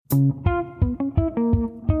It's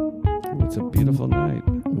a beautiful night.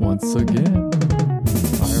 Once again.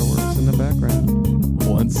 Fireworks in the background.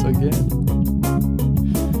 Once again.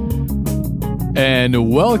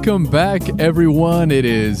 And welcome back, everyone. It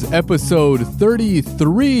is episode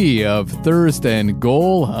 33 of Thirst and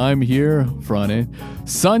Goal. I'm here, Frane.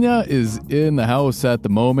 Sonia is in the house at the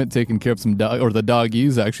moment, taking care of some the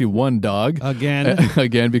doggies. Actually, one dog.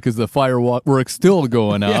 Again, because the fireworks still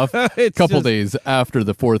going off. A couple days after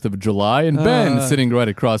the 4th of July. And Ben sitting right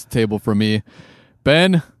across the table from me.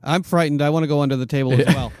 Ben? I'm frightened. I want to go under the table as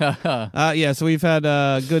well. So we've had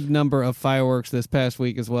a good number of fireworks this past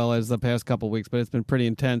week as well as the past couple weeks, but it's been pretty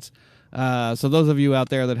intense. So those of you out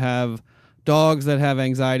there that have dogs that have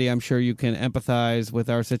anxiety, I'm sure you can empathize with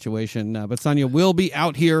our situation. But Sonia will be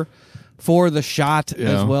out here for the shot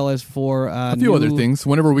as well as for a few other things.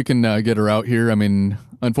 Whenever we can get her out here. I mean,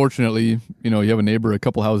 unfortunately, you have a neighbor a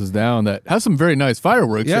couple houses down that has some very nice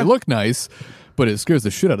fireworks. Yeah. They look nice. But it scares the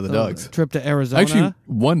shit out of the dogs. Trip to Arizona. Actually,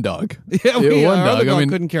 one dog. One dog. I mean,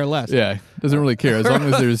 couldn't care less. Yeah, doesn't really care as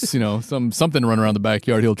long as there's something running around the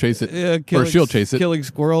backyard. He'll chase it, or she'll chase it. Killing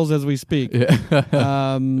squirrels as we speak.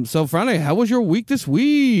 Yeah. So, Friday, how was your week this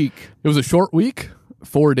week? It was a short week.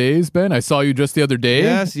 4 days, Ben. I saw you just the other day.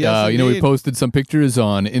 Yes. We posted some pictures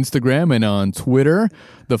on Instagram and on Twitter.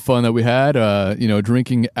 The fun that we had,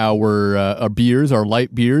 drinking our beers, our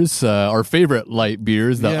light beers, our favorite light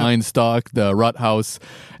beers, the Einstock, the Rathaus,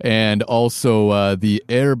 and also the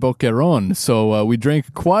Air Boqueron. So we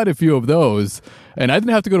drank quite a few of those. And I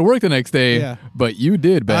didn't have to go to work the next day, but you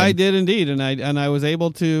did, Ben. I did indeed, and I was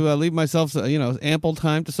able to leave myself ample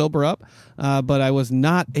time to sober up, but I was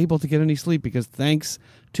not able to get any sleep because thanks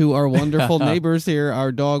to our wonderful neighbors here,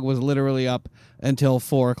 our dog was literally up until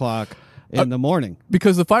 4 o'clock in the morning.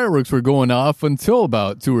 Because the fireworks were going off until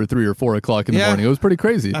about 2 or 3 or 4 o'clock in the morning. It was pretty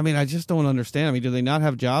crazy. I mean, I just don't understand. I mean, do they not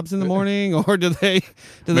have jobs in the morning, or do they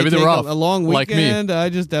Maybe take they're off, a long weekend? Like me. I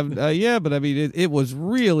just have but I mean, it was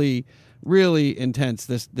really intense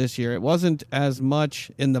this year. It wasn't as much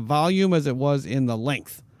in the volume as it was in the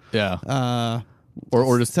length. Yeah.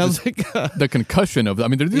 Or just sounds like the concussion of. I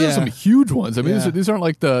mean, these are some huge ones. I mean, these aren't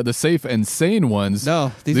like the safe and sane ones.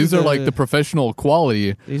 No, these are like the professional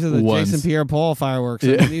quality. These are the ones. Jason Pierre-Paul fireworks.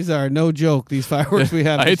 I mean, these are no joke. These fireworks we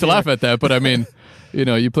have. I hate to laugh at that, but I mean,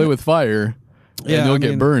 you play with fire. And you'll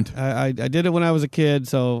get burned. I did it when I was a kid,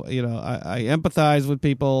 so I empathize with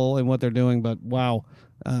people and what they're doing. But wow,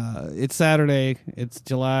 it's Saturday. It's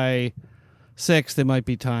July 6th. It might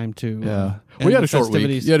be time to. Well, you had a short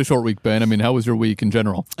week. You had a short week, Ben. I mean, how was your week in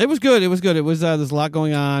general? It was good. It was there's a lot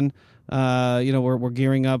going on. We're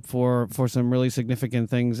gearing up for some really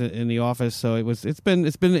significant things in the office. So it's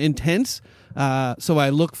been intense. So I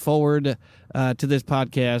look forward to this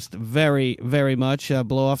podcast very, very much.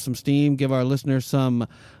 Blow off some steam, give our listeners some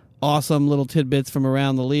awesome little tidbits from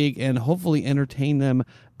around the league, and hopefully entertain them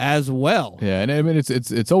as well. Yeah, and I mean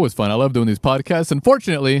it's always fun. I love doing these podcasts.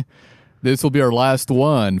 Unfortunately, this will be our last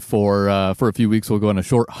one for a few weeks. We'll go on a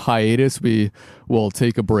short hiatus. We will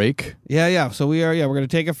take a break. Yeah. So we're going to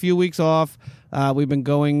take a few weeks off. We've been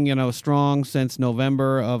going, strong since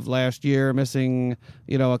November of last year, missing,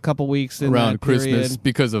 a couple weeks in around that Christmas period.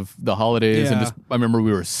 Because of the holidays. And I remember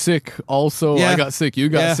we were sick also. I got sick. You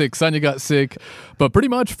got sick. Sonia got sick. But pretty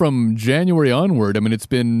much from January onward, I mean, it's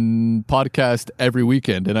been podcast every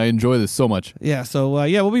weekend, and I enjoy this so much. Yeah. So,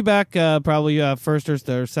 we'll be back probably first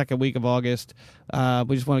or second week of August.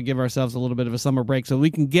 We just want to give ourselves a little bit of a summer break so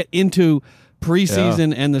we can get into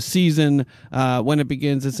preseason and the season when it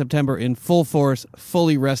begins in September in full force,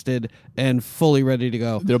 fully rested, and fully ready to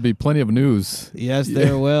go. There'll be plenty of news. Yes,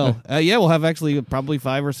 there will. We'll have actually probably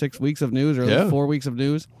 5 or 6 weeks of news, or at least 4 weeks of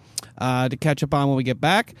news to catch up on when we get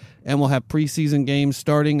back. And we'll have preseason games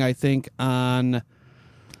starting, I think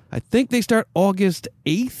they start August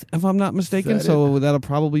 8th, if I'm not mistaken. So that'll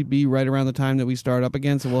probably be right around the time that we start up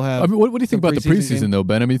again. So we'll have. I mean, what do you think about the preseason, though,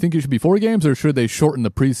 Ben? I mean, you think it should be 4 games, or should they shorten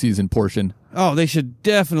the preseason portion? Oh, they should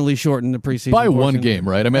definitely shorten the preseason by portion. 1 game,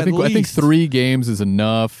 right? I mean, I think 3 games is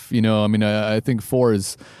enough. I mean, I think 4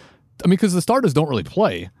 is. I mean, because the starters don't really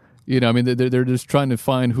play. I mean, they're just trying to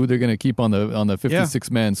find who they're going to keep on the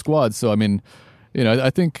 56-man squad. So I mean, I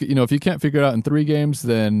think if you can't figure it out in 3 games,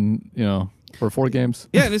 then or 4 games.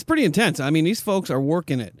 Yeah, and it's pretty intense. I mean, these folks are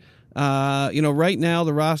working it. Right now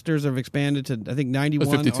the rosters have expanded to I think 91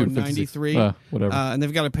 52, or 93. Whatever. And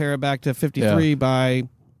they've got to pare it back to 53 by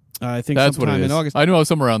I think that's sometime what it is. In August. I knew I was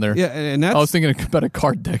somewhere around there. Yeah, and that's, I was thinking about a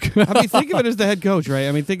card deck. I mean, think of it as the head coach, right?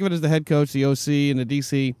 I mean, think of it as the head coach, the OC, and the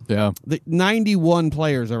DC. Yeah. The 91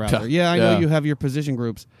 players are out there. Yeah, I know you have your position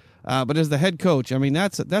groups, but as the head coach, I mean,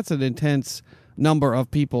 that's an intense number of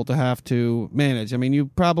people to have to manage. I mean, you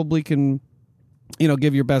probably can,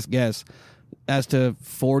 give your best guess as to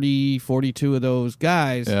 40, 42 of those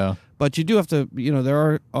guys. Yeah. But you do have to,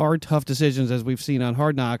 there are tough decisions, as we've seen on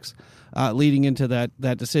Hard Knocks, leading into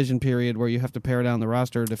that decision period where you have to pare down the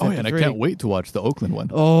roster to 53. Oh, yeah, and I can't wait to watch the Oakland one.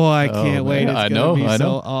 Oh, I can't wait. Man. It's I gonna be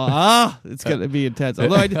know. It's going to be intense.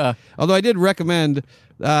 Although I did recommend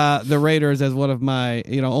the Raiders as one of my,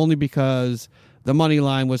 only because the money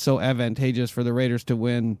line was so advantageous for the Raiders to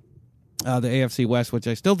win the AFC West, which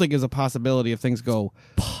I still think is a possibility if things go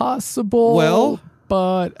possible. Well,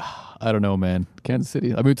 but I don't know, man. Kansas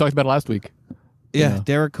City. I mean, we talked about it last week. Yeah,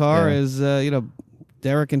 Derek Carr is,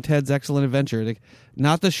 Derek and Ted's excellent adventure.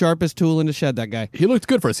 Not the sharpest tool in the shed, that guy. He looked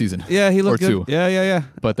good for a season. Yeah, he looked or good. two. Yeah.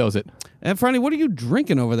 But that was it. And Franny, what are you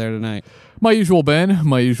drinking over there tonight? My usual, Ben.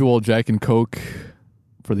 My usual Jack and Coke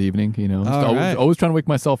for the evening. Always trying to wake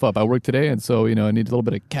myself up. I work today, and so I need a little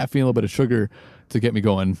bit of caffeine, a little bit of sugar to get me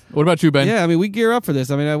going. What about you, Ben? Yeah, I mean, we gear up for this.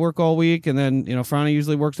 I mean, I work all week, and then Franny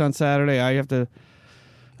usually works on Saturday. I have to,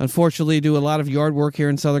 unfortunately, do a lot of yard work here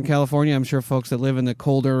in Southern California. I'm sure folks that live in the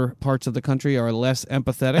colder parts of the country are less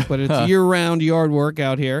empathetic, but it's year-round yard work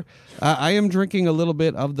out here. I am drinking a little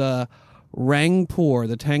bit of the Rangpur,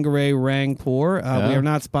 the Tanqueray Rangpur. We are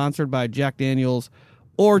not sponsored by Jack Daniels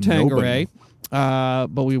or Tanqueray,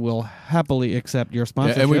 but we will happily accept your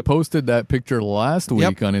sponsorship. Yeah, and we posted that picture last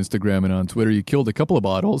week on Instagram and on Twitter. You killed a couple of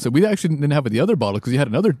bottles. We actually didn't have the other bottle because you had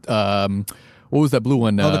another. What was that blue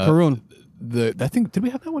one? The Karoon. I think, did we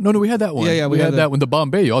have that one? No, we had that one. Yeah, we had that one. The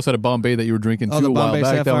Bombay. You also had a Bombay that you were drinking too the a while Bombay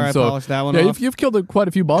back. Sapphire, I polished that one off. You've killed quite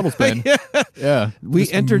a few bottles, Ben. Yeah. We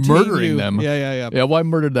Just entertained murdering you. them. Yeah. Yeah, well, I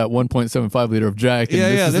murdered that 1.75 liter of Jack. And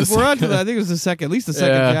We're on to that. I think it was the second, at least the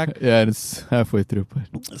second Jack. Yeah, and it's halfway through.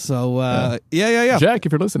 But So, yeah. Jack,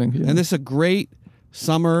 if you're listening. Yeah. And this is a great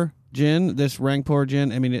summer gin, this Rangpur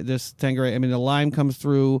gin. I mean, this Tanqueray. I mean, the lime comes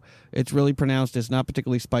through. It's really pronounced. It's not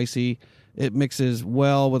particularly spicy. It mixes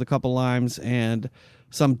well with a couple limes and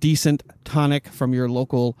some decent tonic from your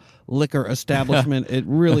local liquor establishment. It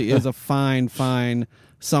really is a fine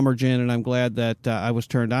summer gin, and I'm glad that I was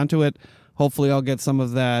turned onto it. Hopefully I'll get some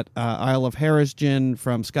of that Isle of Harris gin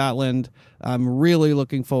from Scotland. I'm really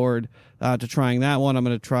looking forward to trying that one. I'm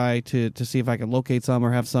going to try to see if I can locate some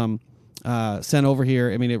or have some sent over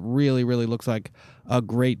here. I mean, it really, really looks like a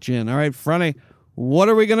great gin. All right, Franny, what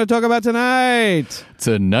are we going to talk about tonight?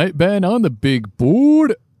 Tonight, Ben, on the big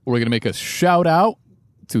board, we're going to make a shout out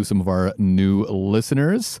to some of our new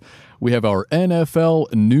listeners. We have our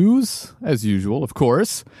NFL news, as usual, of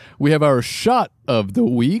course. We have our shot of the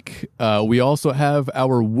week. We also have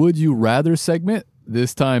our Would You Rather segment.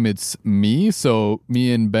 This time it's me, so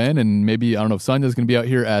me and Ben, and maybe, I don't know if Sonya's going to be out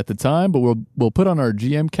here at the time, but we'll put on our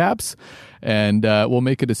GM caps, and we'll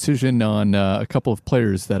make a decision on a couple of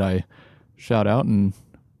players that I shout out and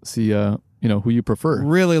see who you prefer.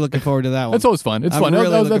 Really looking forward to that one. That's always fun. It's fun.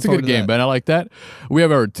 Really That's a good game, Ben. I like that. We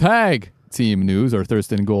have our tag team news, our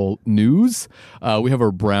Thirst and Goal news. We have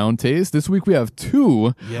our brown taste. This week we have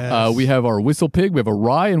two. Yes. We have our whistle pig, we have a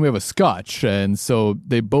rye, and we have a scotch. And so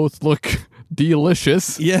they both look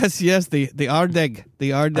delicious. Yes, the Ardbeg. The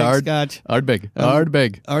Ardbeg scotch. Ardbeg.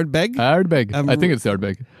 I think it's the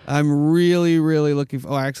Ardbeg. I'm really, really looking for...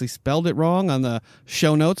 Oh, I actually spelled it wrong on the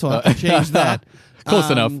show notes, so I'll have to change that. Close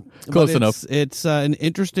enough. It's an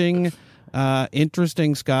interesting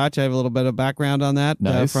scotch. I have a little bit of background on that.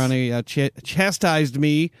 Nice. Franny chastised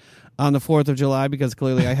me on the 4th of July because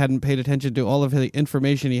clearly I hadn't paid attention to all of the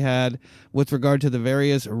information he had with regard to the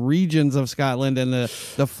various regions of Scotland and the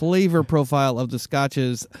flavor profile of the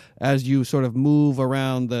scotches as you sort of move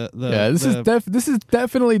around this is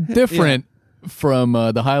definitely different from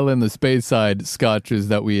the Highland, the Speyside scotches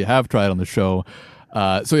that we have tried on the show.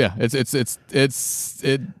 It's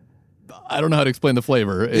I don't know how to explain the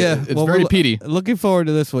flavor. It's very peaty. Looking forward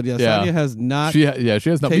to this one. Yeah, Sonya has not. She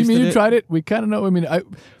has not. You tried it. We kind of know. I mean,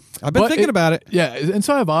 I've been thinking about it. Yeah, and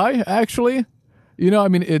so have I, actually. I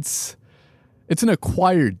mean, it's an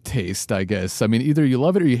acquired taste, I guess. I mean, either you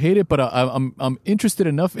love it or you hate it, but I'm interested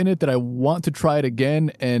enough in it that I want to try it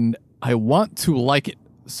again, and I want to like it.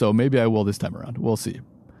 So maybe I will this time around. We'll see.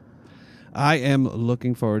 I am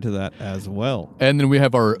looking forward to that as well. And then we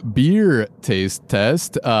have our beer taste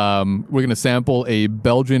test. We're going to sample a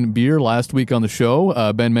Belgian beer last week on the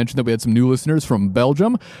show. Ben mentioned that we had some new listeners from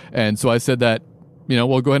Belgium, and so I said that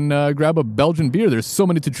we'll go ahead and grab a Belgian beer. There's so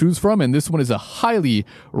many to choose from, and this one is a highly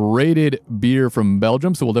rated beer from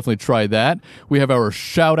Belgium, so we'll definitely try that. We have our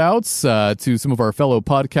shout-outs to some of our fellow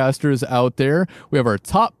podcasters out there. We have our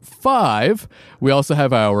top 5. We also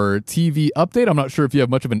have our TV update. I'm not sure if you have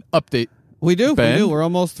much of an update. We do. Ben? We do. We're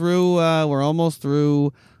almost through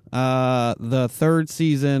the third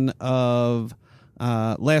season of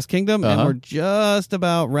Last Kingdom, and we're just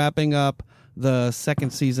about wrapping up the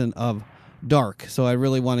second season of Dark. So I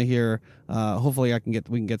really want to hear. Hopefully, we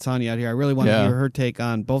can get Sonya out here. I really want to hear her take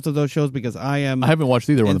on both of those shows because I haven't watched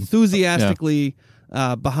either one of them. Enthusiastically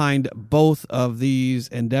behind both of these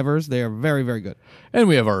endeavors. They are very, very good. And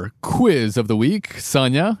we have our quiz of the week.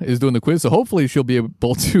 Sonya is doing the quiz, so hopefully she'll be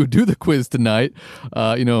able to do the quiz tonight.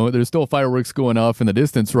 There's still fireworks going off in the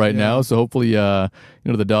distance right now, so hopefully,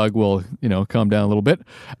 the dog will, calm down a little bit.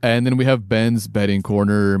 And then we have Ben's Betting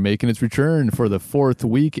Corner making its return for the fourth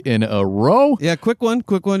week in a row. Yeah, quick one.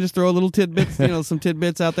 Just throw a little tidbits, some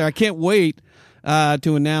tidbits out there. I can't wait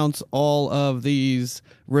to announce all of these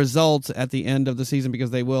results at the end of the season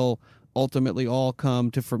because they will ultimately all come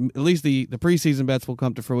to, at least the preseason bets will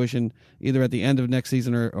come to fruition either at the end of next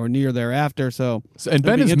season or near thereafter. And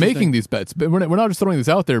Ben is making these bets. We're not just throwing this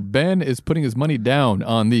out there. Ben is putting his money down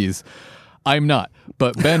on these. I'm not,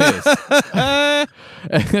 but Ben is.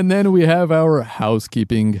 And then we have our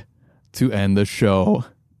housekeeping to end the show.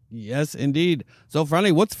 Yes, indeed. So,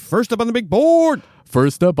 Franny, what's first up on the big board?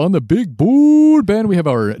 First up on the big board, Ben, we have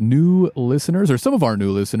our new listeners, or some of our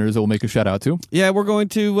new listeners that we'll make a shout out to. Yeah, we're going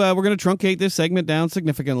to truncate this segment down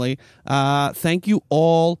significantly. Thank you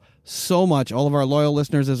all so much, all of our loyal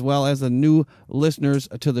listeners as well as the new listeners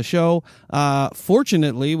to the show.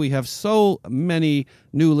 Fortunately, we have so many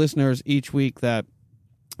new listeners each week that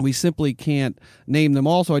we simply can't name them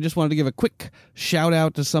all, so I just wanted to give a quick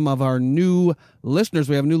shout-out to some of our new listeners.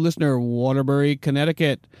 We have a new listener, Waterbury,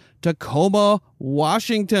 Connecticut, Tacoma,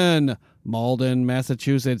 Washington, Malden,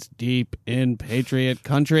 Massachusetts, deep in Patriot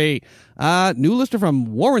country. New listener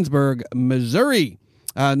from Warrensburg, Missouri.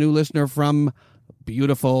 New listener from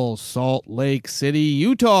beautiful Salt Lake City,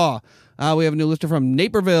 Utah. We have a new listener from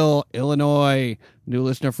Naperville, Illinois. New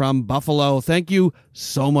listener from Buffalo. Thank you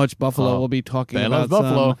so much, Buffalo. We'll be talking about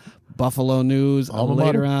some Buffalo news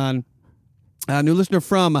later on. New listener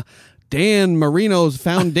from Dan Marino's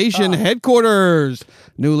Foundation headquarters.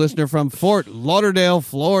 New listener from Fort Lauderdale,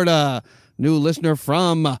 Florida. New listener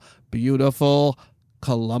from beautiful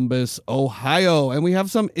Columbus, Ohio. And we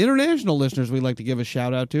have some international listeners we'd like to give a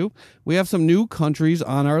shout out to. We have some new countries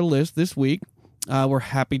on our list this week. We're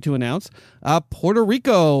happy to announce Puerto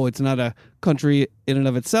Rico. It's not a country in and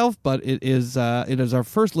of itself, but it is our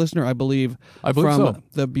first listener, I believe from so.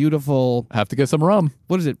 The beautiful... Have to get some rum.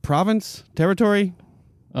 What is it? Province? Territory?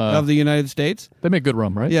 Of the United States. They make good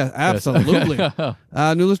rum, right? Yeah, absolutely.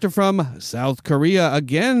 New listener from South Korea.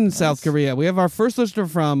 Again, nice. South Korea. We have our first listener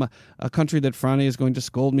from a country that Franny is going to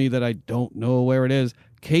scold me that I don't know where it is.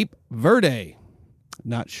 Cape Verde.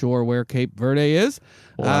 Not sure where Cape Verde is.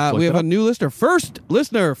 We have a new listener. First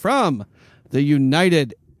listener from the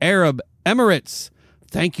United Arab Emirates.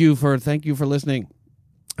 Thank you for listening.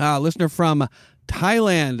 Listener from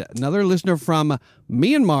Thailand, another listener from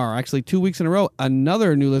Myanmar, actually 2 weeks in a row,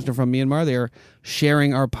 another new listener from Myanmar. They are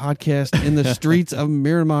sharing our podcast in the streets of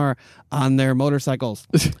Myanmar on their motorcycles.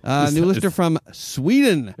 New listener from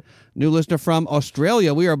Sweden, new listener from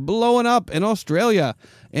Australia. We are blowing up in Australia,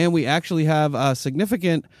 and we actually have a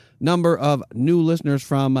significant number of new listeners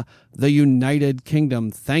from the United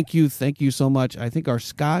Kingdom. Thank you so much. I think our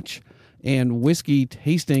Scotch and whiskey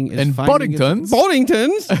tasting is and Boddingtons.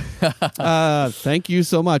 Thank you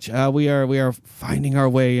so much. We are finding our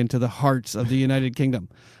way into the hearts of the United Kingdom.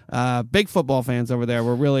 Big football fans over there.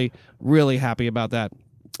 We're really, really happy about that.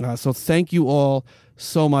 So thank you all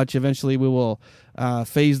so much. Eventually we will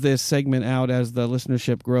phase this segment out as the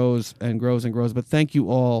listenership grows and grows and grows. But thank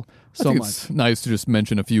you all so much. It's nice to just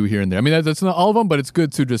mention a few here and there. I mean, that's not all of them, but it's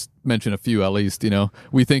good to just mention a few at least.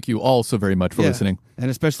 We thank you all so very much for listening. And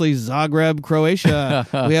especially Zagreb, Croatia.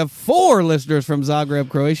 We have 4 listeners from Zagreb,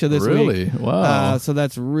 Croatia this week. Really? Wow. So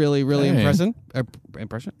that's really, really impressive. All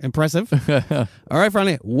right,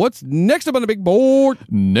 Franny, what's next up on the big board?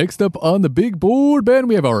 Next up on the big board, Ben,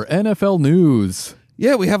 we have our NFL news.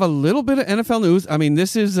 Yeah, we have a little bit of NFL news. I mean,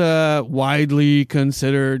 this is widely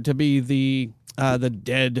considered to be the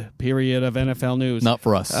dead period of NFL news. Not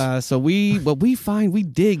for us. So we dig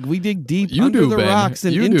deep under the Ben. rocks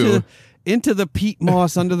and into the peat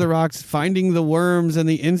moss under the rocks, finding the worms and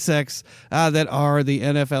the insects that are the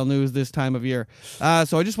NFL news this time of year.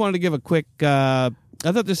 So I just wanted to give a quick. I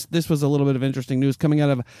thought this was a little bit of interesting news coming out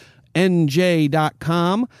of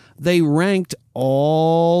NJ.com. They ranked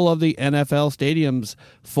all of the NFL stadiums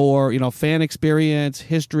for fan experience,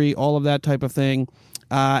 history, all of that type of thing.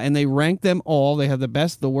 And they rank them all. They have the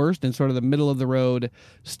best, the worst, and sort of the middle of the road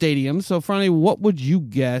stadiums. So, Franny, what would you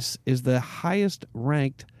guess is the highest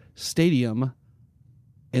ranked stadium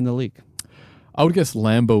in the league? I would guess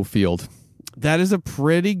Lambeau Field. That is a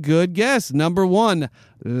pretty good guess. Number 1,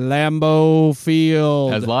 Lambeau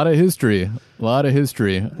Field. Has a lot of history. A lot of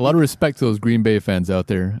respect to those Green Bay fans out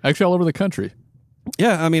there. Actually, all over the country.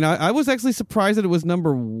 Yeah, I mean, I was actually surprised that it was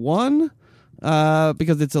number 1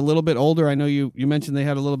 because it's a little bit older. I know you mentioned they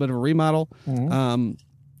had a little bit of a remodel. Mm-hmm.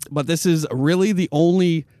 But this is really the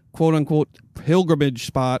only quote-unquote pilgrimage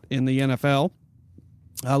spot in the NFL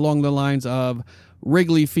along the lines of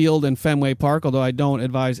Wrigley Field and Fenway Park, although I don't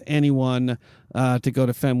advise anyone to go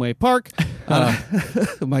to Fenway Park.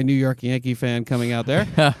 My New York Yankee fan coming out there.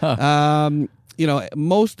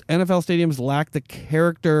 Most NFL stadiums lack the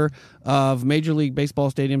character of Major League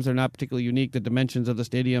Baseball stadiums. They're not particularly unique. The dimensions of the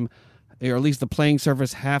stadium, or at least the playing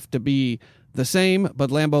surface, have to be the same, but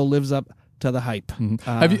Lambeau lives up to the hype. Mm-hmm.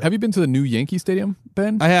 Have you been to the new Yankee Stadium,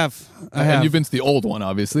 Ben? I have. And you've been to the old one,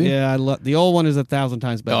 obviously. Yeah, the old one is 1,000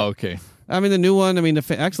 times better. Oh, okay. I mean, the new one. I mean,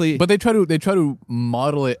 actually, but they try to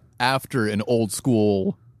model it after an old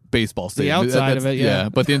school baseball stadium. The outside of it, yeah.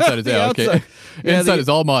 But the inside is okay. Outside. Inside is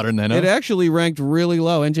all modern then. Huh? It actually ranked really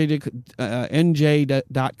low. NJ.com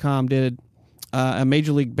did a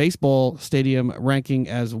Major League Baseball stadium ranking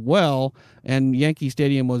as well, and Yankee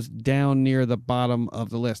Stadium was down near the bottom of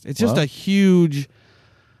the list. It's just a huge.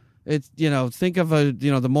 It's think of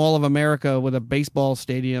the Mall of America with a baseball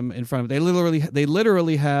stadium in front of it. They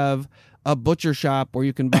literally have a butcher shop where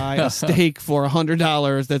you can buy a steak for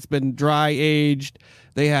 $100 that's been dry aged.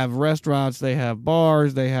 They have restaurants, they have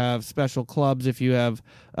bars, they have special clubs if you have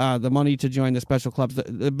the money to join the special clubs.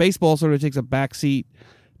 The baseball sort of takes a back seat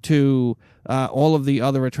to all of the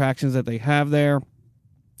other attractions that they have there,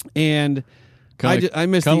 and I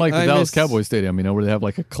miss kind of like the Dallas Cowboys Stadium, where they have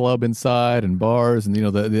like a club inside and bars, and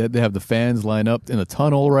they have the fans line up in the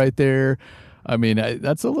tunnel right there. I mean,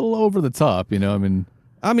 that's a little over the top,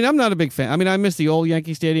 I'm not a big fan. I mean, I miss the old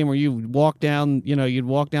Yankee Stadium where you walk down, you'd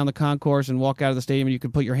walk down the concourse and walk out of the stadium, and you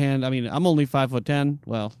could put your hand. I mean, I'm only 5'10".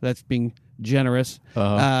 Well, that's being generous.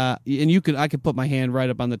 And I could put my hand right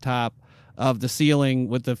up on the top of the ceiling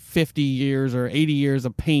with the 50 years or 80 years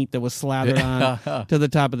of paint that was slathered on to the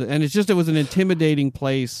top of and it was an intimidating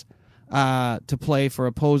place to play for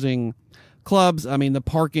opposing clubs. I mean, the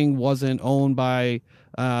parking wasn't owned by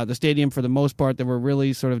the stadium for the most part. There were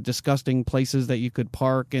really sort of disgusting places that you could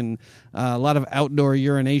park, and a lot of outdoor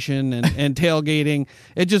urination and tailgating.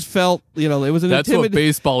 It just felt, it was that's what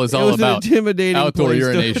baseball is all about. It was an intimidating outdoor place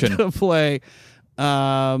urination to play.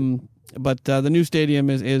 But the new stadium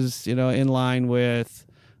is in line with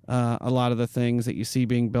a lot of the things that you see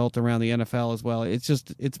being built around the NFL as well.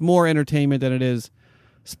 It's more entertainment than it is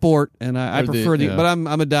sport, and I prefer but I'm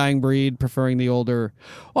a dying breed, preferring the older.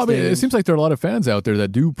 Well, I mean, it seems like there are a lot of fans out there that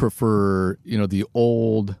do prefer the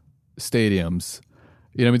old stadiums.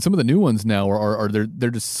 Some of the new ones now are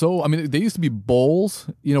they're just so. I mean, they used to be bowls,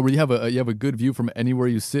 where you have a good view from anywhere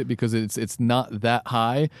you sit because it's not that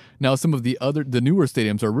high. Now some of the newer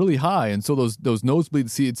stadiums are really high, and so those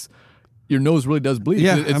nosebleed seats, your nose really does bleed.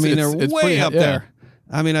 Yeah, they're way up there.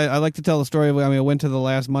 I mean, I like to tell the story of. I went to the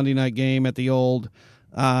last Monday night game at the old.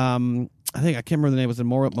 I think I can't remember the name. It was the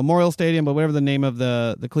Memorial Stadium, but whatever the name of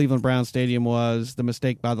the Cleveland Browns Stadium was, the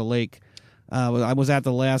Mistake by the Lake. I was at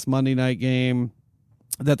the last Monday night game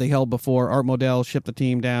that they held before Art Modell shipped the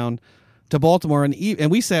team down to Baltimore,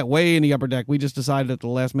 and we sat way in the upper deck. We just decided at the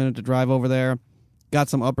last minute to drive over there, got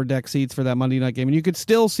some upper deck seats for that Monday night game, and you could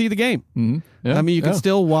still see the game. Mm-hmm. Yeah, I mean, you could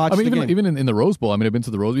still watch. the game. Even in the Rose Bowl. I mean, you've been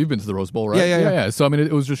to the Rose Bowl, right? Yeah. So I mean,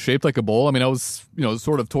 it was just shaped like a bowl. I mean, I was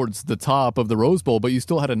sort of towards the top of the Rose Bowl, but you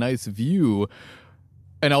still had a nice view.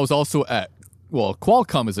 And I was also at. Well,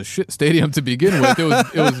 Qualcomm is a shit stadium to begin with. It was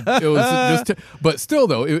just, but still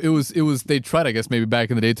though, it was. They tried, I guess, maybe back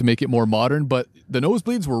in the day to make it more modern, but the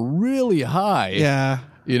nosebleeds were really high. Yeah,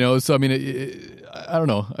 So I mean, I don't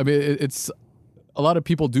know. I mean, it's a lot of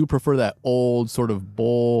people do prefer that old sort of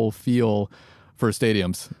bowl feel for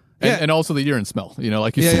stadiums. And also the urine smell,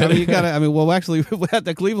 like you said. I mean, you gotta. I mean, well, actually, at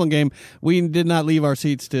the Cleveland game, we did not leave our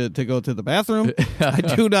seats to go to the bathroom. I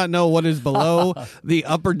do not know what is below the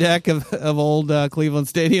upper deck of old Cleveland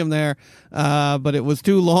Stadium there, but it was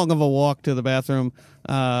too long of a walk to the bathroom.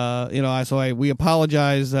 We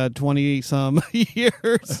apologize 20-some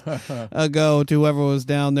years ago to whoever was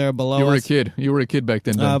down there below. You were a kid back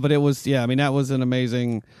then. But it was, I mean, that was an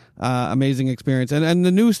amazing experience. And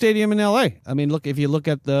the new stadium in L.A. I mean, look, if you look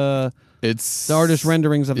at the artist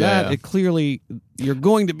renderings of that, it clearly you're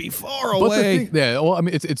going to be far away. Well, I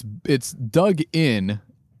mean, it's dug in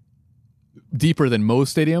deeper than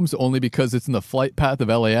most stadiums only because it's in the flight path of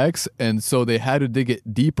LAX, and so they had to dig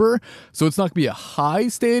it deeper. So it's not going to be a high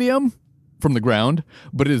stadium from the ground,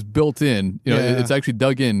 but it is built in. It's actually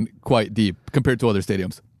dug in quite deep compared to other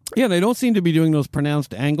stadiums. Yeah, they don't seem to be doing those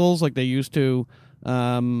pronounced angles like they used to.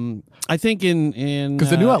 I think in the new in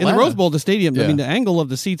the Atlanta- Rose Bowl, the stadium. I Yeah. mean, the angle of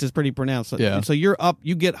the seats is pretty pronounced. So, Yeah. so you're up,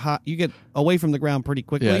 you get hot, you get away from the ground pretty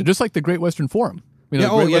quickly. Yeah, just like the Great Western Forum. You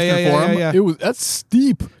know, Yeah, the Great oh, yeah, Western yeah, Forum. yeah. That's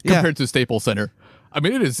steep Yeah. compared to Staples Center. I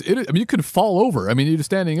mean, it is. I mean, you could fall over. I mean, you're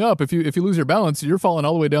standing up. If you lose your balance, you're falling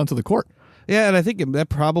all the way down to the court. Yeah, and I think that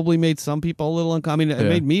probably made some people a little uncomfortable. I mean, it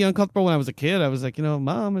Yeah. made me uncomfortable when I was a kid. I was like,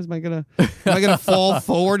 Mom, am I gonna fall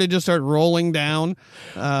forward and just start rolling down?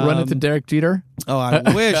 Run into Derek Jeter. Oh, I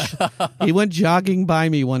wish. He went jogging by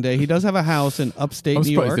me one day. He does have a house in upstate I'm New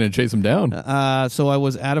surprised York. he didn't chase him down. So I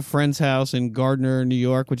was at a friend's house in Gardner, New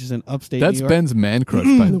York, which is in upstate That's New York. Ben's man crush,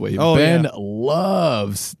 by the way. Oh, Ben yeah.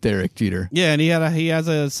 loves Derek Jeter. Yeah, and he has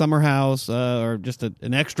a summer house or just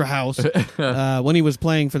an extra house when he was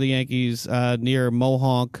playing for the Yankees near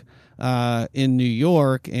Mohonk in New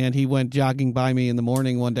York, and he went jogging by me in the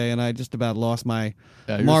morning one day, and I just about lost my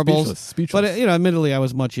You're marbles. Speechless. But admittedly, I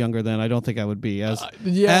was much younger then. I don't think I would be as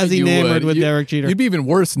Yeah, as you enamored would. with Derek Jeter. You'd be even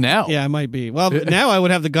worse now. Yeah, I might be. Well, now I would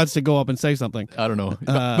have the guts to go up and say something. I don't know.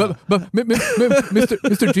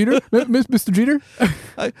 Mr. Jeter? Mr. Jeter?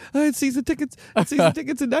 I had season tickets.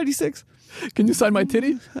 In '96. Can you sign my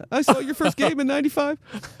titty? I saw your first game in '95.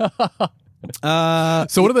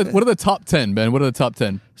 So what are the top 10, Ben? What are the top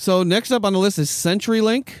 10? So next up on the list is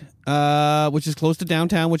CenturyLink, which is close to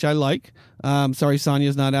downtown, which I like. Sorry,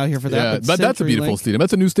 Sonia's not out here for that. Yeah, but that's a beautiful CenturyLink- stadium.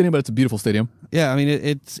 That's a new stadium, but it's a beautiful stadium. Yeah, I mean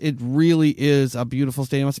it really is a beautiful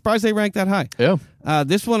stadium. I'm surprised they ranked that high. Yeah.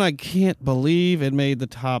 This one I can't believe it made the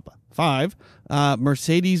top 5.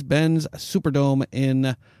 Mercedes-Benz Superdome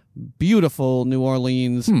in beautiful New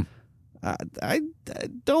Orleans. I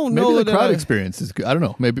don't know. Maybe the that crowd I- experience is good. I don't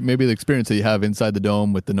know. Maybe the experience that you have inside the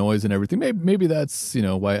dome with the noise and everything. Maybe that's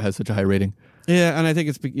why it has such a high rating. Yeah, and I think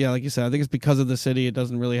like you said, I think it's because of the city. It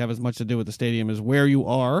doesn't really have as much to do with the stadium as where you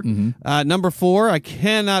are. Number 4, I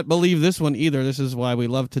cannot believe this one either. This is why we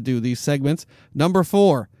love to do these segments. Number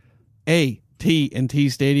 4, AT&T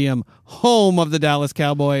Stadium, home of the Dallas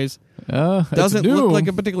Cowboys. Doesn't look like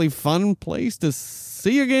a particularly fun place to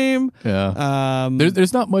see a game. Yeah.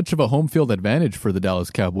 There's not much of a home field advantage for the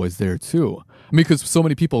Dallas Cowboys there too. I mean, because so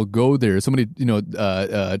many people go there, so many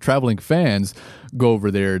traveling fans go over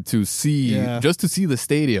there to see just to see the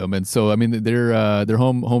stadium, and so I mean their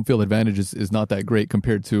home field advantage is not that great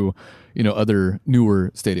compared to other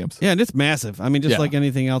newer stadiums. Yeah, and it's massive. I mean, just Yeah. like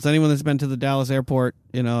anything else. Anyone that's been to the Dallas airport,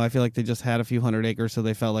 I feel like they just had a few hundred acres, so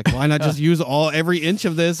they felt like, why not just use every inch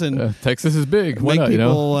of this and Texas is big. Why make not?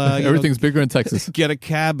 people, Everything's bigger in Texas. get a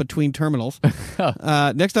cab between terminals.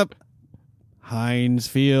 Next up, Heinz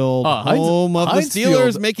Field, home of Heinz the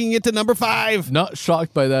Steelers, Field. making it to number 5. Not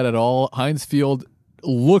shocked by that at all. Heinz Field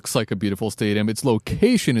looks like a beautiful stadium. Its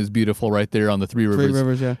location is beautiful right there on the Three Rivers. Three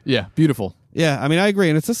Rivers, yeah. Yeah, beautiful. Yeah, I mean, I agree,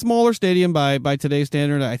 and it's a smaller stadium by today's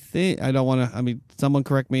standard. I think I don't want to. I mean, someone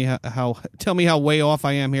correct me tell me how way off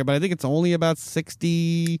I am here, but I think it's only about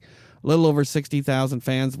a little over 60,000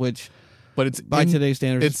 fans, which, But it's by today's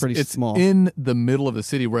standards, is pretty small. in the middle of the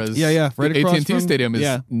city, whereas right the across AT&T from- Stadium is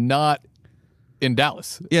yeah. not in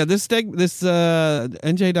Dallas. Yeah, this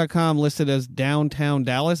NJ.com listed as downtown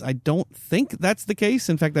Dallas. I don't think that's the case.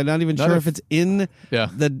 In fact, I'm not even sure if it's in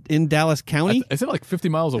Dallas County. Is it like 50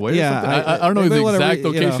 miles away? Yeah, or something? I don't know the whatever, exact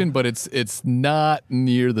location, but it's not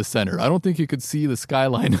near the center. I don't think you could see the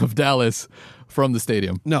skyline of Dallas from the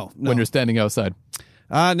stadium. No. When you're standing outside.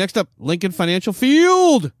 Next up, Lincoln Financial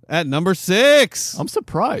Field at number 6. I'm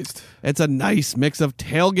surprised. It's a nice mix of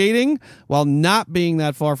tailgating while not being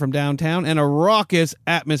that far from downtown and a raucous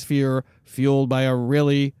atmosphere fueled by a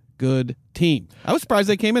really good team. I was surprised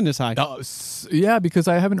they came in this high. Yeah, because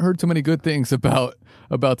I haven't heard too many good things about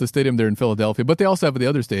the stadium there in Philadelphia. But they also have the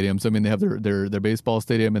other stadiums. I mean, they have their baseball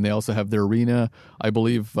stadium, and they also have their arena, I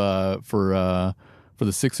believe, for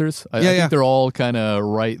the Sixers. I think they're all kind of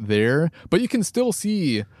right there. But you can still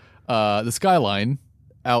see the skyline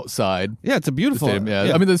outside. Yeah, it's a beautiful. Stadium.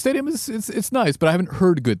 Yeah. I mean, the stadium it's nice, but I haven't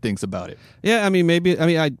heard good things about it. Yeah, I mean,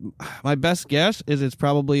 my best guess is it's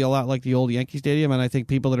probably a lot like the old Yankee Stadium, and I think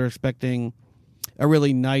people that are expecting a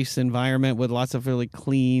really nice environment with lots of really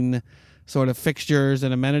clean sort of fixtures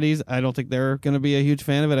and amenities, I don't think they're going to be a huge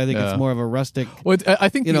fan of it. I think it's more of a rustic. Well, I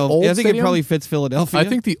think the old I think stadium, it probably fits Philadelphia. I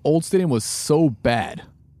think the old stadium was so bad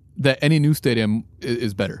that any new stadium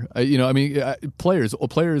is better. Players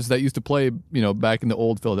that used to play, back in the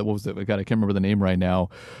old Philadelphia. What was it? I can't remember the name right now.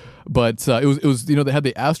 But it was they had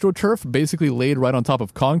the AstroTurf basically laid right on top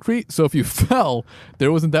of concrete. So if you fell,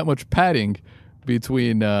 there wasn't that much padding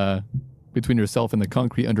between yourself and the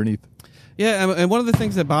concrete underneath. Yeah, and one of the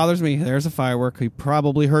things that bothers me, there's a firework. You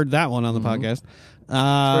probably heard that one on the podcast.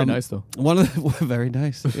 Very nice though. One of the, very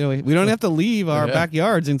nice. You know, we don't have to leave our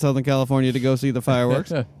backyards in Southern California to go see the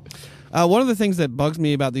fireworks. One of the things that bugs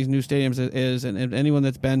me about these new stadiums is, and anyone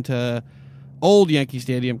that's been to old Yankee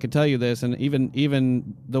Stadium can tell you this, and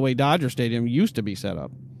even the way Dodger Stadium used to be set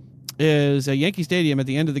up, is a Yankee Stadium at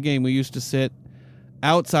the end of the game, we used to sit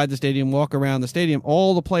outside the stadium, walk around the stadium.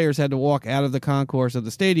 All the players had to walk out of the concourse of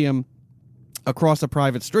the stadium across a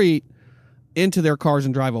private street into their cars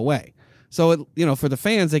and drive away. So, for the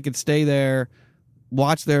fans, they could stay there,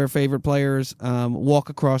 watch their favorite players, walk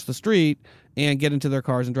across the street, and get into their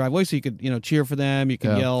cars and drive away. So you could, cheer for them. You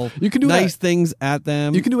can yell nice things at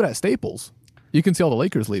them. You can do it at Staples. You can see all the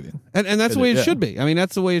Lakers leaving. And that's the way it should be. I mean,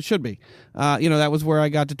 that's the way it should be. That was where I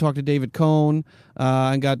got to talk to David Cone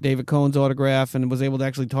and got David Cone's autograph and was able to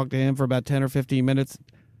actually talk to him for about 10 or 15 minutes.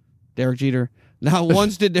 Derek Jeter. Not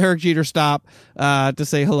once did Derek Jeter stop to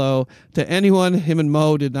say hello to anyone. Him and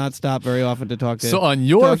Mo did not stop very often to talk to. So on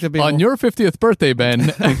your 50th birthday,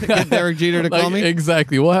 Ben, get Derek Jeter to call me.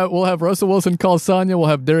 Exactly. We'll have Russell Wilson call Sonia. We'll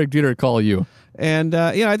have Derek Jeter call you. And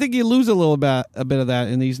I think you lose a bit of that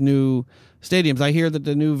in these new stadiums. I hear that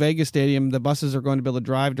the new Vegas stadium, the buses are going to be able to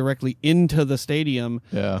drive directly into the stadium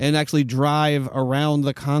and actually drive around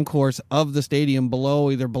the concourse of the stadium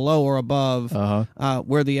either below or above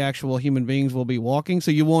where the actual human beings will be walking. So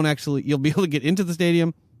you'll be able to get into the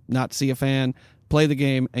stadium, not see a fan, play the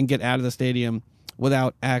game, and get out of the stadium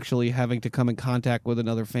without actually having to come in contact with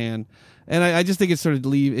another fan. And I just think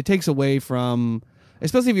it takes away from,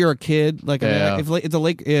 especially if you're a kid,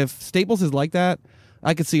 if Staples is like that,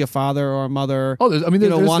 I could see a father or a mother. Oh, there's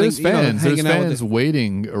fans. There's fans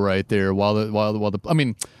waiting right there while the. I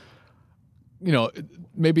mean,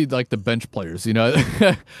 maybe like the bench players.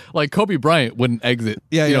 Like Kobe Bryant wouldn't exit.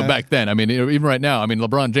 Back then. I mean, even right now. I mean,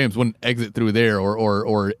 LeBron James wouldn't exit through there,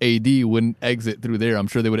 or AD wouldn't exit through there. I'm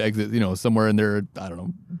sure they would exit. Somewhere in their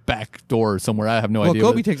back door or somewhere. I have no idea.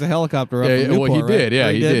 Well, Kobe takes a helicopter up. From Newport, well, he did. Right?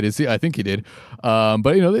 Yeah, he did. I think he did. But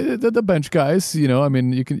the bench guys. I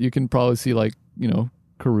mean, you can probably see like.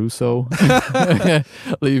 Caruso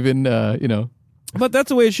leaving, But that's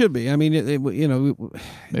the way it should be. I mean,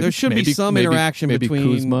 there should be some interaction between.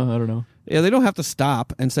 Maybe Kuzma, I don't know. Yeah, they don't have to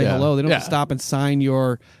stop and say hello. They don't have to stop and sign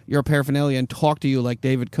your paraphernalia and talk to you like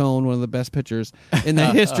David Cone, one of the best pitchers in the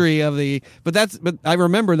history of the. But I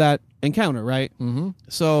remember that encounter, right? Mm-hmm.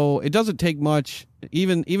 So it doesn't take much.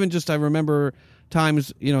 Even just I remember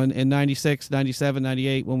times, in 96, 97,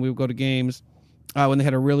 98 when we would go to games. When they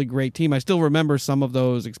had a really great team. I still remember some of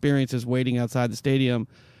those experiences waiting outside the stadium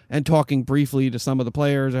and talking briefly to some of the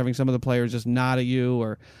players, or having some of the players just nod at you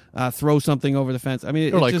or throw something over the fence. I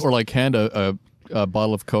mean, or hand a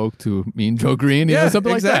bottle of Coke to Mean Joe Green,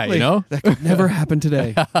 something exactly. like that, That could never happen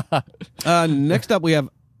today. Next up, we have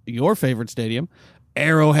your favorite stadium,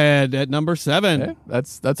 Arrowhead at number 7. Okay.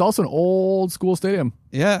 That's also an old school stadium.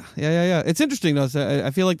 Yeah. It's interesting, though.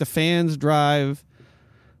 I feel like the fans drive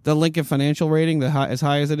the Lincoln Financial rating, as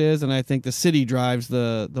high as it is, and I think the city drives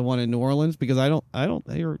the one in New Orleans, because I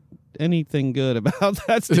don't hear anything good about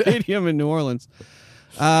that stadium in New Orleans.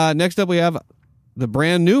 Next up, we have the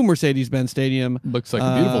brand new Mercedes-Benz Stadium. Looks like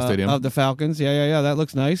a beautiful stadium of the Falcons. Yeah. That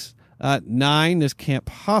looks nice. 9. This can't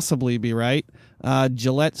possibly be right.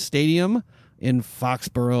 Gillette Stadium in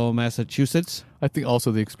Foxborough, Massachusetts. I think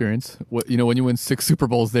also the experience. When you win 6 Super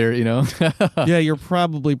Bowls there, Yeah, you're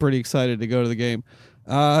probably pretty excited to go to the game.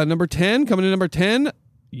 Number 10, coming in number 10,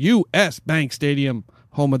 U.S. Bank Stadium,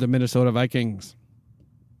 home of the Minnesota Vikings.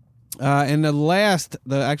 And the last,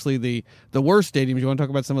 the worst stadiums. You want to talk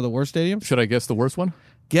about some of the worst stadiums? Should I guess the worst one?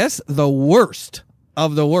 Guess the worst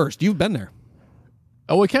of the worst. You've been there.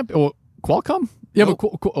 Oh, it can't be. Oh, Qualcomm? Yeah, No.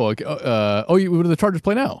 but where do the Chargers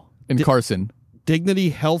play now? In Carson. Dignity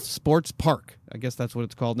Health Sports Park. I guess that's what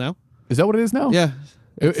it's called now. Is that what it is now? Yeah.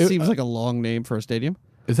 It seems like a long name for a stadium.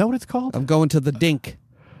 Is that what it's called? I'm going to the Dink.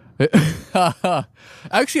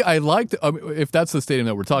 Actually, I liked if that's the stadium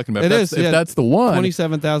that we're talking about. If that's the one,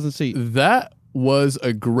 27,000 seats. That was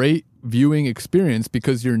a great viewing experience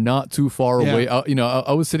because you're not too far away.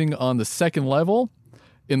 I was sitting on the second level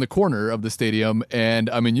in the corner of the stadium, and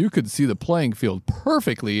I mean, you could see the playing field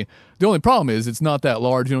perfectly. The only problem is it's not that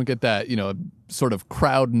large. You don't get that sort of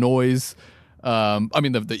crowd noise.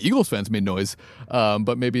 The Eagles fans made noise,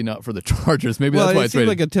 but maybe not for the Chargers. Maybe that's why it's rated.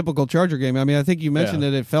 It seemed like a typical Charger game. I mean, I think you mentioned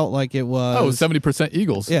that it felt like it was. Oh, it was 70%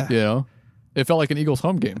 Eagles. Yeah. It felt like an Eagles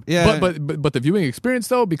home game. Yeah. But the viewing experience,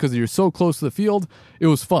 though, because you're so close to the field, it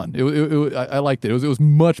was fun. I liked it. It was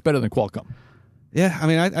much better than Qualcomm. Yeah, I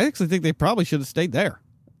mean, I actually think they probably should have stayed there.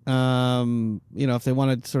 If they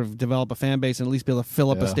wanted to sort of develop a fan base and at least be able to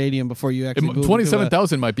fill up a stadium before you actually move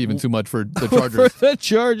 27,000 might be even too much for the Chargers. For the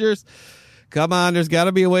Chargers. Come on, there's got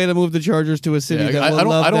to be a way to move the Chargers to a city that will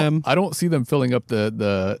love them. I don't see them filling up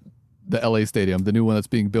the LA stadium, the new one that's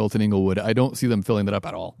being built in Inglewood. I don't see them filling that up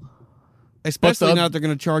at all. Especially now that they're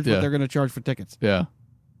going to charge what they're going to charge for tickets. Yeah.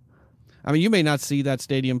 I mean, you may not see that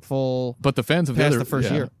stadium full. But the fans of the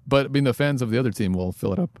first year. But I mean, the fans of the other team will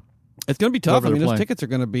fill it up. It's going to be tough. I mean, those tickets are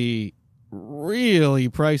going to be really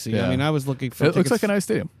pricey. Yeah. I mean, I was looking for. It looks like a nice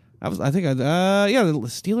stadium. The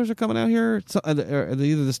Steelers are coming out here. So, either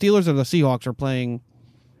the Steelers or the Seahawks are playing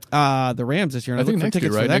the Rams this year. And I think next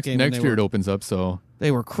year, right? Next year it opens up. So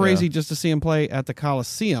they were crazy just to see them play at the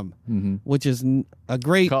Coliseum, which is a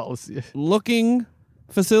great looking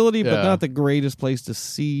facility, but not the greatest place to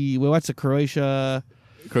see. Well, that's a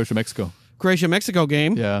Croatia-Mexico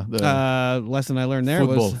game. Yeah. Lesson I learned there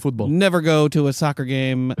was football. Never go to a soccer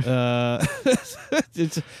game.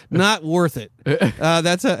 It's not worth it.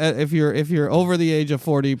 That's if you're over the age of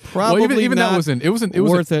 40, probably even not that wasn't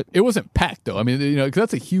worth it. It wasn't packed though. I mean, because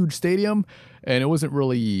that's a huge stadium, and it wasn't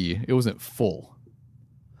full.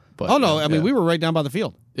 But, I mean, we were right down by the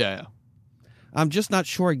field. Yeah. I'm just not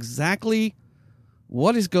sure exactly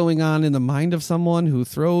what is going on in the mind of someone who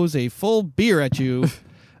throws a full beer at you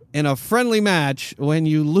in a friendly match when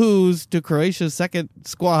you lose to Croatia's second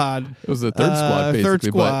squad. It was the third squad, basically. Third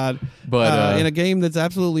squad. But in a game that's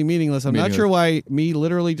absolutely meaningless. I'm not sure why me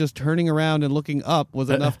literally just turning around and looking up was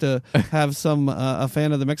enough to have a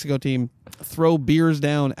fan of the Mexico team throw beers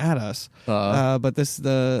down at us. But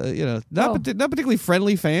not particularly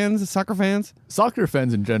friendly fans, soccer fans. Soccer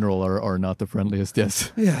fans in general are not the friendliest,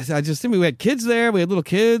 yes. Yeah, I just think we had kids there. We had little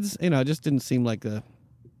kids. It just didn't seem like the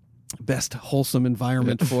best wholesome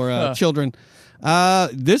environment for children.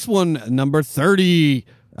 This one, number 30.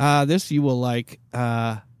 This you will like.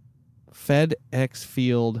 FedEx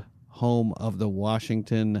Field, home of the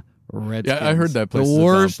Washington Redskins. Yeah, I heard that place the is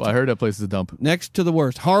worst, a dump. I heard that place is a dump. Next to the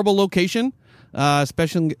worst. Horrible location,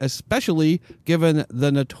 especially given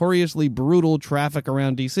the notoriously brutal traffic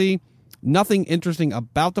around D.C. Nothing interesting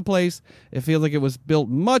about the place. It feels like it was built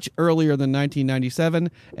much earlier than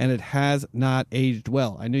 1997, and it has not aged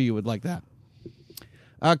well. I knew you would like that.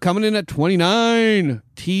 Coming in at 29,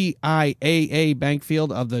 TIAA Bank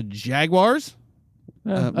Field of the Jaguars.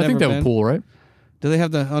 I think they have a pool, right? Do they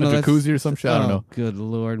have the jacuzzi or some shit? I don't know. Good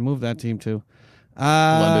Lord. Move that team too.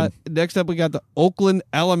 London. Next up, we got the Oakland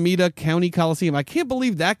Alameda County Coliseum. I can't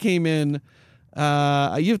believe that came in.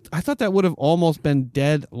 I thought that would have almost been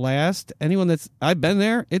dead last. I've been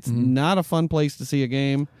there. It's not a fun place to see a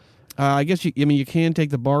game. I guess you can take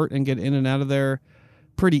the BART and get in and out of there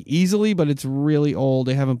pretty easily, but it's really old.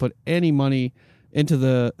 They haven't put any money into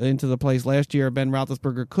the place. Last year, Ben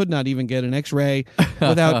Roethlisberger could not even get an X-ray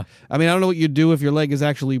without. I mean, I don't know what you'd do if your leg is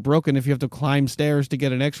actually broken if you have to climb stairs to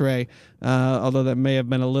get an X-ray. Although that may have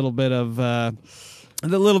been a little bit of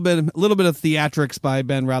theatrics by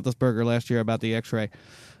Ben Roethlisberger last year about the X-ray.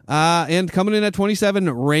 And coming in at 27,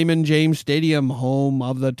 Raymond James Stadium, home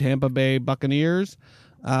of the Tampa Bay Buccaneers.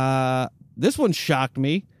 This one shocked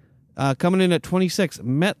me. Coming in at 26,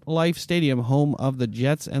 MetLife Stadium, home of the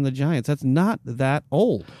Jets and the Giants. That's not that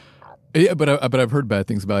old. Yeah, but I've heard bad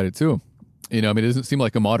things about it too. I mean, it doesn't seem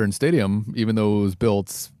like a modern stadium, even though it was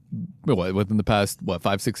built within the past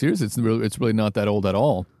 5-6 years. It's really not that old at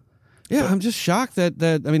all. Yeah, I'm just shocked that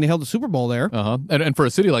they held the Super Bowl there. And for a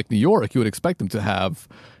city like New York, you would expect them to have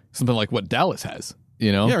something like what Dallas has.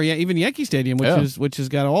 Yeah, even Yankee Stadium, which has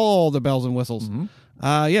got all the bells and whistles. Mm-hmm.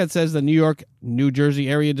 It says the New York, New Jersey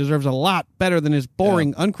area deserves a lot better than his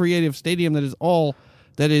boring, uncreative stadium that is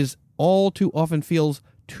all too often feels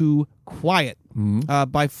too quiet. Mm-hmm.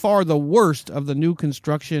 By far the worst of the new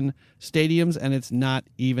construction stadiums, and it's not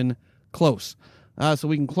even close. So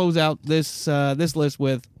we can close out this list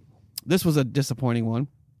with, this was a disappointing one.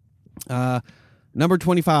 Number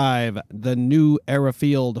 25, the New Era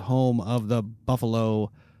Field, home of the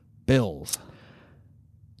Buffalo Bills.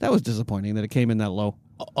 That was disappointing that it came in that low.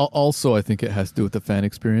 Also, I think it has to do with the fan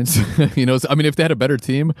experience. I mean, if they had a better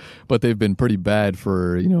team, but they've been pretty bad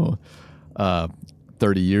for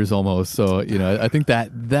 30 years almost. So I think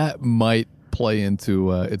that might play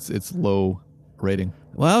into its low rating.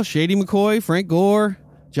 Well, Shady McCoy, Frank Gore,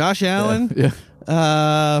 Josh Allen.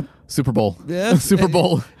 Yeah. Super Bowl. Yeah. Super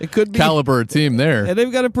Bowl. It could be caliber team there. And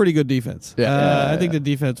they've got a pretty good defense. Yeah. I think the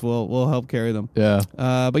defense will help carry them. Yeah.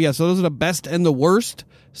 So those are the best and the worst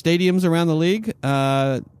stadiums around the league.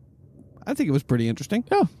 I think it was pretty interesting.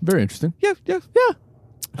 Yeah. Very interesting.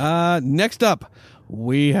 Yeah. Next up,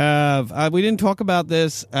 we have, we didn't talk about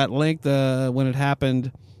this at length when it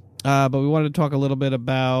happened, but we wanted to talk a little bit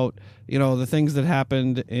about, the things that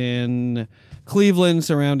happened in Cleveland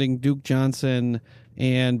surrounding Duke Johnson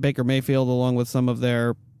and Baker Mayfield, along with some of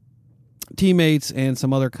their teammates and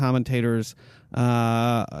some other commentators,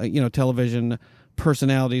 television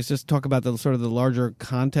personalities, just talk about the sort of the larger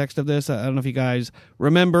context of this. I don't know if you guys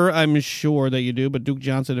remember. I'm sure that you do, but Duke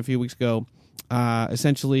Johnson a few weeks ago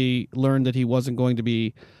essentially learned that he wasn't going to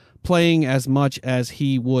be playing as much as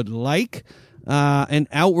he would like, and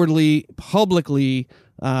outwardly, publicly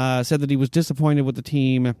said that he was disappointed with the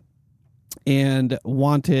team and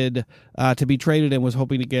wanted to be traded and was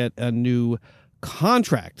hoping to get a new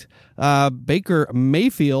contract. Baker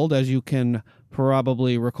Mayfield, as you can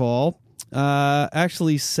probably recall,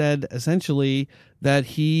 actually said essentially that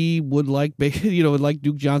he would like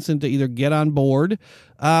Duke Johnson to either get on board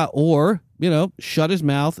or shut his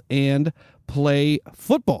mouth and play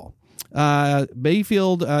football.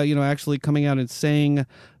 Mayfield, actually coming out and saying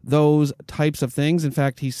those types of things. In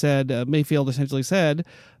fact, he said, Mayfield essentially said,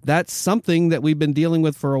 that's something that we've been dealing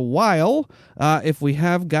with for a while. If we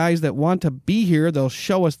have guys that want to be here, they'll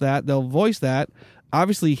show us that, they'll voice that.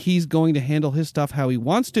 Obviously, he's going to handle his stuff how he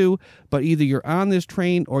wants to, but either you're on this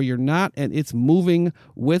train or you're not, and it's moving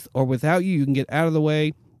with or without you. You can get out of the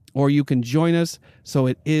way or you can join us, so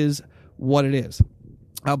it is what it is.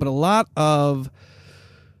 But a lot of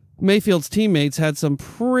Mayfield's teammates had some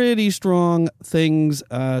pretty strong things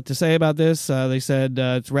to say about this. They said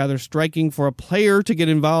it's rather striking for a player to get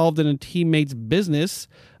involved in a teammate's business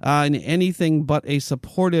in anything but a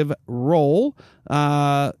supportive role.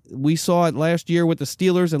 We saw it last year with the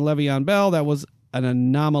Steelers and Le'Veon Bell. That was an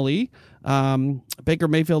anomaly. Baker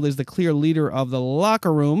Mayfield is the clear leader of the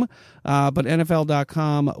locker room, but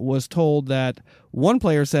NFL.com was told that one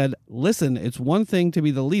player said, listen, it's one thing to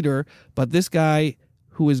be the leader, but this guy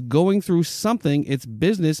who is going through something, it's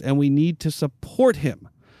business, and we need to support him.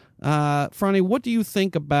 Franny, what do you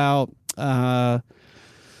think about Baker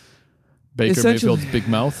Mayfield's big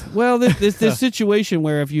mouth? Well, this situation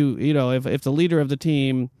where if the leader of the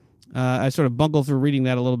team, I sort of bungled through reading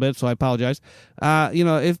that a little bit, so I apologize.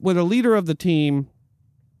 When a leader of the team,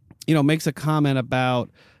 makes a comment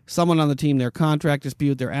about someone on the team, their contract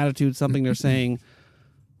dispute, their attitude, something they're saying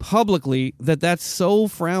publicly, that's so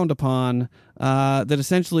frowned upon that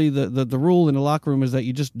essentially the rule in the locker room is that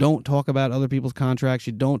you just don't talk about other people's contracts.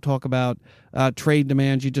 You don't talk about trade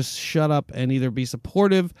demands. You just shut up and either be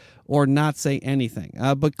supportive or not say anything.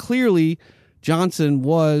 But clearly, Johnson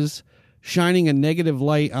was shining a negative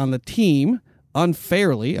light on the team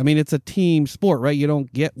unfairly. I mean, it's a team sport, right? You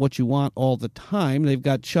don't get what you want all the time. They've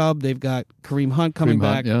got Chubb. They've got Kareem Hunt coming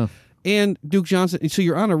back. Yeah. And Duke Johnson. So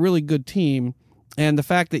you're on a really good team. And the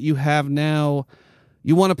fact that you have now,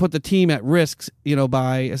 you want to put the team at risk,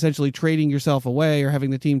 by essentially trading yourself away or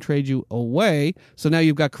having the team trade you away. So now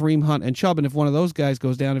you've got Kareem Hunt and Chubb, and if one of those guys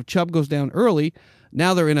goes down, if Chubb goes down early,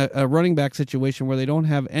 now they're in a running back situation where they don't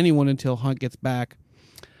have anyone until Hunt gets back.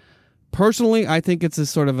 Personally, I think it's a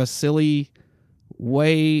sort of a silly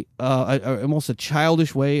way, almost a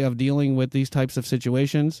childish way of dealing with these types of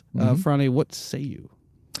situations. Franny, what say you?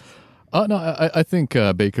 No, I think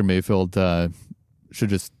Baker Mayfield should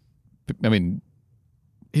just,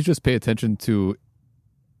 he just pay attention to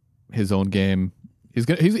his own game. He's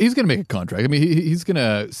gonna make a contract. He's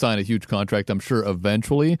gonna sign a huge contract, I'm sure,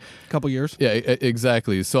 eventually. Couple years. Yeah,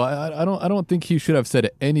 exactly. So I don't think he should have said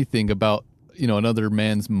anything about another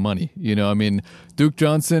man's money. Duke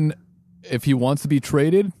Johnson, if he wants to be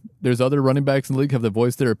traded, there's other running backs in the league have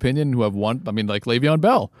voiced their opinion who have won. Like Le'Veon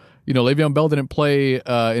Bell. Le'Veon Bell didn't play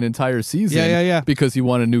an entire season because he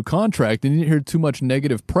won a new contract. And you didn't hear too much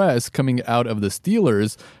negative press coming out of the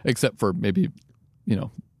Steelers, except for maybe,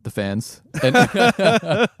 the fans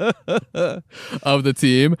of the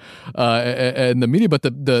team and the media. But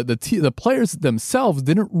the players themselves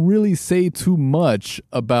didn't really say too much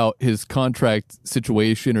about his contract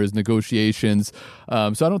situation or his negotiations.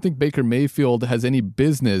 So I don't think Baker Mayfield has any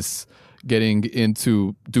business getting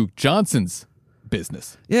into Duke Johnson's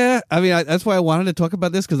business. Yeah, that's why I wanted to talk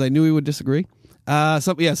about this, because I knew we would disagree.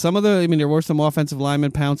 Some of there were some offensive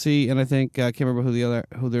linemen, Pouncey, and I think I can't remember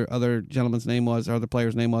who their other gentleman's name was, or the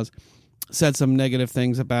player's name was, said some negative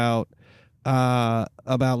things about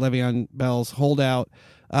Le'Veon Bell's holdout.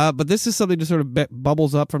 But this is something that sort of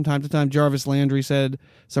bubbles up from time to time. Jarvis Landry said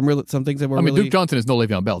some things that were. Duke Johnson is no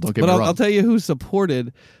Le'Veon Bell. Don't get me wrong. I'll tell you who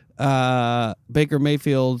supported Baker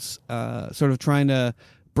Mayfield's sort of trying to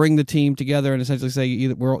bring the team together and essentially say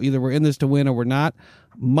either we're in this to win or we're not.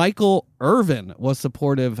 Michael Irvin was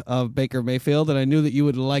supportive of Baker Mayfield, and I knew that you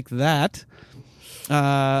would like that.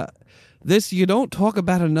 This, you don't talk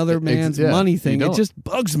about another man's money thing. It just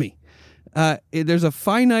bugs me. There's a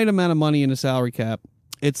finite amount of money in the salary cap.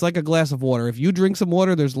 It's like a glass of water. If you drink some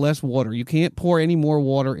water, there's less water. You can't pour any more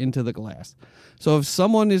water into the glass. So if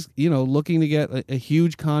someone is, looking to get a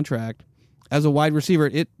huge contract, as a wide receiver,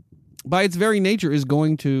 it by its very nature is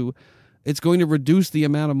going to reduce the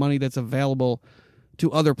amount of money that's available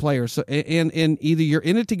to other players. So and either you're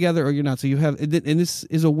in it together or you're not. So you have, and this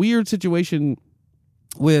is a weird situation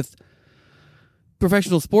with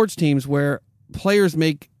professional sports teams where players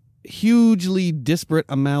make hugely disparate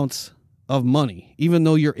amounts of money, even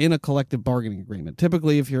though you're in a collective bargaining agreement.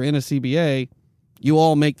 Typically, if you're in a CBA, you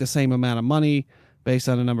all make the same amount of money based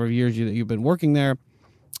on the number of years that you've been working there.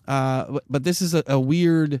 But this is a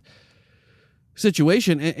weird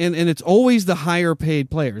situation, and it's always the higher paid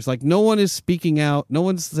players. Like, no one is speaking out. No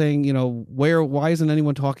one's saying, why isn't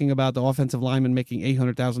anyone talking about the offensive lineman making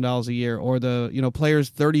 $800,000 a year, or the, players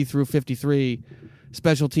 30 through 53,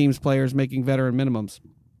 special teams players making veteran minimums.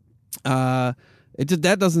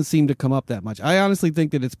 That doesn't seem to come up that much. I honestly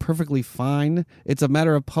think that it's perfectly fine. It's a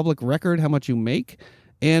matter of public record how much you make.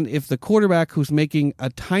 And if the quarterback who's making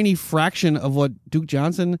a tiny fraction of what Duke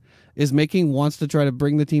Johnson is making wants to try to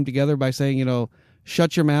bring the team together by saying,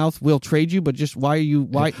 shut your mouth, we'll trade you, but just why are you,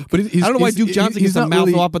 why? But I don't know why Duke Johnson gets a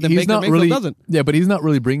mouth off, but then Baker Mayfield doesn't. Yeah, but he's not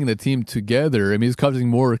really bringing the team together. I mean, he's causing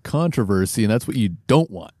more controversy, and that's what you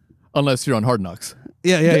don't want, unless you're on Hard Knocks.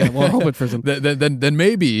 Yeah. Well, hope it for some. Then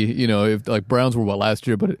maybe, if like Browns were last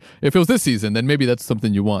year, but if it was this season, then maybe that's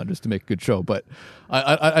something you want just to make a good show. But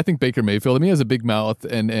I think Baker Mayfield, he has a big mouth,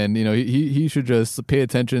 and he should just pay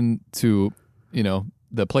attention to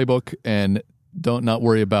the playbook and not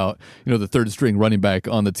worry about the third string running back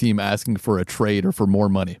on the team asking for a trade or for more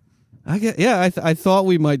money. I thought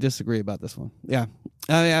we might disagree about this one. Yeah,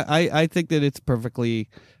 I think that it's perfectly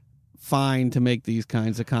fine to make these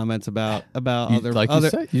kinds of comments about other, like other, you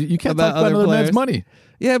say, you can't talk about another man's money.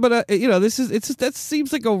 Yeah, but that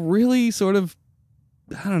seems like a really sort of,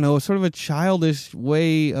 I don't know, sort of a childish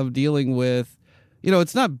way of dealing with,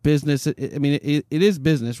 it's not business. It is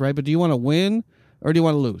business, right? But do you want to win or do you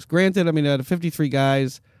want to lose? Granted, out of 53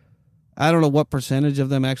 guys, I don't know what percentage of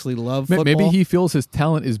them actually love football. Maybe he feels his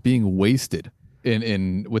talent is being wasted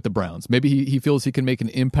in with the Browns. Maybe he feels he can make an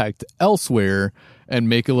impact elsewhere and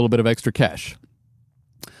make a little bit of extra cash.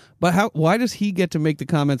 But why does he get to make the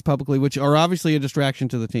comments publicly, which are obviously a distraction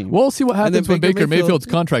to the team? We'll see what happens when Baker Mayfield's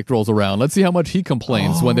contract rolls around. Let's see how much he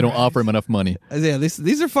complains when they don't offer him enough money. Yeah,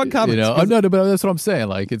 these are fun comments. No, but that's what I'm saying.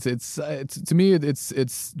 Like it's to me,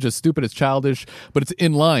 it's just stupid. It's childish, but it's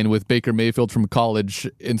in line with Baker Mayfield from college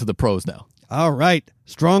into the pros now. All right,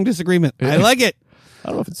 strong disagreement. I like it. I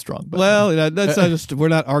don't know if it's strong. But that's just, we're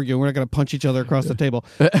not arguing. We're not going to punch each other across the table.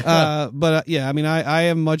 But I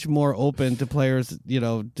am much more open to players,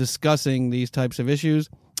 discussing these types of issues,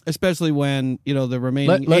 especially when, the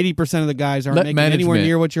remaining 80% of the guys aren't making anywhere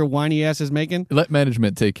near what your whiny ass is making. Let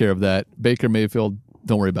management take care of that. Baker Mayfield,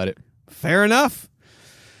 don't worry about it. Fair enough.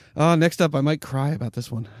 Next up, I might cry about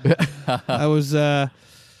this one. I was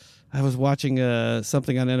watching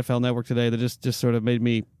something on NFL Network today that just sort of made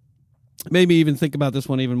me even think about this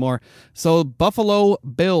one even more. So the Buffalo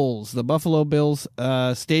Bills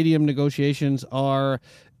stadium negotiations are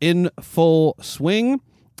in full swing.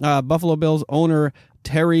 Buffalo Bills owner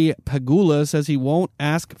Terry Pegula says he won't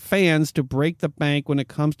ask fans to break the bank when it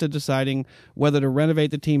comes to deciding whether to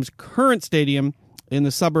renovate the team's current stadium in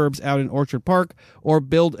the suburbs out in Orchard Park or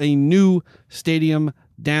build a new stadium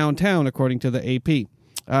downtown, according to the AP.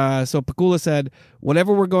 So Pegula said,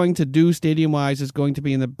 whatever we're going to do stadium-wise is going to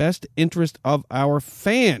be in the best interest of our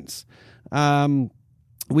fans.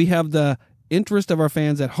 We have the interest of our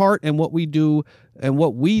fans at heart, and what we do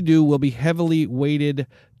will be heavily weighted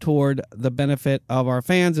toward the benefit of our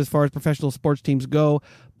fans. As far as professional sports teams go,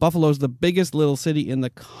 Buffalo's the biggest little city in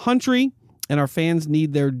the country, and our fans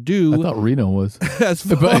need their due. I thought Reno was. As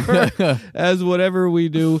far as whatever we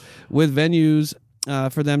do with venues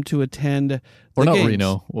for them to attend or not games.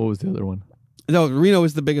 Reno. What was the other one? No, Reno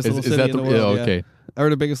is the biggest little city in the world. Yeah, okay. Or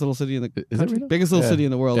the biggest little city in the country. Reno? Biggest little city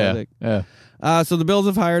in the world, I think. Yeah. So the Bills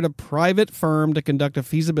have hired a private firm to conduct a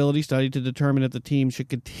feasibility study to determine if the team should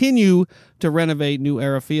continue to renovate New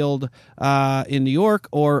Era Field in New York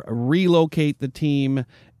or relocate the team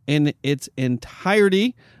in its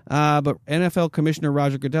entirety. But NFL Commissioner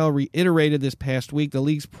Roger Goodell reiterated this past week the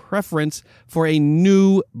league's preference for a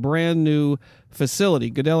brand new facility.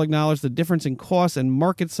 Goodell acknowledged the difference in cost and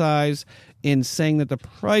market size in saying that the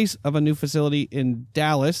price of a new facility in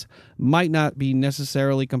Dallas might not be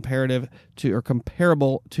necessarily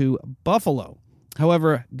comparable to Buffalo.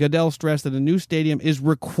 However, Goodell stressed that a new stadium is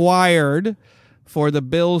required for the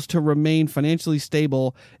Bills to remain financially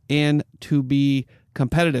stable and to be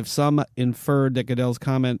competitive. Some inferred that Goodell's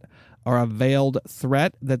comment are a veiled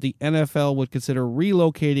threat that the NFL would consider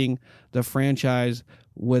relocating the franchise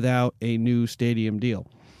without a new stadium deal.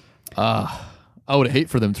 I would hate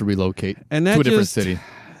for them to relocate And to that a different just- city.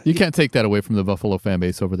 You can't take that away from the Buffalo fan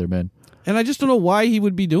base over there, man. And I just don't know why he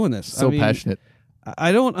would be doing this. So I mean, passionate.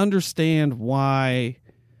 I don't understand why.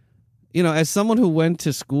 As someone who went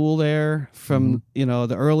to school there from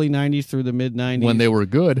the early '90s through the mid '90s, When they were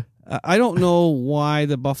good. I don't know why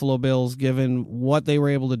the Buffalo Bills, given what they were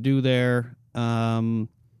able to do there for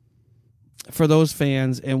those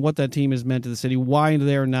fans and what that team has meant to the city, why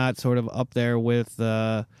they're not sort of up there with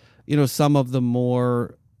some of the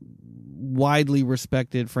more widely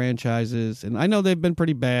respected franchises. And I know they've been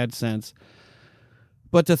pretty bad since.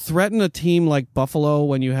 But to threaten a team like Buffalo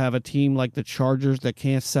when you have a team like the Chargers that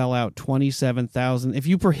can't sell out 27,000, if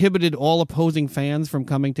you prohibited all opposing fans from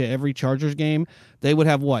coming to every Chargers game, they would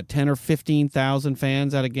have, 10 or 15,000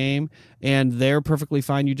 fans at a game, and they're perfectly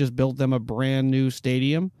fine. You just built them a brand new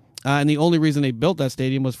stadium. And the only reason they built that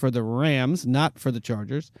stadium was for the Rams, not for the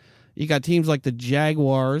Chargers. You got teams like the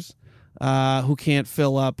Jaguars who can't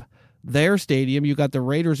fill up their stadium. You got the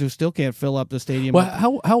Raiders who still can't fill up the stadium.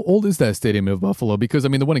 Well, how old is that stadium of Buffalo? Because, I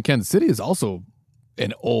mean, the one in Kansas City is also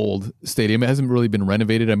an old stadium. It hasn't really been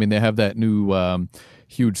renovated. I mean, they have that new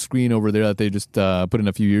huge screen over there that they just put in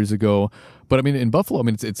a few years ago. But, I mean, in Buffalo, I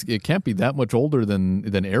mean, it can't be that much older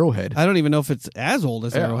than Arrowhead. I don't even know if it's as old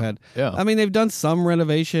as Arrowhead. Yeah. I mean, they've done some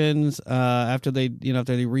renovations after they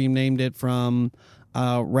renamed it from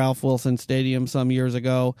Ralph Wilson Stadium some years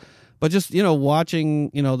ago. But just, watching,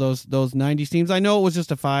 those 90s teams, I know it was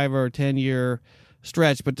just a 5 or 10 year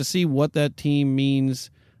stretch, but to see what that team means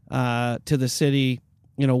to the city,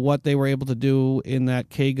 what they were able to do in that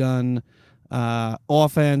K-Gun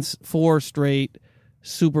offense, 4 straight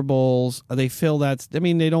Super Bowls, they fill that. I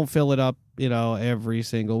mean, they don't fill it up, every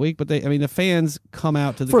single week, but the fans come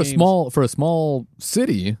out to the games. For a small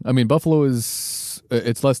city. I mean, Buffalo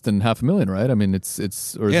it's less than 500,000, right? I mean, it's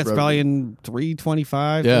probably in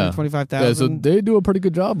 325,000. Yeah, so they do a pretty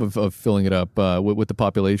good job of filling it up with the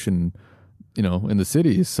population, in the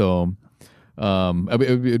city. So, I mean,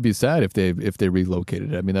 it'd be sad if they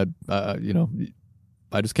relocated it. I mean, that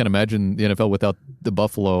I just can't imagine the NFL without the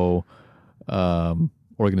Buffalo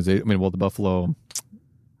organization. I mean, the Buffalo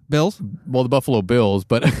Bills. Well, the Buffalo Bills,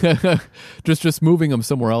 but just moving them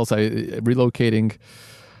somewhere else. Relocating.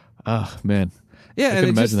 Man. Yeah, I can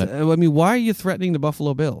imagine that. I mean, why are you threatening the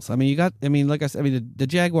Buffalo Bills? I mean, like I said, the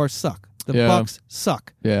Jaguars suck. The Bucks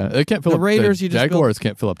suck. Yeah, they can't fill the up. Raiders, the Jaguars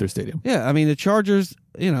can't fill up their stadium. Yeah, I mean, the Chargers,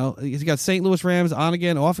 you got St. Louis Rams on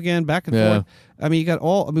again, off again, back and forth. I mean, you got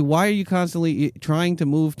why are you constantly trying to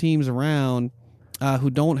move teams around who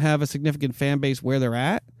don't have a significant fan base where they're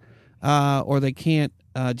at, or they can't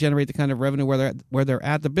generate the kind of revenue where they're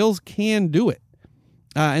at? The Bills can do it,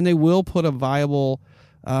 and they will put a viable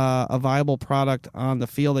product on the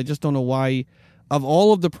field. I just don't know why, of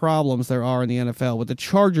all of the problems there are in the NFL, with the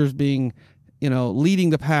Chargers being,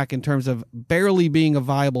 leading the pack in terms of barely being a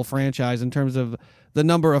viable franchise in terms of the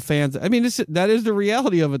number of fans. I mean, that is the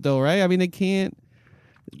reality of it, though, right? I mean,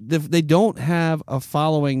 they don't have a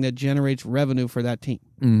following that generates revenue for that team.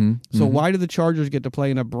 Mm-hmm. So why do the Chargers get to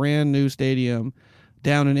play in a brand new stadium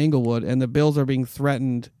down in Inglewood, and the Bills are being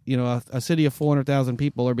threatened? A city of 400,000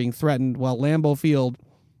 people are being threatened, while Lambeau Field,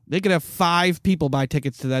 they could have 5 people buy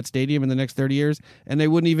tickets to that stadium in the next 30 years, and they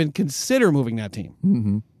wouldn't even consider moving that team.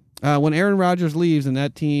 Mm-hmm. When Aaron Rodgers leaves and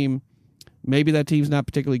that team, maybe that team's not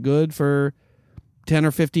particularly good for 10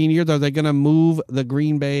 or 15 years, are they going to move the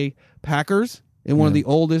Green Bay Packers in one of the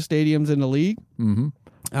oldest stadiums in the league?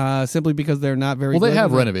 Mm-hmm. Simply because they're not very well, good? they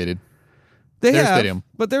have renovated their stadium.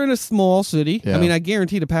 But they're in a small city. Yeah. I mean, I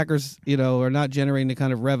guarantee the Packers, are not generating the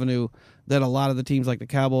kind of revenue that a lot of the teams like the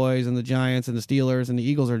Cowboys and the Giants and the Steelers and the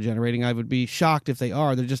Eagles are generating. I would be shocked if they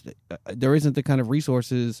are. There isn't the kind of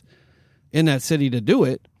resources in that city to do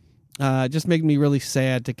it. Just making me really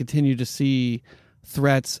sad to continue to see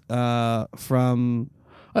threats from.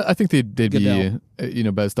 I think they'd Goodell.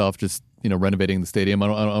 be best off just renovating the stadium. I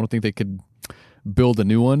don't think they could build a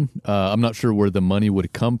new one. I'm not sure where the money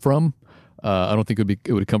would come from. I don't think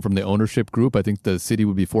it would come from the ownership group. I think the city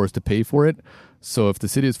would be forced to pay for it. So if the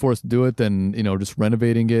city is forced to do it, then just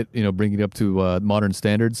renovating it, bringing it up to modern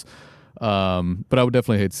standards. But I would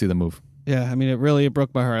definitely hate to see them move. Yeah, I mean, it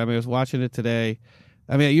broke my heart. I mean, I was watching it today.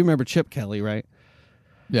 I mean, you remember Chip Kelly, right?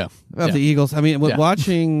 Yeah, of the Eagles. I mean,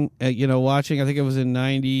 watching, I think it was in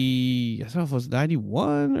 90. I don't know if it was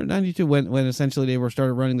 91 or 92 when essentially they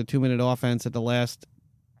started running the 2-minute offense at the last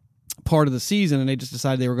part of the season, and they just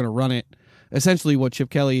decided they were going to run it. Essentially, what Chip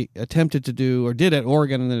Kelly attempted to do, or did at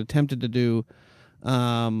Oregon, and then attempted to do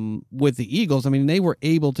with the Eagles. I mean, they were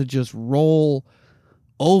able to just roll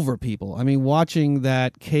over people. I mean, watching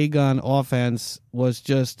that K-Gun offense was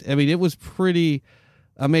just, I mean, it was pretty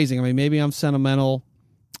amazing. I mean, maybe I'm sentimental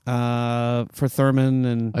for Thurman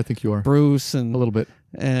and I think you are. Bruce and A little bit.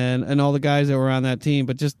 and all the guys that were on that team,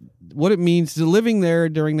 but just what it means to living there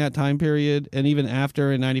during that time period and even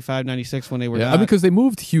after in 95, 96 when they were I mean, because they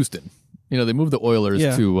moved Houston. They moved the Oilers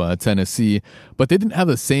to Tennessee, but they didn't have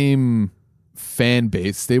the same fan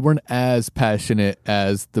base. They weren't as passionate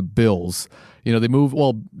as the Bills. They moved,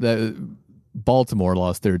 Baltimore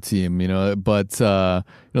lost their team, but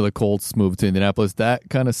the Colts moved to Indianapolis. That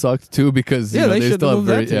kind of sucked too because they still have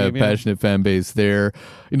a very passionate fan base there.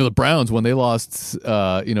 The Browns, when they lost,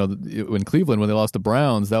 in Cleveland when they lost the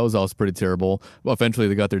Browns, that was also pretty terrible. Well, eventually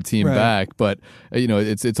they got their team back, but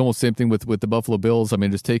it's almost the same thing with the Buffalo Bills. I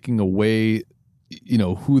mean, just taking away,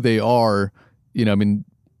 who they are. I mean,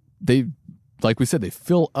 they. Like we said, they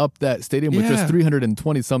fill up that stadium with just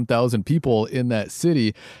 320-some thousand people in that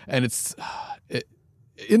city, and it's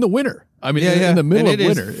in the winter. I mean, in the middle of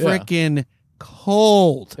winter. It is freaking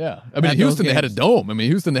cold. Yeah. I mean, in Houston, they had a dome. I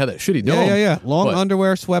mean, Houston, they had that shitty dome. Yeah. Long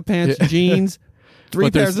underwear, sweatpants, jeans,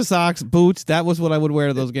 3 pairs of socks, boots. That was what I would wear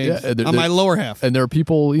to those games on my lower half. And there are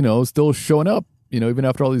people, still showing up, even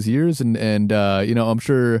after all these years. And I'm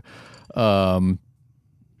sure, I mean,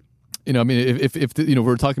 if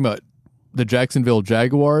we're talking about the Jacksonville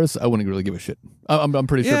Jaguars, I wouldn't really give a shit. I'm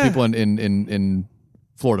pretty sure people in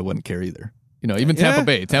Florida wouldn't care either. Even Tampa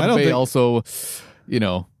Bay. Tampa Bay also,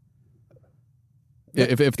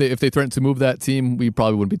 if they threatened to move that team, we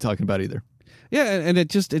probably wouldn't be talking about it either. Yeah, and it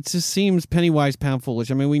just seems penny wise, pound foolish.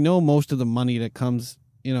 I mean, we know most of the money that comes,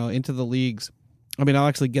 into the leagues. I mean, I'll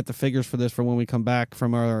actually get the figures for this for when we come back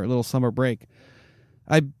from our little summer break.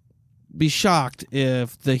 I'd be shocked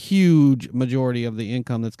if the huge majority of the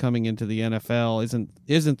income that's coming into the NFL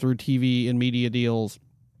isn't through TV and media deals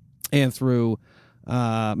and through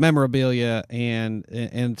memorabilia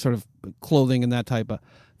and sort of clothing and that type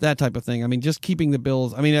of thing. I mean, just keeping the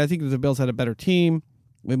Bills. I mean, I think if the Bills had a better team,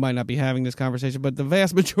 we might not be having this conversation, but the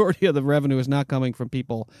vast majority of the revenue is not coming from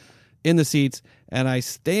people in the seats, and I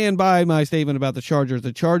stand by my statement about the Chargers.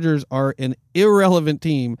 The Chargers are an irrelevant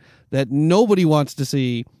team that nobody wants to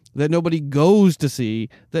see, that nobody goes to see,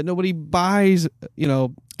 that nobody buys,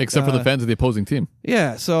 except for the fans of the opposing team.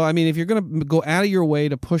 Yeah, so, I mean, if you're going to go out of your way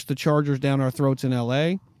to push the Chargers down our throats in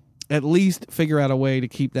L.A., at least figure out a way to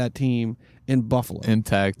keep that team in Buffalo.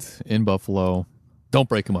 Intact, in Buffalo. Don't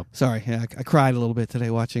break them up. Sorry, I cried a little bit today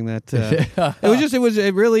watching that.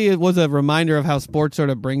 It was a reminder of how sports sort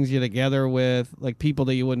of brings you together with, like, people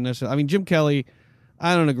that you wouldn't necessarily. I mean, Jim Kelly,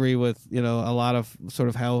 I don't agree with, a lot of sort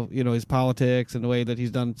of how, his politics and the way that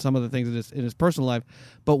he's done some of the things in his personal life.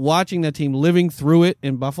 But watching that team, living through it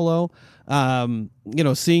in Buffalo,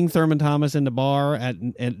 seeing Thurman Thomas in the bar at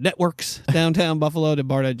Networks downtown Buffalo, the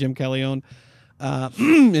bar that Jim Kelly owned,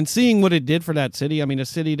 and seeing what it did for that city. I mean, a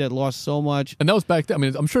city that lost so much. And that was back then. I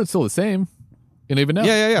mean, I'm sure it's still the same. And even now.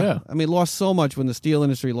 Yeah. I mean, lost so much when the steel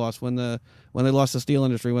industry lost, when they lost the steel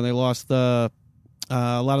industry, when they lost a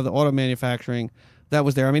lot of the auto manufacturing. That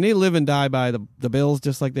was there. I mean, they live and die by the Bills,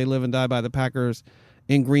 just like they live and die by the Packers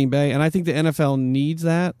in Green Bay. And I think the NFL needs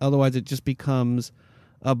that. Otherwise, it just becomes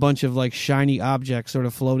a bunch of like shiny objects sort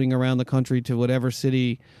of floating around the country to whatever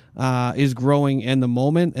city is growing in the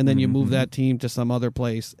moment. And then you move that team to some other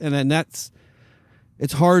place. And then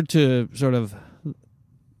it's hard to sort of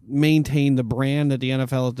maintain the brand that the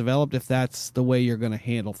NFL has developed if that's the way you're going to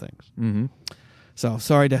handle things. Mm-hmm. So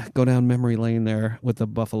sorry to go down memory lane there with the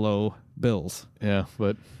Buffalo Bills. Yeah,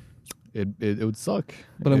 but it would suck.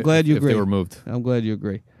 But I'm glad you agree. If they were moved. I'm glad you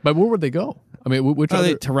agree. But where would they go? I mean, which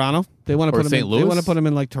other... Toronto. They want to put them St. in. Louis? They want to put them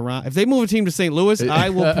in like Toronto. If they move a team to St. Louis, I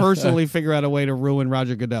will personally figure out a way to ruin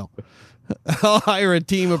Roger Goodell. I'll hire a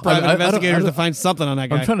team of private investigators to find something on that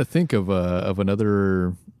guy. I'm trying to think of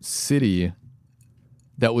another city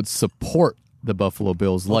that would support the Buffalo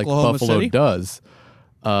Bills Oklahoma like Buffalo City? Does.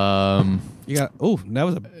 You got that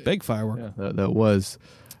was a big firework. Yeah, that was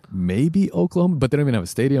maybe Oklahoma, but they don't even have a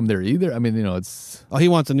stadium there either. I mean, it's he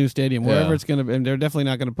wants a new stadium wherever it's going to. And they're definitely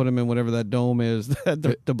not going to put him in whatever that dome is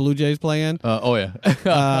that the Blue Jays play in.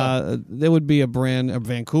 There would be a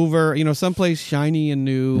Vancouver, someplace shiny and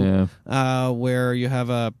new, where you have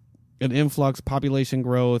an influx, population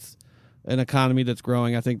growth, an economy that's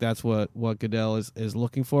growing. I think that's what Goodell is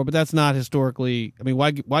looking for, but that's not historically. I mean,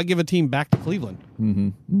 why give a team back to Cleveland? Mm-hmm.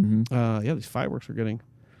 Mm-hmm. These fireworks are getting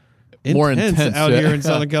more intense out here in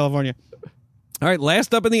Southern California. All right,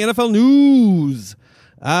 last up in the NFL news.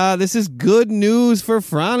 This is good news for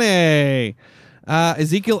Frane.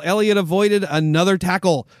 Ezekiel Elliott avoided another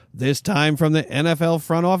tackle, this time from the NFL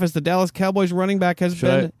front office. The Dallas Cowboys running back has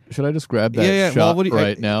been... Should I just grab that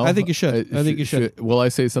shot now? I think you should. Will I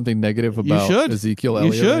say something negative about Ezekiel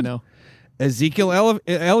Elliott right now? Ezekiel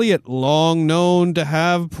Elliott, long known to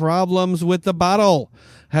have problems with the bottle,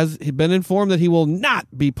 has been informed that he will not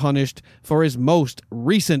be punished for his most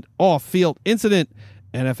recent off-field incident.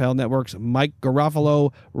 NFL Network's Mike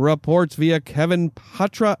Garofalo reports via Kevin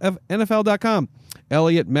Patra of NFL.com.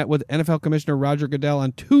 Elliott met with NFL Commissioner Roger Goodell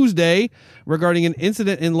on Tuesday regarding an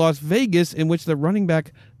incident in Las Vegas in which the running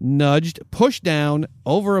back pushed down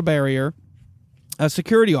over a barrier a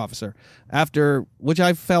security officer, after which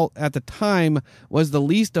I felt at the time was the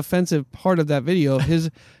least offensive part of that video.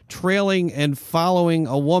 His trailing and following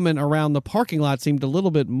a woman around the parking lot seemed a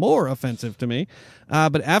little bit more offensive to me.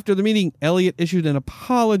 But after the meeting, Elliott issued an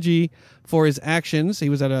apology for his actions. He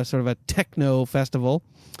was at a sort of a techno festival,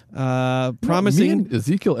 promising... Me and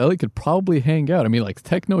Ezekiel Elliott could probably hang out. I mean, like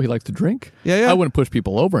techno, he likes to drink. Yeah. I wouldn't push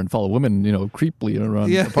people over and follow women, creepily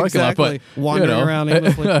around the parking lot. But, wandering around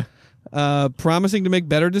aimlessly. Promising to make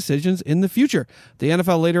better decisions in the future. The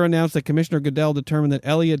NFL later announced that Commissioner Goodell determined that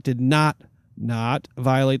Elliott did not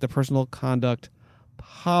violate the personal conduct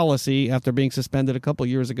policy after being suspended a couple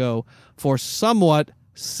years ago for somewhat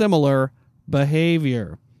similar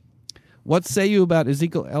behavior. What say you about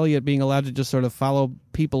Ezekiel Elliott being allowed to just sort of follow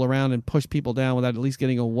people around and push people down without at least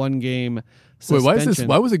getting a one-game suspension? Wait,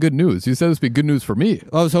 why was it good news? You said this would be good news for me.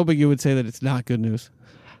 I was hoping you would say that it's not good news.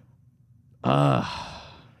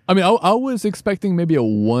 I mean, I was expecting maybe a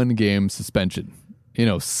one-game suspension,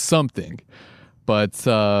 something. But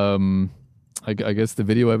I guess the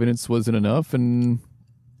video evidence wasn't enough, and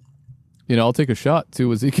I'll take a shot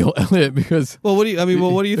to Ezekiel Elliott because. Well, what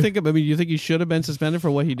do you think of? I mean, you think he should have been suspended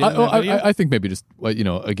for what he did in that video? I think maybe just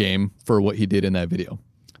a game for what he did in that video.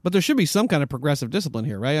 But there should be some kind of progressive discipline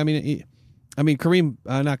here, right? Kareem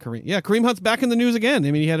Hunt's back in the news again.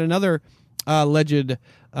 I mean, he had another alleged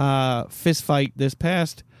fist fight this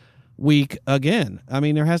past week again. I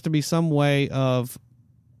mean, there has to be some way of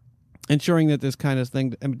ensuring that this kind of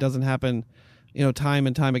thing doesn't happen, time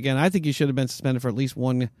and time again. I think he should have been suspended for at least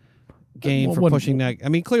one game for pushing that. I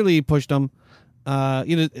mean, clearly he pushed him.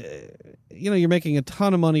 You're making a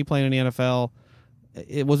ton of money playing in the NFL.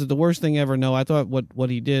 Was it the worst thing ever? No, I thought what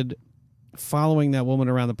he did following that woman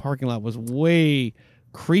around the parking lot was way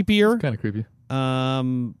creepier. Kind of creepy.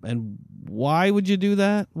 And why would you do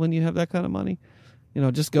that when you have that kind of money?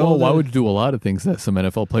 Just go. Well, why would you do a lot of things that some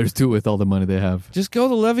NFL players do with all the money they have? Just go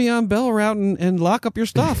the Le'Veon Bell route and lock up your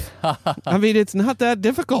stuff. I mean, it's not that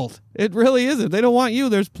difficult. It really isn't. If they don't want you,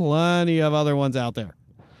 there's plenty of other ones out there.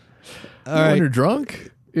 When you're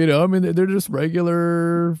drunk, they're just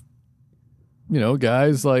regular,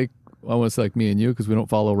 guys like, I want to say like me and you because we don't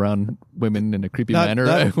follow around women in a creepy manner.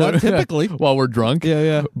 Not typically. While we're drunk.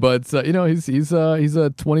 Yeah. But, he's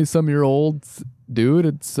a 20-some-year-old dude.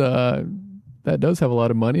 It's... that does have a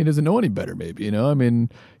lot of money. He doesn't know any better, maybe, I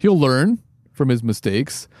mean, he'll learn from his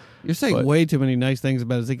mistakes. You're saying way too many nice things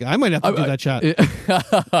about Ezekiel. I might have to do that shot.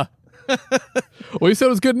 Well, you said it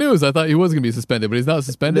was good news. I thought he was going to be suspended, but he's not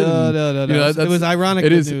suspended. No. It was ironic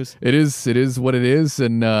good news. It is what it is,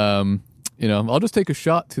 and, I'll just take a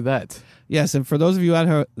shot to that. Yes, and for those of you out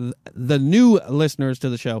here, the new listeners to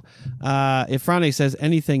the show, if Frane says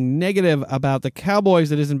anything negative about the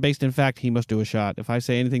Cowboys that isn't based in fact, he must do a shot. If I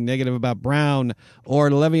say anything negative about Brown or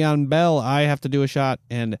Le'Veon Bell, I have to do a shot.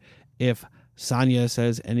 And if Sonia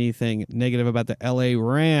says anything negative about the L.A.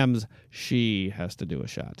 Rams, she has to do a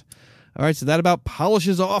shot. All right, so that about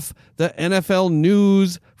polishes off the NFL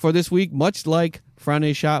news for this week. Much like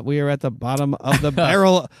Frane's shot, we are at the bottom of the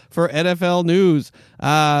barrel for NFL news.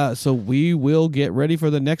 So we will get ready for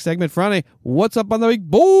the next segment. Frane, what's up on the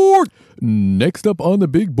big board? Next up on the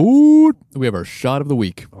big board, we have our shot of the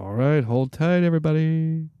week. All right, hold tight,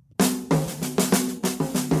 everybody.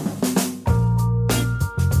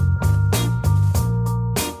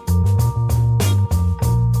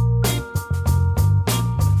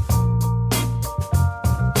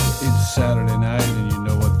 Saturday night, and you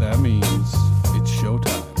know what that means. It's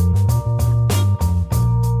showtime.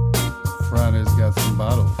 Frane's got some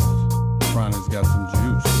bottles. Frane's got some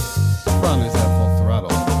juice. Frane's at full throttle.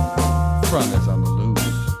 Frane's on the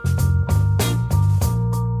loose.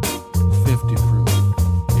 50 proof,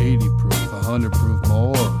 80 proof, 100 proof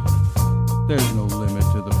more. There's no limit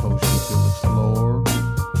to the potion till it's floor.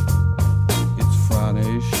 It's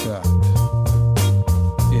Frane's shot.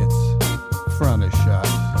 It's Frane's shot.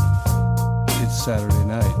 Saturday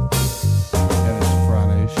night, and it's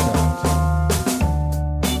Frane's shot.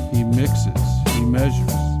 He mixes, he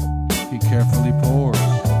measures, he carefully pours.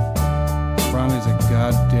 Frane's a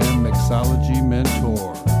goddamn mixology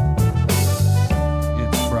mentor.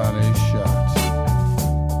 It's Frane's shot.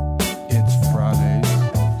 It's Frane's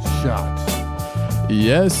shot.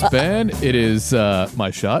 Yes, Ben, it is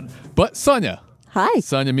my shot. But Sonia, Hi.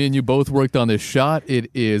 Sonia, me and you both worked on this shot.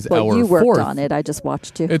 It is Well, our you worked fourth. on it. I just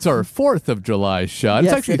watched you. It's our 4th of July shot.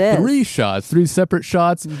 Yes, it's actually it is. 3 shots, 3 separate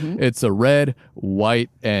shots. Mm-hmm. It's a red, white,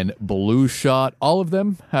 and blue shot. All of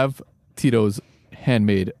them have Tito's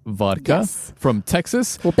handmade vodka Yes. from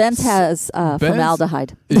Texas. Well, Ben's has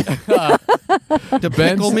formaldehyde. To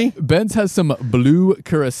pickle me? Ben's has some blue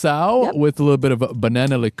curacao Yep. with a little bit of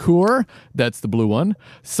banana liqueur. That's the blue one.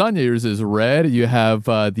 Sonia's is red. You have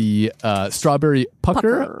the strawberry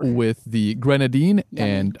pucker with the grenadine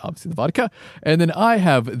and obviously the vodka. And then I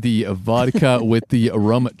have the vodka with the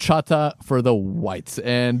rum chata for the whites.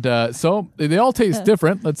 And so they all taste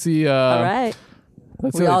different. Let's see. All right.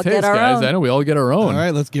 Let's see We how all they get taste, our guys. own. I know we all get our own. All right,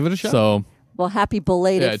 let's give it a shot. So Well, happy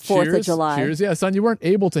belated 4th cheers, of July. Cheers. Yeah, son, you weren't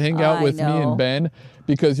able to hang out I with me know. and Ben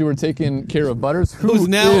because you were taking care of Butters, Who's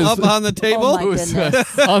now up on the table? Oh, my who's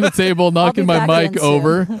goodness. on the table knocking my back mic in soon.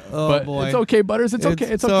 over. Oh, but boy. it's okay, Butters. It's okay.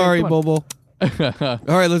 It's okay. Sorry, Come on. Bobo.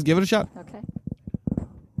 All right, let's give it a shot. Okay.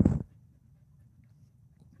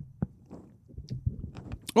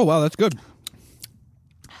 Oh, wow, that's good.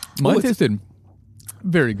 Mine it's- tasted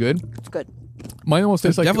very good. It's good. Mine almost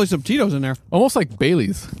There's tastes like definitely some Tito's in there. almost like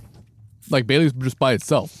Bailey's, like Bailey's just by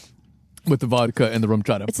itself with the vodka and the rum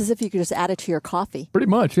chata. It's as if you could just add it to your coffee. Pretty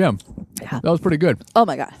much, yeah. Yeah. That was pretty good. Oh,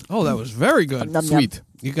 my God. Oh, that was very good. Num, num. Sweet.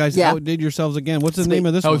 You guys Yeah. outdid yourselves again. What's the Sweet. name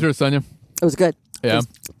of this How one? was yours, Sonia? It was good. Yeah.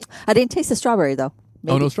 I didn't taste the strawberry, though.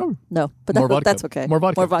 Oh, no Maybe. strawberry. No, but More vodka. that's okay. More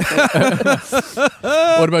vodka. More vodka.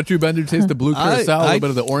 What about you, Ben? Did you taste the blue curacao? A little bit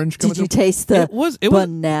of the orange coming Did you through? taste the It was-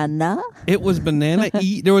 banana? It was banana.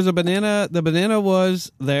 There was a banana. The banana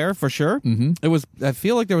was there for sure. Mm-hmm. It was. I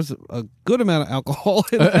feel like there was a good amount of alcohol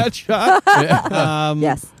in that shot.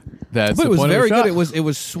 Yes. That's But the it was point of very the good. shot. It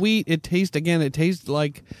was sweet. It tastes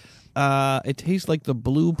like the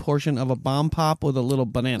blue portion of a bomb pop with a little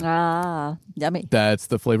banana. Ah, yummy. That's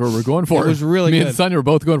the flavor we're going for. It was really Me good. and Sonia were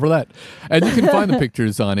both going for that. And you can find the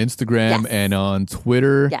pictures on Instagram Yes. and on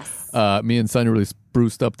Twitter. Yes. Me and Sonia really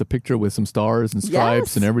spruced up the picture with some stars and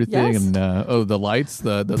stripes Yes, and everything. yes. And the lights.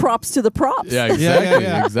 The Props to the props. yeah, exactly,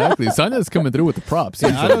 yeah. Exactly. Sonia's coming through with the props.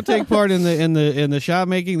 I don't take part in the shot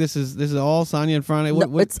making. This is all Sonia and Friday.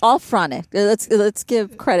 No, it's all Frane. Let's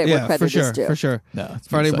give credit where yeah, credit for sure, is due. for sure. No, it's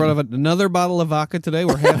Friday been brought up another bottle of vodka today.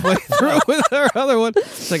 We're halfway through with our other one.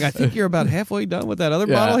 It's like I think you're about halfway done with that other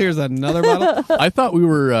Yeah. bottle. Here's another bottle. I thought we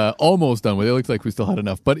were almost done with it. It looked like we still had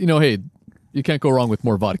enough. But, hey, you can't go wrong with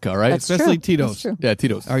more vodka, right? That's Especially true. Tito's. That's true. Yeah,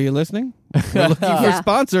 Tito's. Are you listening? We're looking for Yeah.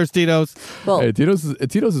 sponsors, Tito's. Well, Hey, Tito's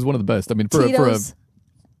is one of the best. I mean, for a Tito's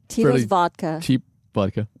fairly vodka cheap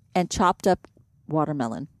vodka. and chopped up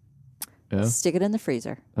watermelon. Yeah. Stick it in the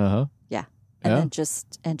freezer. Uh-huh. Yeah. And Yeah. then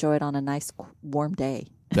just enjoy it on a nice warm day.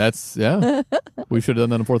 That's, yeah. We should have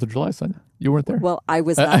done that on 4th of July, Sonia. You weren't there. Well, I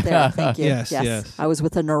was not there. Thank you. Yes. I was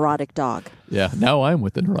with a neurotic dog. Yeah, now I'm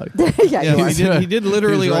with the neurotic. Yeah, Yeah, you are. he did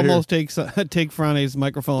literally He's right almost take Frane's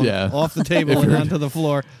microphone Yeah. off the table and onto the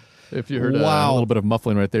floor. If you heard Wow. a little bit of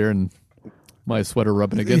muffling right there and my sweater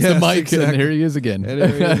rubbing against Yes, the mic, exactly. and here he is again. And there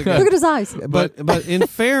he is again. Look at his eyes. But in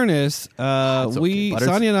fairness, okay, Butters.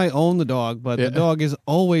 Sonia and I own the dog, but Yeah. the dog is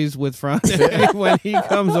always with Frane when he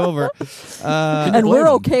comes over. And we're blame him?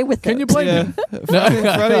 okay with Can it. you blame Yeah, him?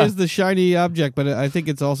 Frane is the shiny object, but I think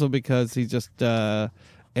it's also because he just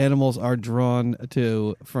animals are drawn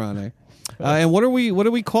to Frane. And what do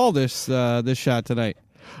we call this this shot tonight?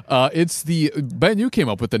 It's the Ben. You came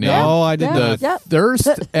up with the name. No, I did Yeah. not. The Yep. Thirst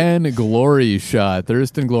and Glory shot.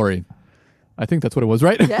 Thirst and Glory. I think that's what it was,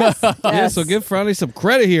 right? Yes. Yeah, yes. so give Friday some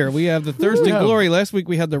credit here. We have the Thirst and Yeah. Glory. Last week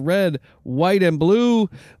we had the red, white, and blue.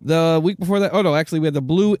 The week before that, oh no, actually we had the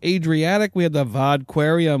blue Adriatic. We had the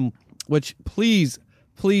Vodquarium, which please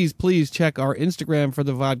check our Instagram for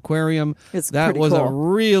the Vodquarium. It's that pretty was a cool.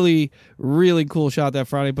 really, really cool shot that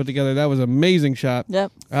Friday put together. That was an amazing shot.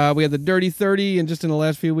 Yep. We had the Dirty 30, and just in the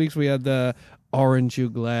last few weeks we had the Aren't You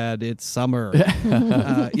Glad It's Summer?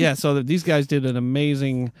 Yeah, so these guys did an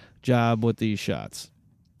amazing job with these shots.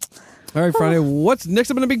 All right, Friday, what's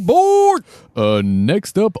next up on the big board?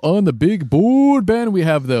 Next up on the big board, Ben, we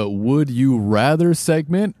have the Would You Rather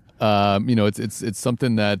segment. It's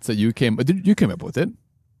something that you came up with it.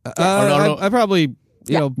 no. I probably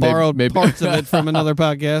borrowed maybe. parts of it from another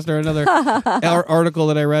podcast or another article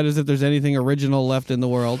that I read as if there's anything original left in the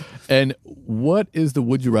world. And what is the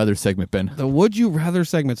Would You Rather segment, Ben? The Would You Rather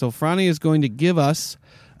segment. So Frane is going to give us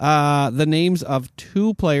the names of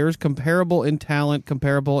two players, comparable in talent,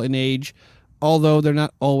 comparable in age, although they're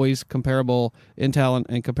not always comparable in talent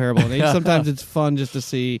and comparable in age. Sometimes it's fun just to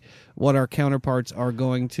see what our counterparts are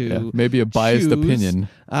going to maybe a biased choose. opinion.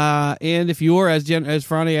 And if you're, as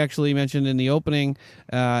Franny actually mentioned in the opening,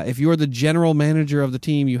 if you're the general manager of the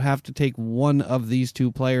team, you have to take one of these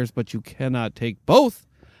two players, but you cannot take both.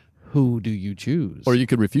 Who do you choose? Or you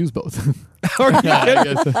could refuse both. Or you I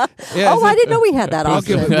guess. I didn't know we had that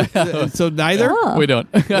option. Okay, so neither? Oh. We don't.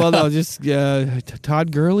 Well, no, just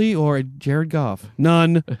Todd Gurley or Jared Goff.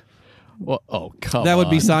 None. Well, come That would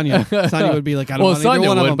be on. Sonya. Sonya would be like, I don't Well, want either Sonya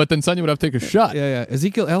one of would, them. but then Sonya would have to take a shot. Yeah.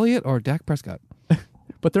 Ezekiel Elliott or Dak Prescott?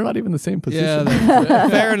 But they're not even the same position. Yeah,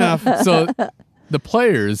 fair enough. So the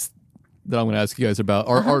players that I'm going to ask you guys about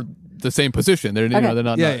are the same position. They're they're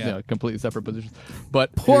not Yeah, you know, completely separate positions.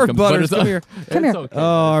 But Poor here comes Butters, come here. Come It's here. okay. Oh,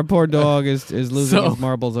 our poor dog is losing So, his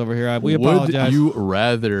marbles over here. We Would apologize. you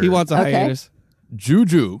rather He wants a Okay. hiatus.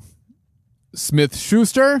 Juju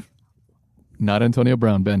Smith-Schuster? Not Antonio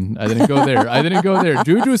Brown, Ben. I didn't go there.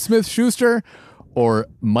 Juju Smith-Schuster or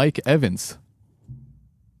Mike Evans?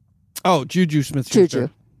 Oh, Juju Smith. Juju.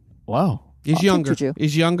 Wow. He's younger. Juju.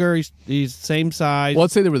 He's younger. He's same size. Well,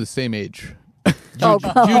 let's say they were the same age.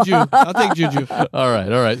 Juju. I'll take Juju. All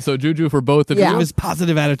right. So Juju for both of Yeah. you. His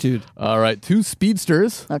positive attitude. All right. 2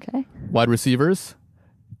 speedsters, Okay. wide receivers,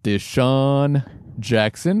 Deshaun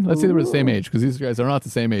Jackson. Let's say they were the same age because these guys are not the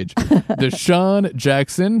same age. Deshaun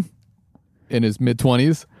Jackson in his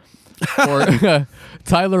mid-20s or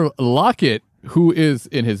Tyler Lockett, who is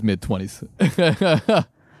in his mid-20s.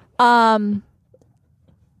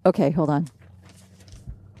 Okay, hold on.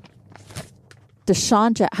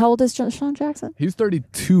 How old is Deshaun Jackson? He's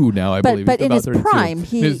 32 now, I believe. but He's in about his 32. prime,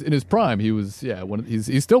 he- in his prime, he was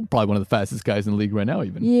he's still probably one of the fastest guys in the league right now.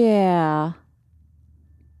 Even Yeah.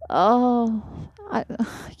 Oh, I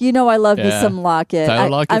love me Yeah. some Lockett. Tyler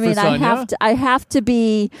Lockett I mean, for I Sonya? have to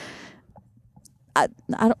be. I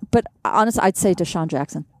don't. But honestly, I'd say Deshaun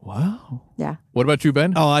Jackson. wow. Yeah. What about you,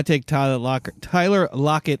 Ben? Oh, I take Tyler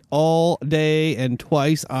Lockett all day and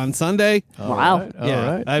twice on Sunday. Wow. All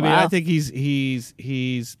right. I mean, Wow. I think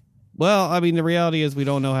he's. Well, I mean, the reality is we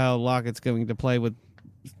don't know how Lockett's going to play with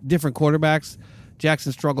different quarterbacks.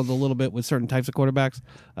 Jackson struggled a little bit with certain types of quarterbacks,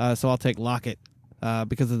 so I'll take Lockett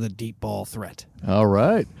because of the deep ball threat. All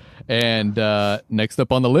right. And next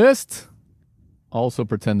up on the list, also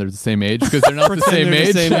pretend they're the same age because they're not the Pretend same they're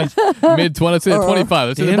age. the same age. Mid-20, let's say 25.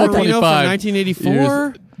 Let's say Dan they're both Marino 25. from 1984?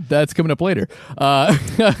 years. That's coming up later.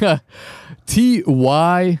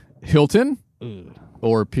 T.Y. Hilton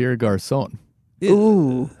or Pierre Garçon?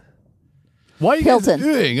 Ooh. Why are you Hilton. guys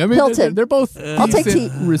doing? I mean, Hilton. they're both I'll take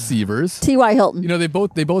decent receivers. T.Y. Hilton. You know, they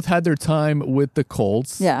both had their time with the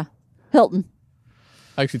Colts. Yeah. Hilton.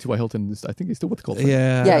 Actually, T.Y. Hilton, I think he's still with the Colts. right?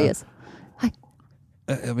 Yeah, he is.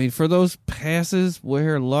 I mean, for those passes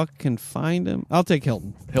where luck can find him, I'll take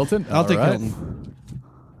Hilton. Hilton? I'll All take right. Hilton.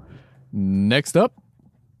 Next up,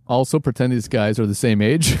 also pretend these guys are the same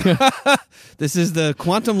age. This is the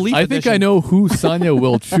Quantum Leap I think edition. I know who Sonya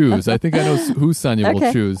will choose. I think I know who Sonya will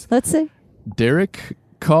Okay. choose. Let's see. Derek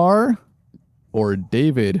Carr or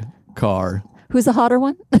David Carr? Who's the hotter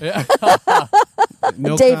one?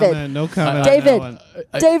 No David. comment. No comment. David. On that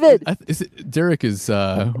one. David. Derek is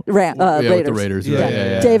yeah, with Raiders. the Raiders, Yeah, right? yeah,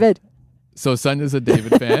 yeah. David. So Sonya's a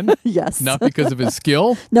David fan, Yes. not because of his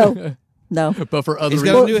skill, No. No. but for other He's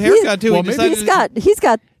reasons. got a new haircut too. well, He maybe decided He's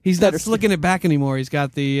got he's better not slicking it back anymore. He's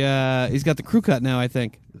got the crew cut now, I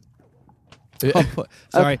think. Oh,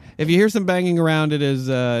 sorry. If you hear some banging around, it is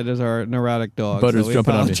our neurotic dog. Butters so we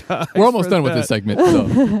jumping on me. apologize We're almost for done with that. this segment.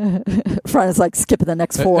 So. Fran is like skipping the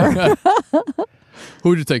next 4. Who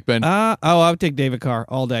would you take, Ben? I would take David Carr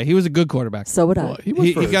all day. He was a good quarterback. So would I. Well, he was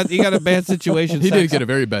He for- got a bad situation. he did sacked get a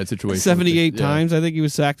very bad situation. 78 Yeah. times. I think he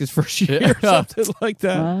was sacked his first year or something like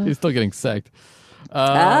that. He's still getting sacked.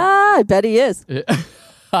 I bet he is.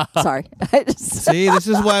 Sorry. I just- See, this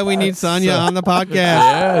is why we need Sonya on the podcast.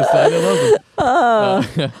 Yes, I love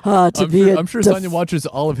him. I'm sure Sonya watches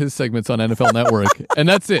all of his segments on NFL Network, and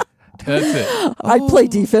that's it. That's it. I play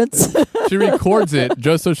defense. She records it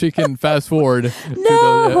just so she can fast forward. To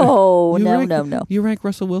No. You No. rank- You rank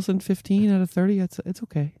Russell Wilson 15 out of 30. It's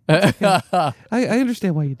okay. I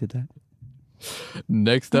understand why you did that.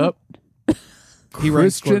 Next up, He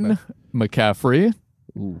ranks Christian McCaffrey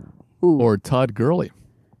Ooh. or Todd Gurley.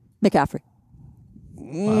 McCaffrey. A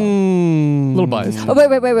little biased.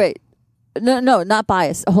 Oh, wait. No, not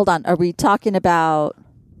biased. Hold on. Are we talking about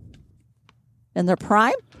in their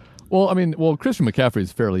prime? Well, I mean, Christian McCaffrey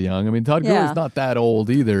is fairly young. I mean, Todd Yeah. Gurley's not that old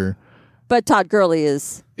either. But Todd Gurley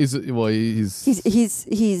is He's he's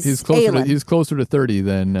closer. ailing. He's closer to 30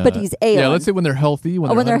 than. But he's Yeah, ailing. let's say when they're healthy.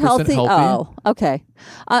 when they're 100% healthy. Oh, okay.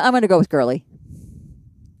 I'm going to go with Gurley.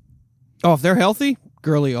 Oh, if they're healthy,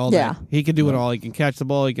 Gurley all day. Yeah. He can do it all. He can catch the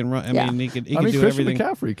ball. He can run. I Yeah. mean, he can do Christian everything.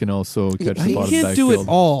 McCaffrey can also catch the He ball. can't do it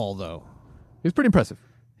all, though. He's pretty impressive.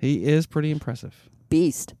 He is pretty impressive.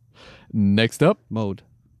 Beast. Next up, Mode.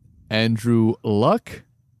 Andrew Luck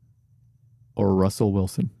or Russell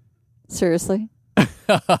Wilson. Seriously?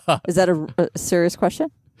 Is that a serious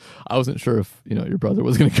question? I wasn't sure if your brother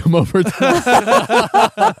was going to come over, and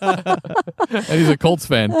he's a Colts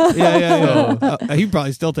fan. Yeah. He'd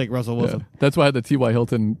probably still take Russell Yeah. Wilson. That's why I had the T.Y.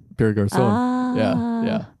 Hilton, Pierre Garcon.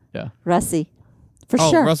 Ah. Yeah. Russie. For Oh,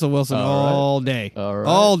 sure. Russell Wilson all day. All right.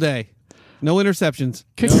 All day. No interceptions.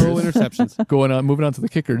 Kickers. No interceptions. Moving on to the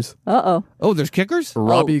kickers. Uh-oh. Oh, there's kickers?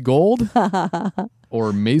 Robbie Gold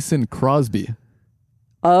or Mason Crosby.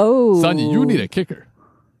 Oh. Sonia, you need a kicker.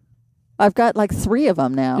 I've got like 3 of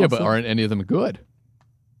them now. Yeah, but so- aren't any of them good?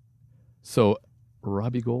 So,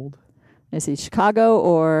 Robbie Gold Is he Chicago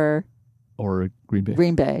or or Green Bay?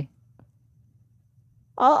 Green Bay?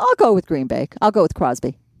 I'll go with Green Bay. I'll go with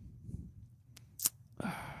Crosby.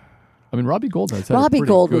 I mean, Robbie Gold has had Robbie a pretty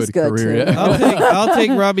Gold good was good, career. too. Yeah. I'll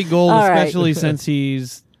take Robbie Gold, All right. especially since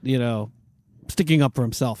he's, sticking up for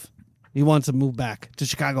himself. He wants to move back to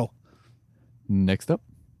Chicago. Next up,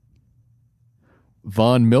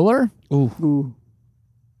 Von Miller Ooh.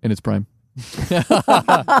 in his prime.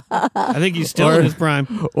 I think he's still in his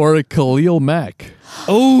prime. Or Khalil Mack.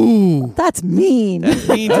 Oh, That's mean. that's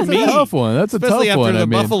mean to me. Tough one. That's a Especially tough after one. the I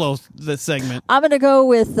mean, Buffalo segment. I'm going to go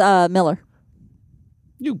with Miller.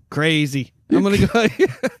 You crazy. I'm going to go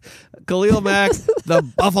Khalil Mack, the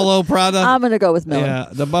Buffalo product. I'm going to go with Miller. Yeah,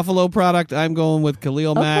 the Buffalo product. I'm going with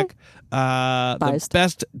Khalil Mack, the Biased.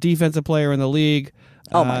 best defensive player in the league.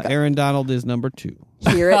 Oh, my God. Aaron Donald is number 2.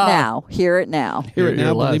 Hear it now. Hear it now. Hear it You're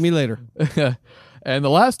now, last. believe me later. And the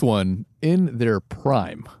last one, in their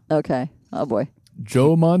prime, Okay. Oh, boy.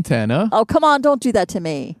 Joe Montana Oh, come on. Don't do that to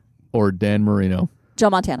me. or Dan Marino. Joe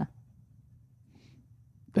Montana.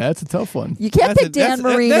 That's a tough one. You can't That's pick Dan that's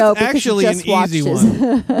Marino because actually you just an easy watched his-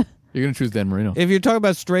 one. You're going to choose Dan Marino. If you're talking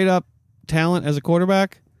about straight up talent as a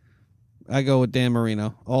quarterback, I go with Dan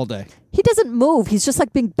Marino all day. He doesn't move. He's just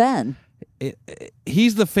like Big Ben.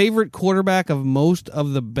 He's the favorite quarterback of most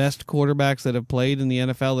of the best quarterbacks that have played in the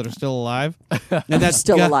NFL that are still alive. And that's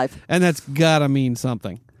Still alive. And that's gotta mean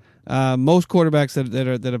something. Most quarterbacks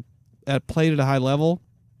that have played at a high level,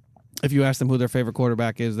 if you ask them who their favorite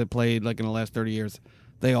quarterback is that played like in the last 30 years,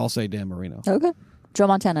 they all say Dan Marino. Okay. Joe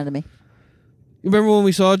Montana to me. You remember when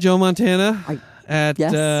we saw Joe Montana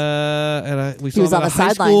Yes. we He saw was him on at a the high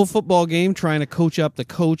school sidelines. football game trying to coach up the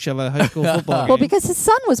coach of a high school football game. Well, because his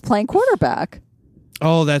son was playing quarterback.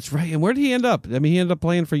 Oh, that's right. And where did he end up? I mean, he ended up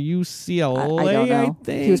playing for UCLA. I don't know.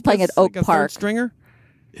 think. He was playing at That's like Oak a Park. third stringer.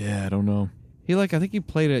 Yeah, I don't know. I think he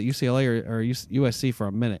played at UCLA or USC for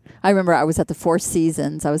a minute. I remember I was at the Four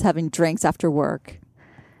Seasons. I was having drinks after work.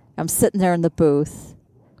 I'm sitting there in the booth.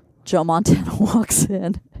 Joe Montana walks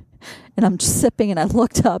in, and I'm just sipping, and I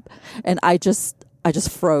looked up, and I just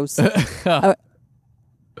froze.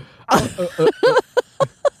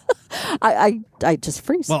 I just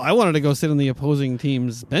freeze. Well, I wanted to go sit on the opposing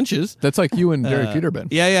team's benches. That's like you and Derek Peterman.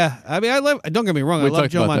 Yeah. I mean, don't get me wrong. We I love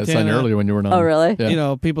talked Joe about that sign Montana. earlier when you were on. Oh, really?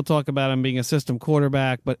 Yeah. People talk about him being a system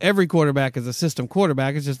quarterback, but every quarterback is a system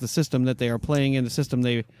quarterback. It's just the system that they are playing in, the system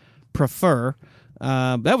they prefer.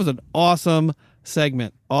 That was an awesome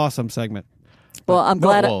segment. Awesome segment. Well, I'm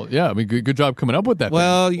glad. Yeah. I mean, good job coming up with that.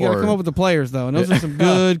 Well, thing. you got to Or- come up with the players, though, and those are some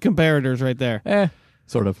good comparators right there.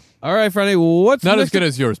 Sort of. All right, Freddie, what's Not as next? good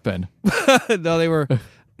as yours, Ben. No, they were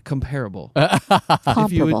comparable.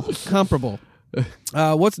 If you would- comparable.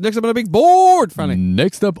 What's next up on the big board, Freddie?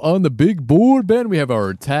 Next up on the big board, Ben, we have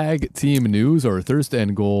our tag team news, our Thirst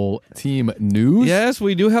and Goal team news. Yes,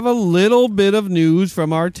 we do have a little bit of news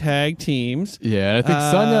from our tag teams. Yeah, and I think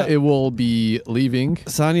Sonia, it will be leaving.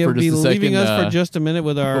 Sonia for will be just a leaving second, us for just a minute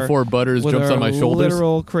with our before Butters with jumps our on my shoulders.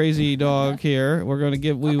 literal crazy dog here. We're going to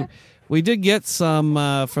give we did get some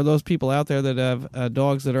for those people out there that have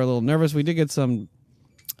dogs that are a little nervous. We did get some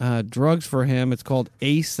drugs for him. It's called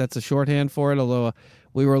ACE. That's a shorthand for it. Although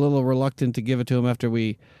we were a little reluctant to give it to him after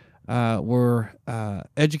we were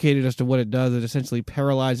educated as to what it does. It essentially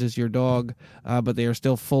paralyzes your dog, but they are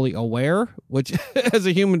still fully aware, which as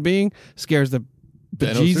a human being scares the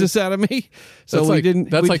bejesus out of me. So that's we like, didn't.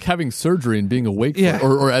 That's we, like having surgery and being awake, Yeah.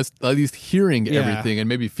 or at least hearing Yeah. everything and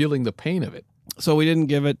maybe feeling the pain of it. So we didn't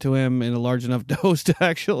give it to him in a large enough dose to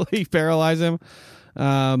actually paralyze him.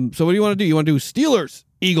 So what do you want to do? You want to do Steelers,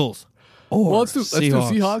 Eagles, or Well, let's do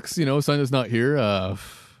Seahawks? Seahawks. Sonia's not here. I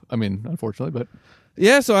mean, unfortunately, but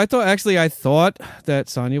Yeah, so I thought that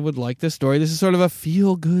Sonia would like this story. This is sort of a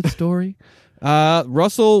feel-good story.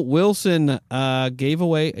 Russell Wilson gave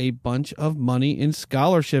away a bunch of money in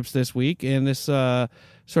scholarships this week, and this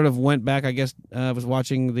sort of went back. I guess I was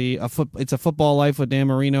watching It's a Football Life with Dan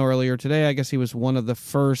Marino earlier today. I guess he was one of the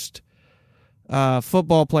first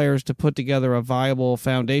football players to put together a viable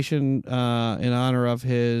foundation in honor of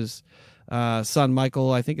his son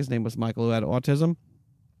Michael. I think his name was Michael, who had autism.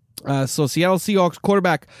 So Seattle Seahawks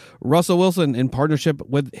quarterback Russell Wilson, in partnership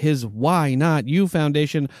with his Why Not You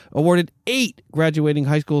Foundation, awarded 8 graduating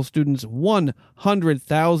high school students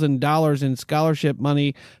 $100,000 in scholarship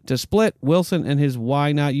money to split. Wilson and his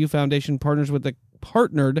Why Not You Foundation partnered with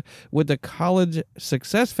the College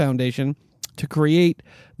Success Foundation to create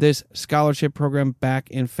this scholarship program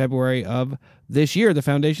back in February of this year. The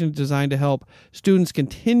foundation is designed to help students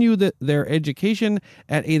continue their education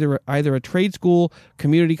at either a trade school,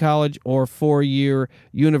 community college, or 4-year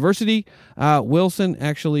university. Wilson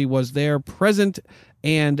actually was there present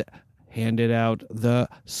and handed out the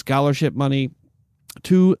scholarship money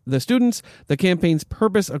to the students. The campaign's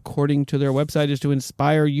purpose, according to their website, is to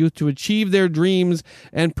inspire youth to achieve their dreams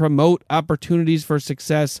and promote opportunities for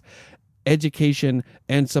success, education,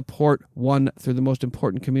 and support one through the most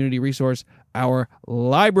important community resource, our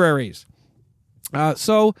libraries.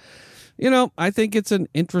 So, I think it's an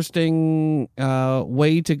interesting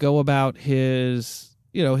way to go about his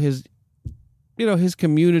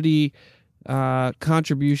community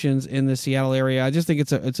contributions in the Seattle area. I just think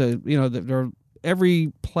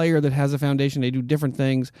every player that has a foundation, they do different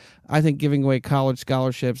things. I think giving away college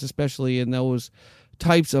scholarships, especially in those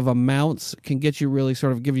types of amounts, can get you really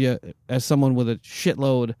sort of give you, as someone with a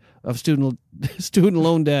shitload of student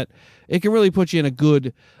loan debt, it can really put you in a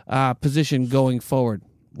good position going forward.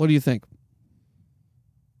 What do you think?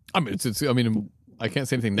 I mean, I can't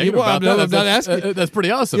say anything negative about that. That's pretty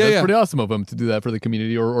awesome. That's pretty awesome of him to do that for the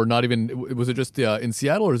community, or not even. Was it just in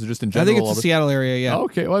Seattle, or is it just in general? I think it's the Seattle area. Yeah. Oh,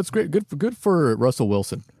 okay. Well, that's great. Good for Russell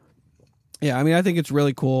Wilson. Yeah, I mean, I think it's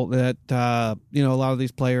really cool that a lot of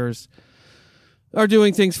these players are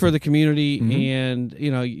doing things for the community, and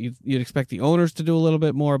you'd expect the owners to do a little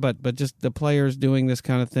bit more, but just the players doing this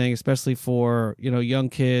kind of thing, especially for young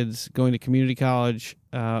kids going to community college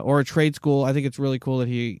or a trade school. I think it's really cool that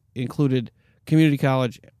he included community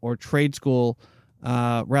college or trade school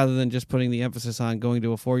rather than just putting the emphasis on going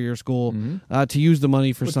to a 4-year school to use the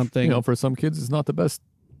money for something. For some kids, it's not the best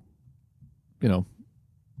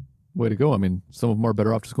way to go. I mean, some of them are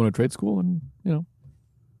better off just going to trade school, and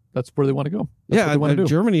that's where they want to go. That's what they do.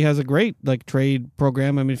 Germany has a great trade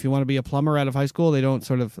program. I mean, if you want to be a plumber out of high school, they don't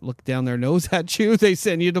sort of look down their nose at you. They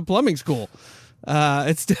send you to plumbing school.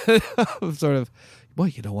 Instead of sort of,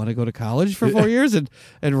 boy, you don't want to go to college for 4 years and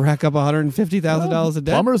rack up $150,000 a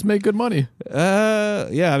day. Plumbers make good money.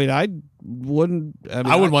 Yeah, I mean, I wouldn't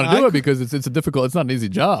want to do it because it's it's not an easy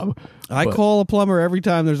job. I call a plumber every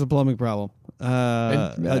time there's a plumbing problem.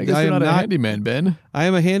 I guess you're not a handyman, Ben. I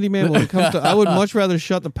am a handyman when it comes to. I would much rather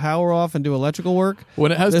shut the power off and do electrical work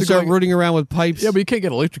when it has than to start rooting around with pipes. Yeah, but you can't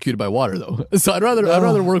get electrocuted by water though. So I'd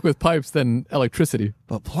rather work with pipes than electricity.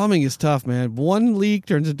 But plumbing is tough, man. One leak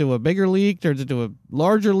turns into a bigger leak, turns into a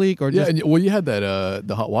larger leak, or just you had that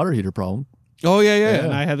the hot water heater problem. Oh yeah.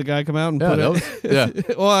 And I had the guy come out and put it.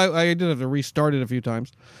 Well, I did have to restart it a few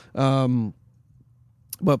times. But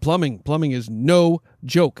plumbing is no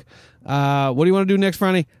joke. What do you want to do next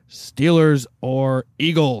Friday? Steelers or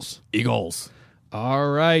Eagles? Eagles. All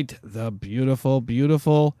right. The beautiful,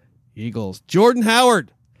 beautiful Eagles. Jordan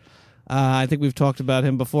Howard. I think we've talked about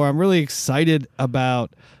him before. I'm really excited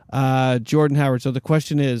about Jordan Howard. So the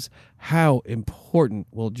question is, how important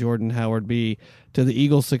will Jordan Howard be to the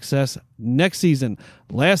Eagles' success next season?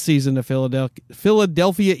 Last season, the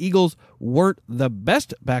Philadelphia Eagles weren't the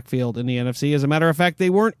best backfield in the NFC. As a matter of fact, they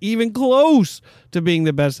weren't even close to being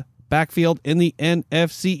the best backfield in the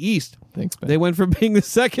NFC East. Thanks, Ben. They went from being the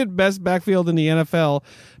second best backfield in the NFL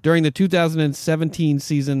during the 2017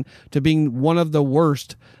 season to being one of the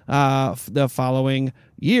worst the following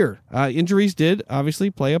year. Injuries did obviously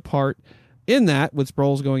play a part in that, with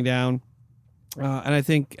Sproles going down. And I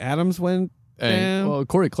think Adams went down. Well,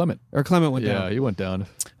 Corey Clement. Or Clement went down. Yeah, he went down.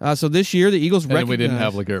 So this year, the Eagles recognized... And we didn't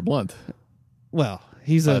have LeGarrette Blount. Well,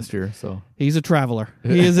 last year, so he's a traveler.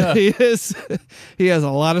 He has a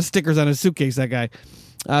lot of stickers on his suitcase, that guy.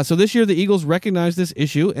 So this year, the Eagles recognized this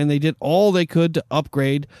issue, and they did all they could to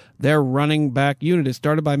upgrade their running back unit. It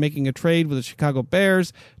started by making a trade with the Chicago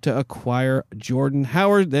Bears to acquire Jordan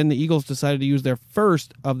Howard. Then the Eagles decided to use their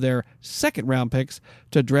first of their second-round picks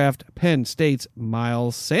to draft Penn State's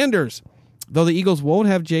Miles Sanders. Though the Eagles won't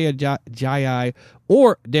have Jay Ajayi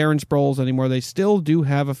or Darren Sproles anymore, they still do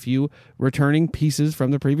have a few returning pieces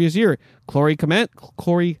from the previous year. Corey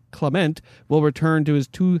Clement will return to his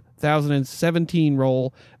 2017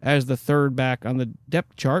 role as the third back on the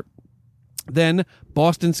depth chart. Then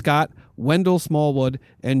Boston Scott, Wendell Smallwood,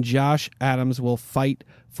 and Josh Adams will fight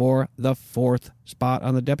for the fourth spot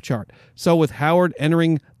on the depth chart. So with Howard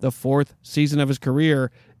entering the fourth season of his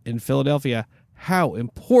career in Philadelphia, how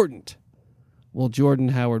important will Jordan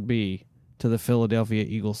Howard be to the Philadelphia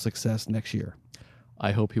Eagles' success next year?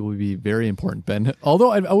 I hope he will be very important, Ben. Although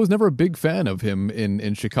I was never a big fan of him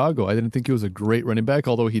in Chicago. I didn't think he was a great running back,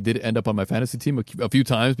 although he did end up on my fantasy team a few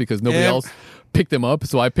times because nobody else picked him up.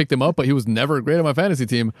 So I picked him up, but he was never great on my fantasy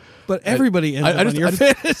team. But everybody ends up on your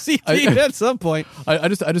fantasy team at some point. I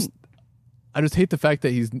just hate the fact that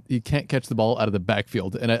he can't catch the ball out of the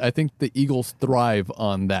backfield, and I think the Eagles thrive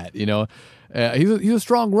on that. He's a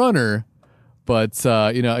strong runner. But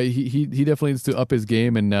he definitely needs to up his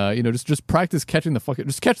game and just practice catching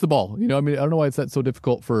just catch the ball. I don't know why it's that so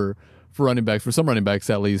difficult for running backs, for some running backs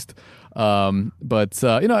at least. But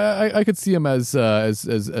I could see him as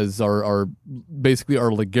our basically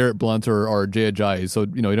our like Garrett Blount or our Jay Ajayi. So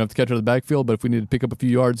you don't have to catch out of the backfield, but if we need to pick up a few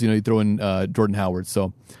yards, you throw in Jordan Howard.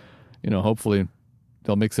 So hopefully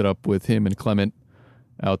they'll mix it up with him and Clement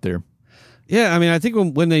out there. Yeah, I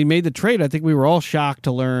think when they made the trade, I think we were all shocked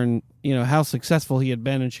to learn, how successful he had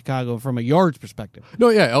been in Chicago from a yards perspective. No,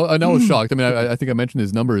 yeah, I was shocked. I think I mentioned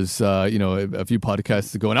his numbers, a few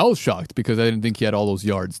podcasts ago, and I was shocked because I didn't think he had all those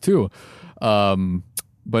yards too.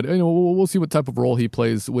 But we'll see what type of role he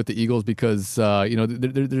plays with the Eagles because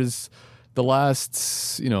there's the last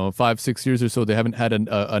 5-6 years or so they haven't had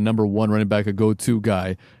a number one running back, a go-to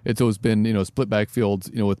guy. It's always been split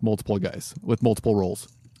backfield, with multiple guys with multiple roles.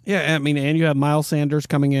 Yeah, and you have Miles Sanders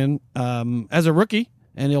coming in as a rookie,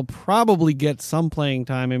 and he'll probably get some playing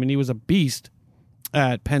time. He was a beast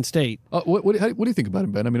at Penn State. What do you think about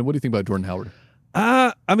him, Ben? What do you think about Jordan Howard?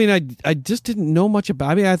 I just didn't know much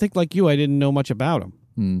about. I think like you, I didn't know much about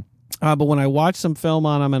him. But when I watched some film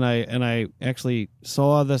on him, and I actually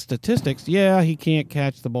saw the statistics, yeah, he can't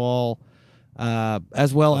catch the ball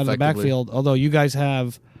as well out of the backfield. Although you guys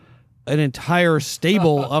have an entire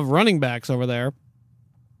stable of running backs over there.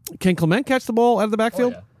 Can Clement catch the ball out of the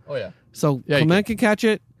backfield? Oh yeah. So Clement can catch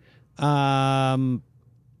it. Adams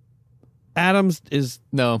is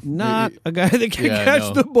not a guy that can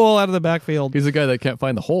catch the ball out of the backfield. He's a guy that can't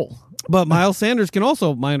find the hole. But Miles Sanders can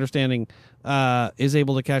also, my understanding, is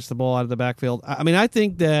able to catch the ball out of the backfield. I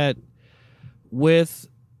think that with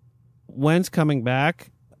Wentz coming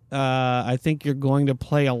back, I think you're going to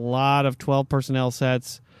play a lot of 12 personnel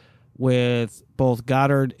sets with both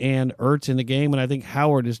Goddard and Ertz in the game, and I think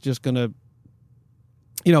Howard is just going to,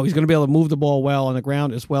 he's going to be able to move the ball well on the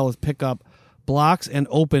ground as well as pick up blocks and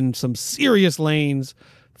open some serious lanes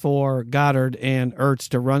for Goddard and Ertz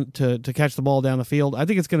to run to catch the ball down the field. I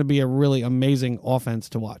think it's going to be a really amazing offense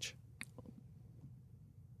to watch.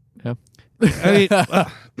 Yeah.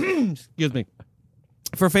 Excuse me.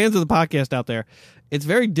 For fans of the podcast out there, it's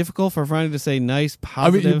very difficult for Franny to say nice,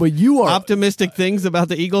 positive, but you are optimistic things about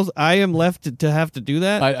the Eagles. I am left to have to do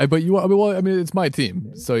that. But you are. It's my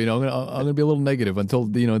team, so I'm gonna be a little negative until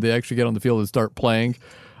they actually get on the field and start playing.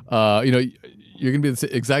 You're gonna be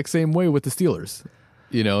the exact same way with the Steelers.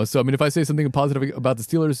 So if I say something positive about the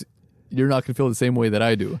Steelers, you're not going to feel the same way that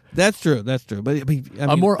I do. That's true. But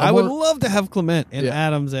I would love to have Clement and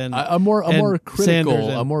Adams and I'm more critical. Sanders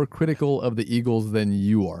I'm more critical of the Eagles than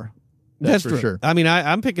you are. That's for true. Sure.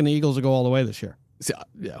 I'm picking the Eagles to go all the way this year.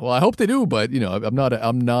 Yeah. Well, I hope they do, but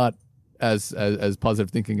I'm not as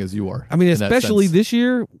positive thinking as you are. Especially this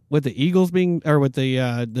year with the Eagles with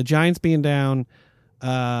the Giants being down.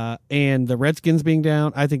 And the Redskins being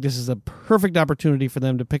down, I think this is a perfect opportunity for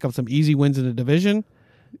them to pick up some easy wins in the division.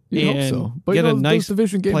 You hope so, but get a nice those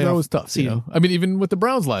division games are always tough. Even with the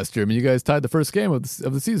Browns last year, you guys tied the first game of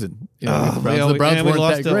the season. The Browns weren't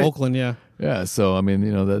lost that great. to Oakland, yeah. Yeah, so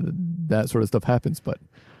that sort of stuff happens, but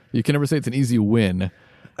you can never say it's an easy win.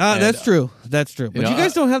 That's true. But you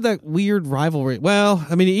guys don't have that weird rivalry. Well,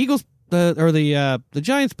 the Eagles the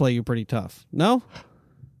Giants play you pretty tough. No.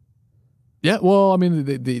 Yeah, well,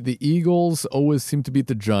 the Eagles always seem to beat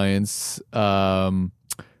the Giants.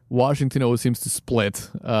 Washington always seems to split.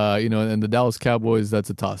 And the Dallas Cowboys, that's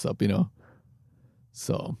a toss-up.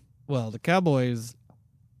 So. Well, the Cowboys.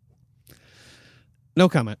 No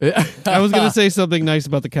comment. I was going to say something nice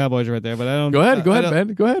about the Cowboys right there, but I don't. Go ahead, man.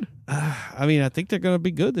 Go ahead. I think they're going to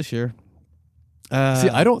be good this year.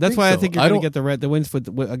 I don't. That's think why so. I think you're going to get the wins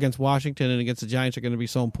against Washington and against the Giants are going to be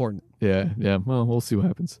so important. Yeah. Well, we'll see what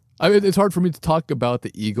happens. It's hard for me to talk about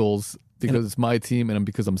the Eagles because it's my team and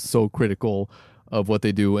because I'm so critical of what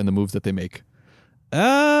they do and the moves that they make.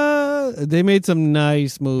 They made some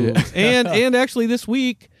nice moves, and actually this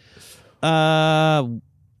week, Fletcher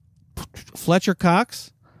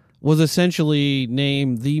Cox was essentially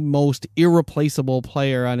named the most irreplaceable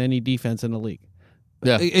player on any defense in the league.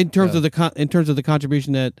 Yeah, in terms of the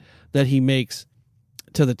contribution that he makes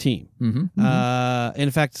to the team.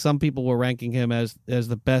 In fact, some people were ranking him as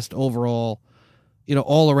the best overall,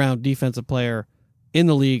 all around defensive player in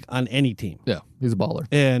the league on any team. Yeah, he's a baller,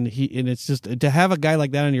 and it's just to have a guy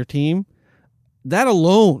like that on your team, that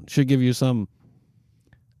alone should give you some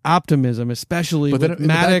optimism, especially but with then in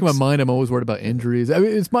Maddox. the back of my mind, I'm always worried about injuries. I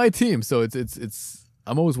mean, it's my team, so it's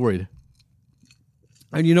I'm always worried.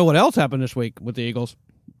 And you know what else happened this week with the Eagles?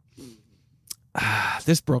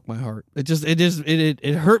 This broke my heart.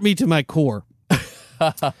 It hurt me to my core.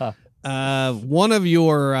 One of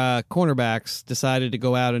your cornerbacks decided to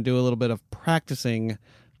go out and do a little bit of practicing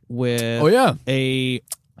with a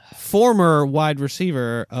former wide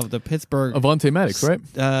receiver of the Pittsburgh Avonte Maddox, right?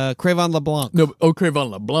 Crevon LeBlanc. No, Crevon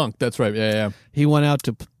LeBlanc. That's right. Yeah. He went out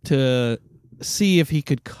to see if he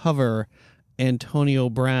could cover Antonio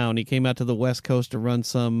Brown. He came out to the West Coast to run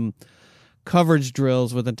some coverage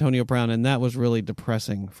drills with Antonio Brown, and that was really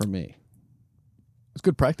depressing for me. It's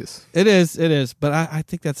good practice. It is. But I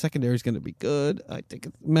think that secondary is going to be good. I think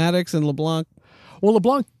it's Maddox and LeBlanc. Well,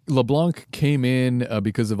 LeBlanc came in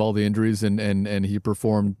because of all the injuries, and he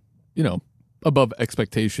performed, above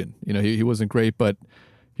expectation. He wasn't great, but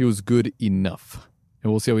he was good enough.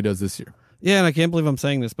 And we'll see how he does this year. Yeah, and I can't believe I'm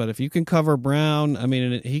saying this, but if you can cover Brown, I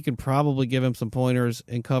mean, he can probably give him some pointers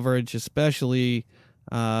in coverage, especially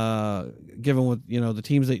given with the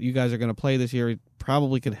teams that you guys are going to play this year. He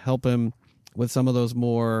probably could help him with some of those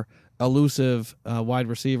more elusive wide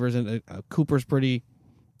receivers, and Cooper's pretty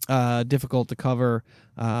difficult to cover,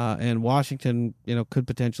 and Washington, could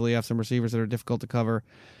potentially have some receivers that are difficult to cover.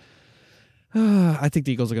 I think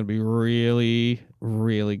the Eagles are going to be really,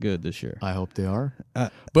 really good this year. I hope they are.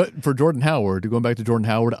 But for Jordan Howard, going back to Jordan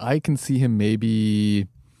Howard, I can see him maybe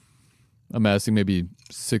amassing maybe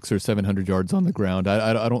 600 or 700 yards on the ground.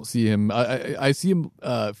 I don't see him. I see him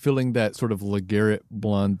filling that sort of LeGarrette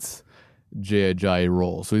Blount, Jay Ajayi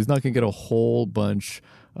role. So he's not going to get a whole bunch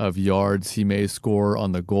of yards. He may score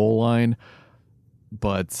on the goal line,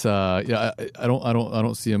 but I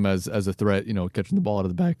don't see him as a threat. Catching the ball out of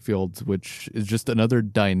the backfield, which is just another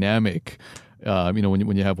dynamic.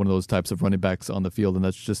 When you have one of those types of running backs on the field, and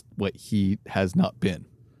that's just what he has not been.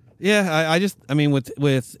 Yeah,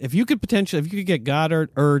 with if you could get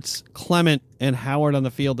Goddard, Ertz, Clement, and Howard on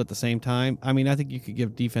the field at the same time, I think you could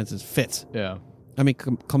give defenses fits. Yeah.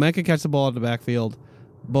 Clement can catch the ball out of the backfield.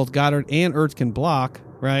 Both Goddard and Ertz can block,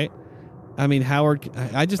 right? Howard.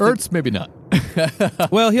 Ertz maybe not.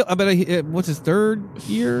 Well, what's his third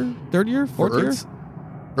year, fourth year? Ertz,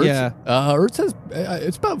 yeah. Ertz has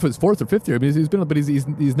it's about his fourth or fifth year. He's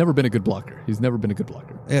never been a good blocker.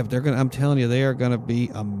 Yeah, but I'm telling you, they are gonna be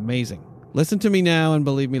amazing. Listen to me now and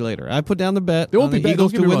believe me later. I put down the bet. They won't be bad.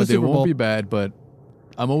 Eagles to win the Super Bowl. They won't be bad, but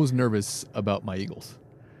I'm always nervous about my Eagles.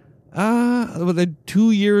 They're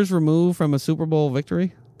 2 years removed from a Super Bowl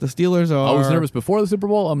victory. The Steelers are. I was nervous before the Super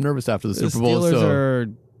Bowl. I'm nervous after the Super Bowl. The Steelers are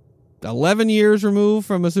 11 years removed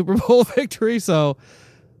from a Super Bowl victory. So,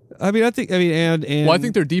 I think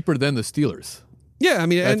they're deeper than the Steelers. Yeah,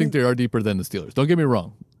 I think they are deeper than the Steelers. Don't get me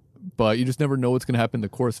wrong, but you just never know what's going to happen in the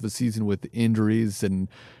course of a season with injuries and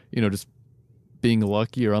just being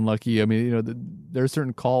lucky or unlucky. There are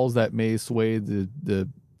certain calls that may sway the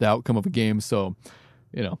outcome of a game. So,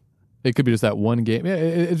 it could be just that one game. Yeah,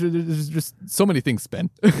 it's just so many things, Ben.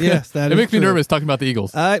 Yes, that it makes me nervous talking about the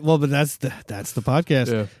Eagles. But that's the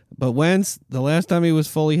podcast. Yeah. But Wentz, the last time he was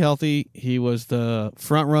fully healthy, he was the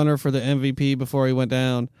front runner for the MVP before he went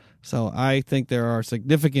down. So I think there are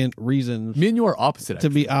significant reasons. Me and you are opposite. To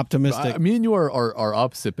be optimistic. Me and you are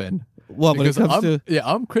opposite, Ben. Well, but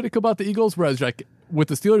I'm critical about the Eagles, whereas with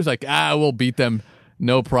the Steelers, we'll beat them,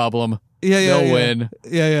 no problem. They'll win.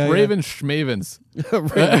 Yeah. Ravens, Schmavens.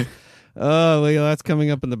 Oh, well, that's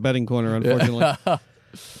coming up in the betting corner, unfortunately.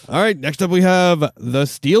 All right, next up we have the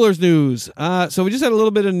Steelers news. So we just had a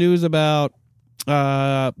little bit of news about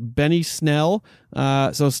Benny Snell.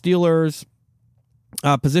 So Steelers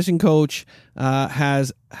position coach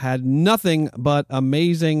has had nothing but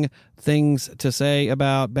amazing things to say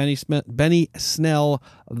about Benny Snell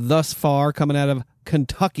thus far, coming out of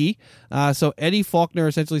Kentucky. So Eddie Faulkner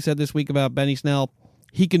essentially said this week about Benny Snell,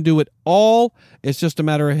 He can do it all. It's just a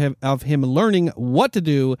matter of him learning what to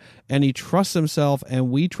do, and he trusts himself,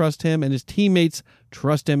 and we trust him, and his teammates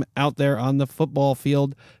trust him out there on the football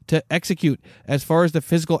field to execute. As far as the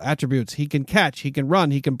physical attributes, he can catch, he can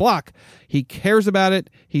run, he can block. He cares about it.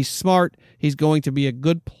 He's smart. He's going to be a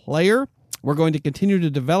good player. We're going to continue to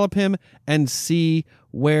develop him and see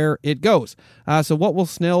where it goes. So what will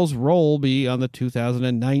Snell's role be on the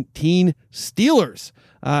 2019 Steelers?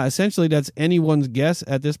 Essentially, that's anyone's guess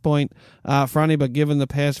at this point, Franny, but given the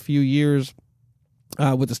past few years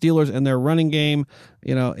with the Steelers and their running game,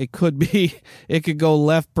 it could go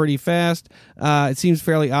left pretty fast. It seems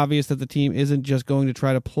fairly obvious that the team isn't just going to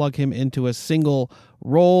try to plug him into a single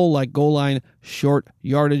role like goal line, short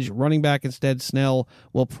yardage running back. Instead, Snell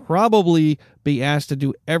will probably be asked to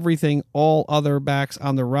do everything all other backs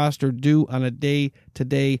on the roster do on a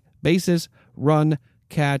day-to-day basis: run,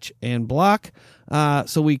 catch, and block.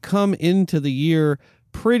 So we come into the year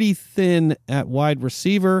pretty thin at wide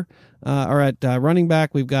receiver, or at running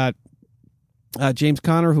back. We've got James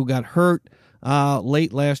Conner, who got hurt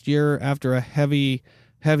late last year after a heavy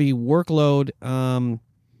workload.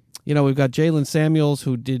 We've got Jalen Samuels,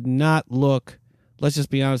 who did not look, let's just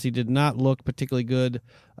be honest, he did not look particularly good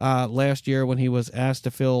last year when he was asked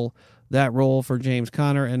to fill that role for James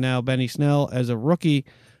Conner, and now Benny Snell as a rookie.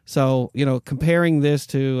 So, comparing this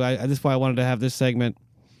to, this is why I wanted to have this segment,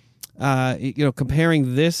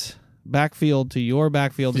 comparing this backfield to your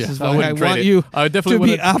backfield. This is why I want you I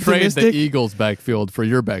definitely to be optimistic. Trade the Eagles backfield for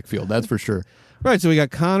your backfield. That's for sure. Right. So we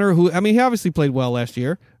got Conner, who, he obviously played well last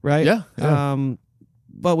year, right? Yeah.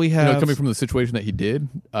 But we have coming from the situation that he did.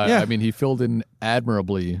 He filled in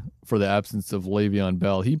admirably for the absence of Le'Veon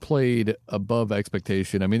Bell. He played above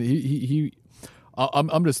expectation. I'm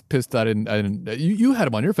just pissed that you had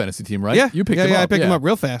him on your fantasy team, right? Yeah, you picked him up. I picked him up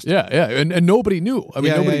real fast. Yeah, and nobody knew.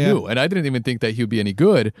 Nobody knew, and I didn't even think that he would be any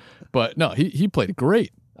good. But no, he played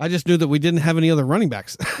great. I just knew that we didn't have any other running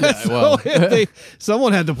backs. Yeah,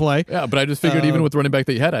 someone had to play. Yeah, but I just figured even with the running back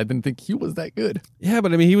that you had, I didn't think he was that good. Yeah,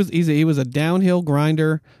 but he was a downhill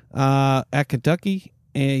grinder at Kentucky,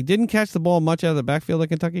 and he didn't catch the ball much out of the backfield at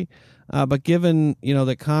Kentucky. But given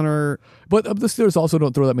that Conner, but the Steelers also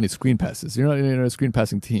don't throw that many screen passes. You're not a screen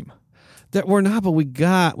passing team. That we're not, but we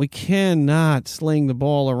cannot sling the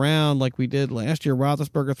ball around like we did last year.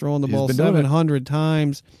 Roethlisberger throwing the ball 700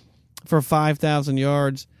 times for 5,000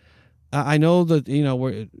 yards. I know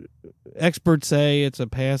that experts say it's a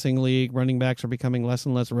passing league. Running backs are becoming less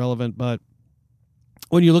and less relevant, but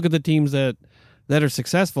when you look at the teams that are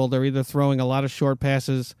successful, they're either throwing a lot of short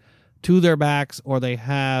passes to their backs, or they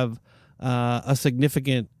have a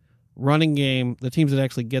significant running game. The teams that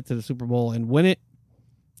actually get to the Super Bowl and win it.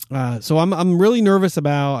 So I'm really nervous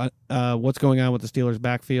about what's going on with the Steelers'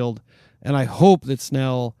 backfield, and I hope that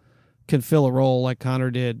Snell can fill a role like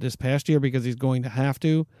Conner did this past year, because he's going to have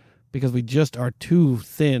to, because we just are too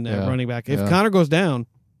thin at running back. If Conner goes down,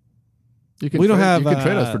 you can trade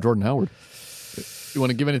us for Jordan Howard. You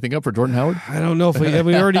want to give anything up for Jordan Howard? I don't know if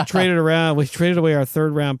we already traded around. We traded away our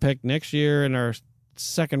 3rd round pick next year and our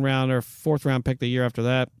 2nd round or 4th round pick the year after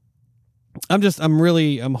that.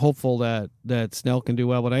 I'm hopeful that Snell can do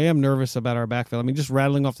well, but I am nervous about our backfield. Just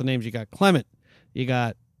rattling off the names, you got Clement, you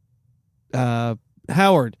got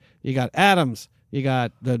Howard, you got Adams, you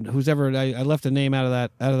got I left a name out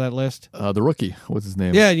of that list. The rookie, what's his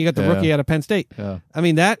name? Yeah, you got the rookie out of Penn State. Yeah.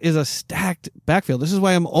 That is a stacked backfield. This is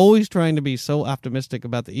why I'm always trying to be so optimistic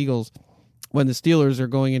about the Eagles when the Steelers are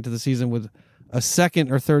going into the season with a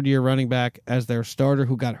 2nd or 3rd year running back as their starter,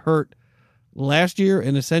 who got hurt last year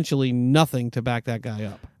and essentially nothing to back that guy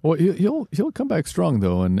up. Well, he'll come back strong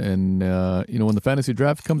though, and when the fantasy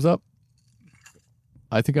draft comes up,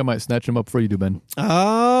 I think I might snatch him up for you, Ben.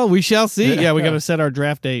 Oh, we shall see. Yeah, we got to set our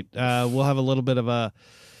draft date. We'll have a little bit of a,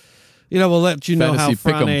 we'll let you know how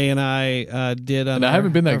Frane and I did. And I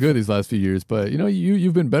haven't been that good these last few years, but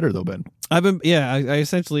you've been better though, Ben. I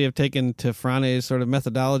essentially have taken to Frane's sort of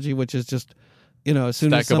methodology, which is just, as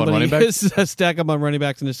soon as somebody stack up on running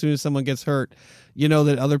backs, and as soon as someone gets hurt,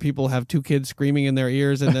 that other people have 2 kids screaming in their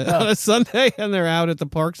ears on a Sunday, and they're out at the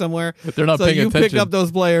park somewhere. They're not paying attention. So you pick up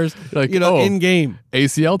those players, in game.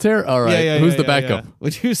 ACL tear? All right. Who's the backup? Yeah.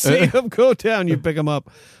 When you see him go down, you pick him up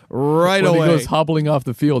right away. When he goes hobbling off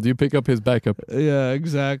the field, you pick up his backup. Yeah,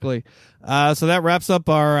 exactly. So that wraps up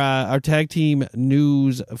our tag team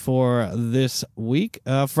news for this week.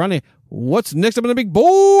 Frane, what's next up on the big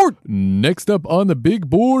board? Next up on the big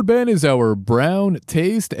board, Ben, is our brown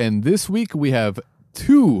taste. And this week we have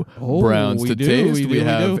 2 browns to taste. We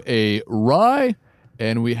have a rye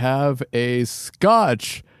and we have a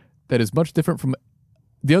scotch that is much different from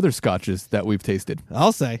the other scotches that we've tasted.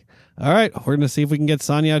 I'll say. All right, we're going to see if we can get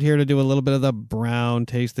Sonia out here to do a little bit of the brown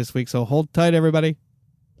taste this week. So hold tight, everybody.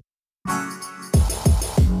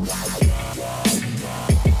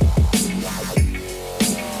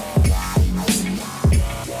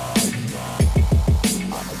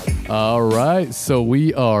 All right, so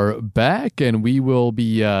we are back, and we will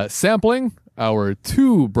be sampling our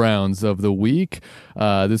 2 browns of the week.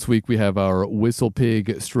 This week we have our Whistle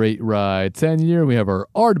Pig Straight Rye 10-year. We have our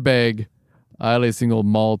Ardbeg Islay Single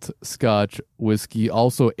Malt Scotch Whiskey,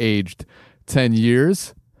 also aged 10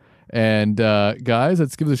 years. And guys,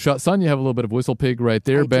 let's give it a shot. Son, you have a little bit of Whistle Pig right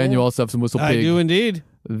there. I Ben, do. you also have some Whistle Pig. I do indeed.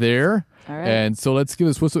 There. All right. And so let's give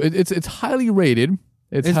this Whistle. It's highly rated.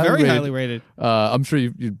 It's very highly rated. I'm sure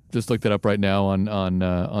you just looked it up right now on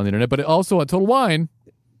the internet, but also on Total Wine,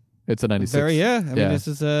 it's a 96. I mean, this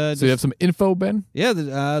is So you have some info, Ben? Yeah,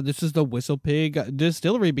 this is the Whistle Pig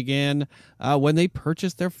Distillery began when they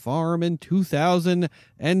purchased their farm in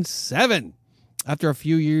 2007. After a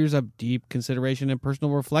few years of deep consideration and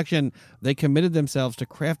personal reflection, they committed themselves to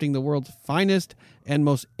crafting the world's finest and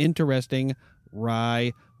most interesting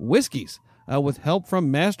rye whiskeys. With help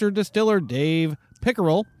from master distiller Dave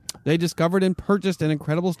Pickerel, they discovered and purchased an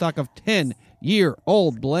incredible stock of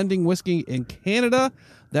 10-year-old blending whiskey in Canada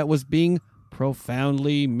that was being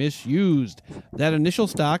profoundly misused. That initial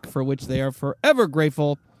stock, for which they are forever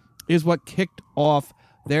grateful, is what kicked off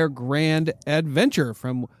their grand adventure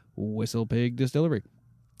from Whistle Pig Distillery.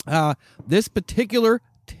 This particular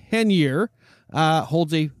 10-year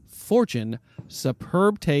holds a fortune,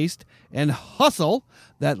 superb taste, and hustle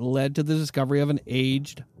that led to the discovery of an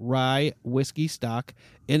aged rye whiskey stock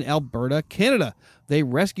in Alberta, Canada. They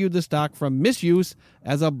rescued the stock from misuse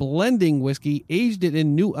as a blending whiskey, aged it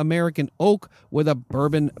in new American oak with a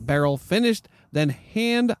bourbon barrel finish, then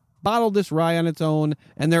hand bottled this rye on its own,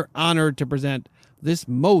 and they're honored to present this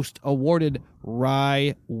most awarded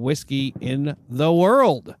rye whiskey in the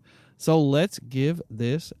world. So let's give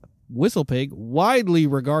this Whistle Pig, widely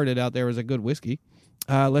regarded out there as a good whiskey,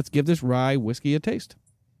 let's give this rye whiskey a taste.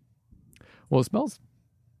 Well, it smells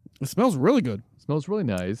really good. smells really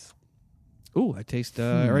nice. Ooh, I taste,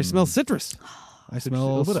 or I smell citrus. I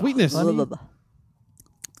smell little bit of sweetness. honey.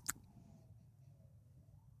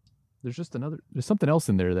 There's something else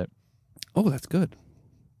in there that. Oh, that's good.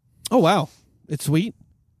 Oh, wow. It's sweet.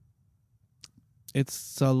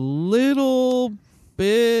 It's a little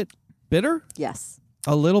bit bitter. Yes.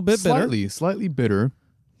 A little bit bitter. Slightly bitter,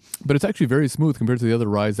 but it's actually very smooth compared to the other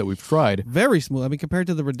ryes that we've tried. Very smooth. I mean, compared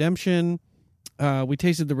to the Redemption, we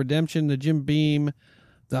tasted the Redemption, the Jim Beam,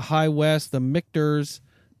 the High West, the Michter's,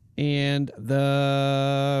 and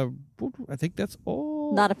I think that's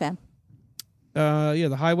all. Not a fan.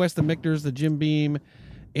 The High West, the Michter's, the Jim Beam,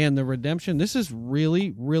 and the Redemption. This is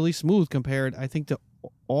really, really smooth compared, I think, to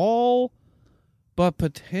all, but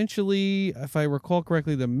potentially, if I recall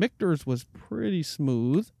correctly, the Michter's was pretty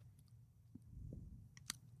smooth.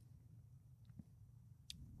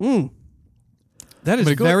 That is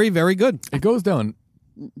very, very good. It goes down.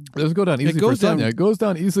 Let's go down easily for Sonia. It goes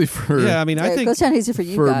down easily for I mean, I think it goes down easy for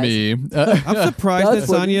you guys. me. I'm surprised that That's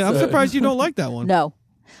what Sonia. he I'm said. surprised you don't like that one. No,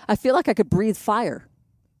 I feel like I could breathe fire.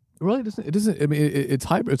 Really, it doesn't. I mean, it's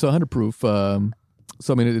high. It's 100 proof. So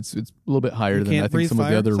I mean, it's a little bit higher than I think some of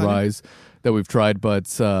the other ryes that we've tried.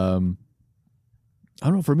 But I don't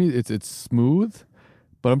know. For me, it's smooth,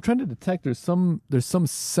 but I'm trying to detect. There's some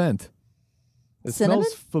scent. It Cinnamon?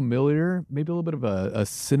 smells familiar. Maybe a little bit of a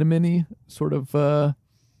cinnamony sort of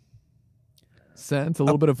scent. A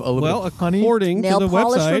little bit of honey. According Nail to the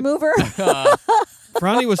polish website, remover.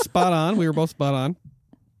 Franny was spot on. We were both spot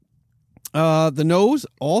on. The nose,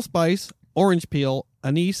 allspice, orange peel,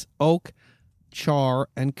 anise, oak, char,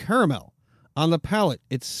 and caramel. On the palate,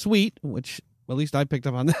 it's sweet, which at least I picked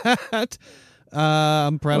up on that.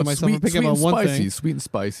 I'm proud of myself for picking up on one thing. Sweet and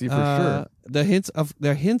spicy for sure. The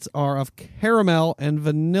hints are of caramel and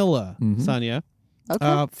vanilla, Sonia.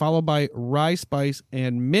 Okay. Followed by rye spice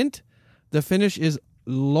and mint. The finish is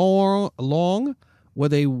long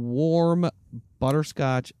with a warm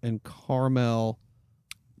butterscotch and caramel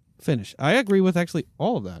finish. I agree with actually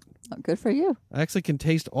all of that. Oh, good for you. I actually can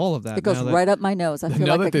taste all of that. It goes right up my nose. I feel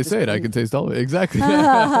Now like that they say it, I can taste all of it. Exactly.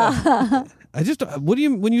 I just, what do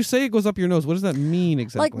you, when you say it goes up your nose, what does that mean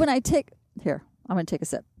exactly? Like when I take, here, I'm going to take a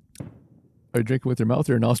sip. Are you drinking with your mouth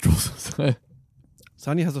or your nostrils?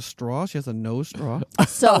 Sonia has a straw. She has a nose straw.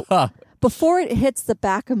 So before it hits the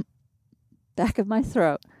back of my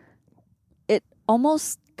throat, it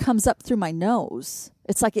almost comes up through my nose.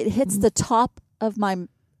 It's like it hits the top of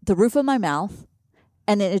the roof of my mouth,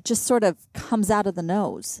 and it just sort of comes out of the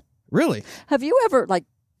nose. Really? Have you ever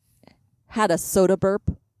had a soda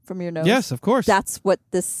burp from your nose? Yes, of course. That's what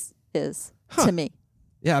this is to me.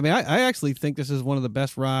 Yeah, I mean, I actually think this is one of the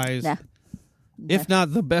best ryes, Nah. if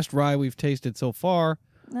not the best rye we've tasted so far.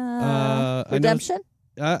 Redemption?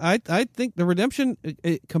 I think the Redemption,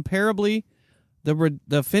 comparably,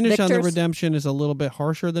 the finish on the Victor's? Redemption is a little bit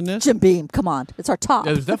harsher than this. Jim Beam, come on. It's our top.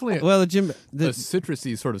 Yeah, there's definitely Well, a the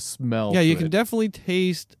citrusy sort of smell. yeah, you to can it. definitely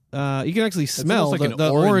taste. You can actually smell almost like the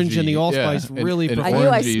an orange and the orangey, allspice yeah, really. and I perform. knew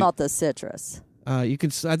I orangey. smelled the citrus. You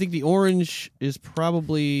can. I think the orange is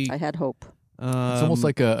probably. I had hope. It's almost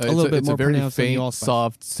like a little bit it's more a very pronounced than the faint, allspice.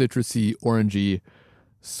 soft, citrusy, orangey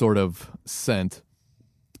sort of scent.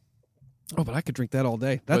 Oh, but I could drink that all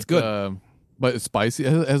day. That's But, good. But it's spicy.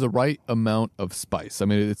 It has the right amount of spice. I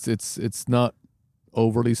mean, it's not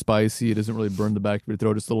overly spicy. It doesn't really burn the back of your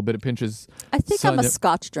throat. Just a little bit. It pinches. I think I'm a Sonia-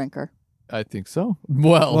 Scotch drinker. I think so.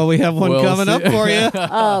 Well, We have one we'll coming see. up for you.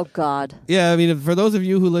 Oh, God. Yeah, I mean, for those of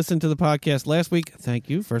you who listened to the podcast last week, thank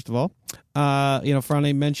you, first of all.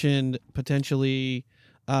 Franny mentioned potentially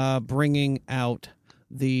bringing out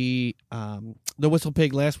the Whistle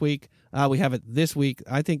Pig last week. We have it this week.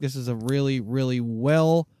 I think this is a really, really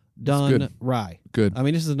well done good. rye. Good. I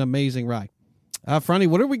mean, this is an amazing rye. Franny,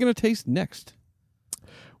 what are we going to taste next?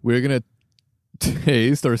 We're gonna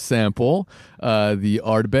taste or sample the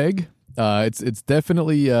Ardbeg. It's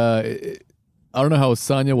definitely. I don't know how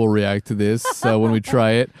Sonia will react to this when we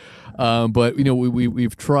try it. But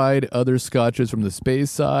we've tried other scotches from the Space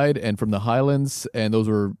side and from the Highlands, and those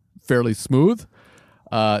were fairly smooth.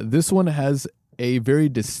 This one has a very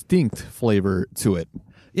distinct flavor to it.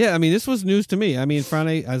 Yeah, I mean, this was news to me. I mean,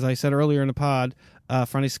 Franny, as I said earlier in the pod,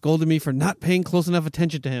 Franny scolded me for not paying close enough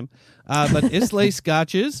attention to him. But Islay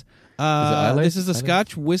Scotches. Islay? This is a Islay?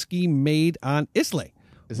 Scotch whiskey made on Islay.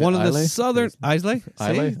 Is it One of the Islay? southern Islay.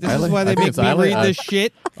 Islay? This Islay? is why I they think make it's me Islay. read this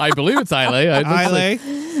shit. I believe it's Islay. Islay,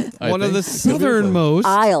 one of the southernmost,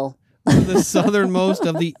 Isle. the southernmost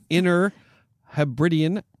of the inner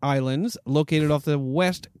Hebridean Islands, located off the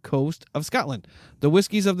west coast of Scotland. The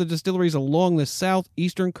whiskies of the distilleries along the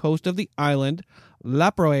southeastern coast of the island,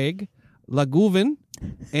 Laproeg, Laguvin,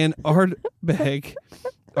 and Ardbeg,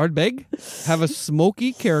 have a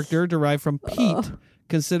smoky character derived from peat,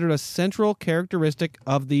 considered a central characteristic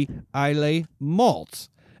of the Islay malts,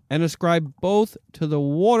 and ascribed both to the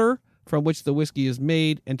water from which the whiskey is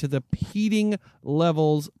made and to the peating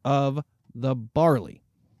levels of the barley.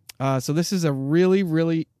 So this is a really,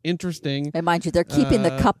 really interesting. And mind you, they're keeping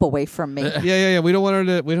the cup away from me. Yeah. We don't want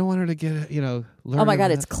her to get learn. Oh, my God,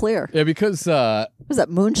 about- it's clear. Yeah, because Was that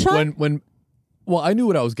moonshine? well, I knew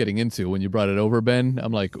what I was getting into when you brought it over, Ben.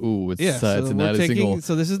 I'm like, ooh, it's Yeah, so it's we're not a taking. single.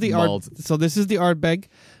 So this is the malt. This is the Ardbeg.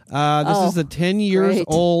 This is the 10 years great.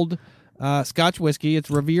 old Scotch whiskey.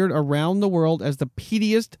 It's revered around the world as the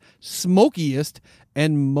peatiest, smokiest,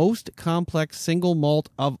 and most complex single malt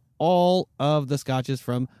of all of the Scotches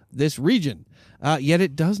from this region. Yet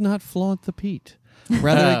it does not flaunt the peat.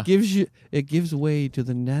 Rather, it gives way to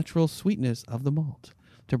the natural sweetness of the malt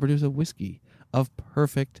to produce a whiskey of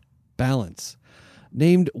perfect balance.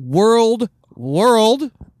 Named World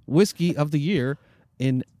Whiskey of the Year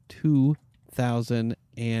in 2008.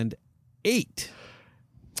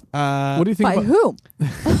 What do you think By about whom?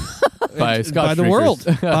 by Scotch by the drinkers? world?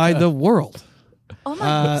 By the world. Oh,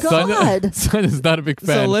 my Son God. is not a big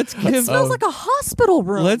fan. So let's It give smells like a hospital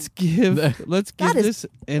room. let's give That is- this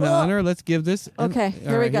an honor. Let's give this. Okay, all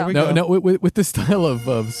here we go. No, with this style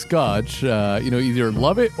of Scotch, either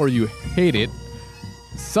love it or you hate it.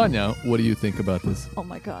 Sonia, what do you think about this? Oh,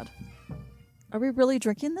 my God. Are we really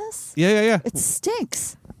drinking this? Yeah. It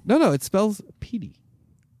stinks. No, it spells peaty.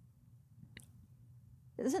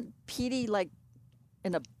 Isn't peaty like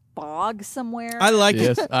in a bog somewhere? I like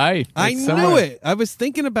Yes, it. I knew somewhere. it. I was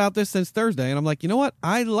thinking about this since Thursday, and I'm like, you know what?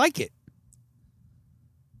 I like it.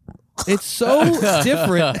 It's so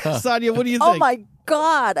different. Sonia, what do you think? Oh, my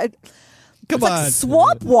God. Come It's on. like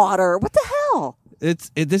swamp water. What the hell?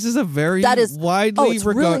 This is a very That is widely it's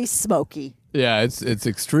regarded. really smoky. Yeah, it's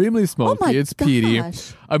extremely smoky. Oh my it's peaty.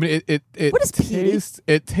 gosh. I mean, it What is peaty? tastes.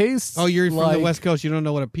 It tastes. Oh, you're from like, the West Coast. You don't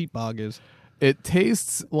know what a peat bog is. It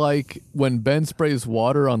tastes like when Ben sprays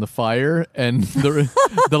water on the fire, and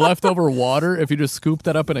the leftover water. If you just scoop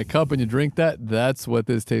that up in a cup and you drink that, that's what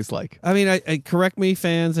this tastes like. I mean, I correct me,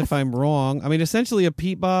 fans, if I'm wrong. I mean, essentially, a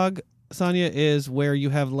peat bog, Sonia, is where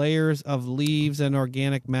you have layers of leaves and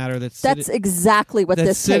organic matter that That's exactly what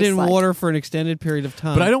this sit tastes in like. water for an extended period of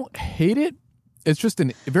time. But I don't hate it. It's just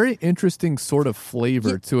a very interesting sort of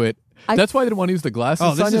flavor to it. That's why I didn't want to use the glasses,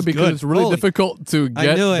 Oh, this Sonia, is because good. it's really Holy- difficult to I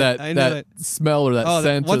get knew it. that I knew it. smell or that Oh,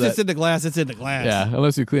 scent. once or it's that, in the glass, it's in the glass. yeah,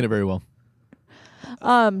 unless you clean it very well.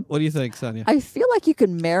 What do you think, Sonia? I feel like you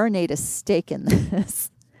can marinate a steak in this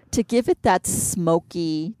to give it that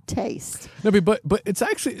smoky taste, No, but it's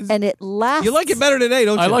actually and it lasts. You like it better today,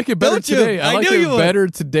 don't you? I like it better Don't you? today. I like knew it you would. better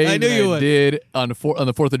today I knew than you I would. did on the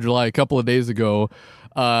 4th of July a couple of days ago.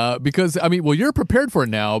 Because I mean, well, you're prepared for it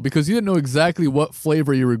now because you didn't know exactly what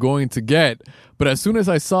flavor you were going to get. But as soon as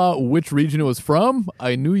I saw which region it was from,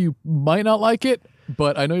 I knew you might not like it.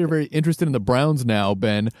 But I know you're very interested in the Browns now,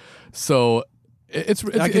 Ben. So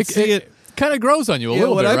I can see it. Kind of grows on you a Yeah,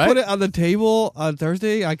 little when bit, I right? put it on the table on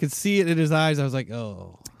Thursday, I could see it in his eyes. I was like,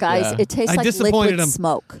 oh. Guys, Yeah. it tastes I like disappointed liquid him.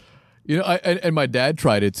 smoke. You know, and my dad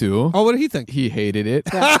tried it too. Oh, what did he think? He hated it.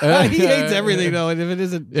 He hates everything, though. And if it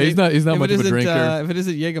isn't, Yeah, he's not if much it of a isn't, drinker. if it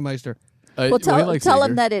isn't Jägermeister, Well, he tell likes him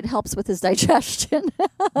Jaeger. that it helps with his digestion.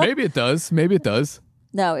 Maybe it does. Maybe it does.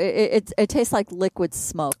 No, it tastes like liquid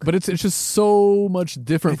smoke. But it's just so much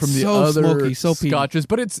different It's from the so other smoky, so peaty. scotches.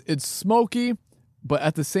 But it's smoky, but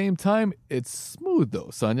at the same time, it's smooth though,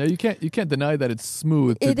 Sonia. You can't deny that it's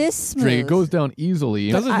smooth. It to is smooth. Drink. It goes down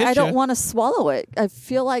easily. Doesn't hit I don't ya. want to swallow it. I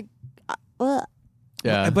feel like,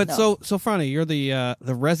 Yeah, But No. so funny. You're the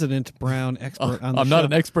resident brown expert on the I'm show. not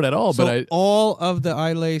an expert at all, So but all of the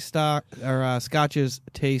Islay stock or scotches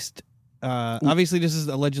taste. Obviously, this is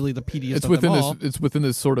allegedly the peatiest it's of within them all. this. It's within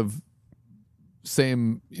this sort of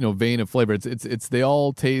same vein of flavor. It's they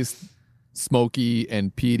all taste smoky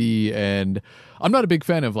and peaty, and I'm not a big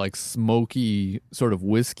fan of like smoky sort of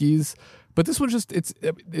whiskeys. But this one just it's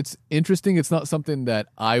interesting. It's not something that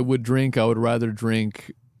I would drink. I would rather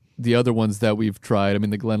drink the other ones that we've tried. I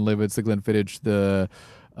mean, the Glenlivets, the Glenfiddich, the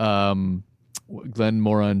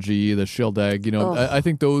Glenmorangie, the Shildag. I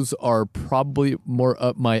think those are probably more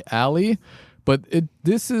up my alley. But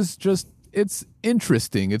this is just it's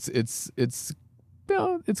interesting. It's it's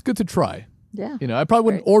good to try. yeah. I probably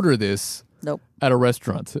wouldn't order this Nope. at a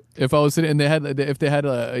restaurant if I was sitting and if they had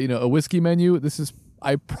a a whiskey menu.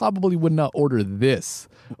 I probably would not order this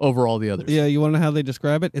over all the others. Yeah, you want to know how they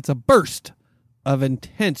describe it? It's a burst of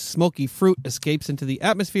intense smoky fruit escapes into the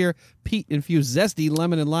atmosphere. Peat-infused zesty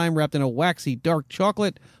lemon and lime wrapped in a waxy dark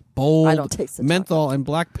chocolate. Bold I don't taste the menthol and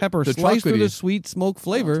black pepper The sliced through chocolatey. the sweet smoke I don't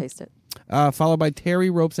flavor, taste it. followed by terry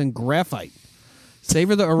ropes and graphite.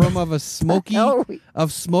 Savor the aroma of a smoky hell are we-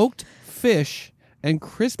 of smoked fish and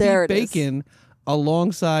crispy There it is. bacon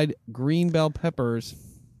alongside green bell peppers,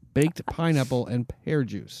 baked pineapple, and pear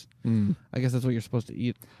juice. I guess that's what you're supposed to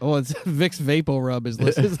eat. Oh, it's Vicks Vapo Rub is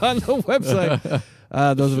listed on the website.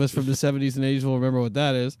 Those of us from the 70s and 80s will remember what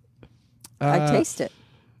that is. I taste it.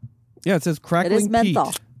 Yeah, it says crackling peat.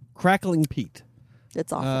 menthol. Crackling peat.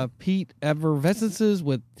 It's awful. Peat effervescences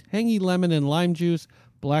with tangy lemon and lime juice,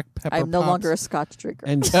 black pepper I'm no pops, longer a Scotch drinker.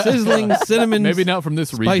 and sizzling cinnamon Maybe not from this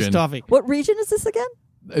spiced region. toffee. What region is this again?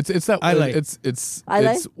 It's that Islay. it's Islay?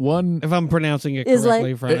 it's one If I'm pronouncing it Islay?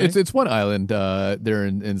 correctly, Friday. it's one island there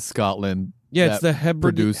in Scotland. Yeah, it's that the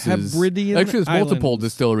produces Hebridean Actually, there's multiple Islands.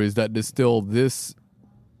 distilleries that distill this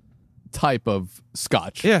type of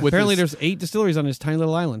Scotch. Yeah, with apparently this, there's 8 distilleries on this tiny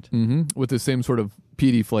little island. with the same sort of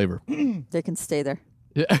peaty flavor. They can stay there.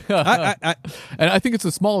 Yeah. I, And I think it's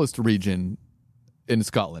the smallest region in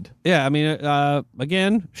Scotland. yeah, I mean,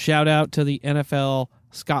 again, shout out to the NFL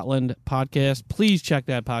Scotland podcast. Please check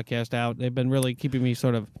that podcast out. They've been really keeping me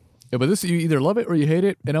sort of. Yeah, but this you either love it or you hate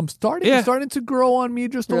it, and it's starting to grow on me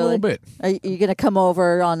just a Really? little bit. Are you going to come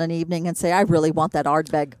over on an evening and say, I really want that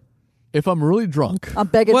Ardbeg? If I'm really drunk, I'm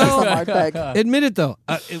begging Well- for some Ardbeg. Admit it though.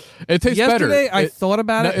 it tastes better. Yesterday I thought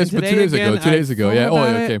about it. And It's but today 2 days again, ago. 2 days I ago. thought Yeah. Oh,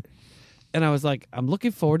 about okay. it, and I was like, I'm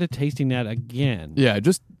looking forward to tasting that again. Yeah.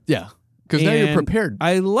 Because now you're And prepared.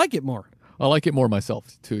 I like it more. I like it more myself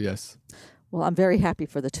too. Yes. Well, I'm very happy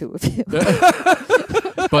for the two of you.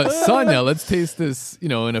 But Sonia, let's taste this.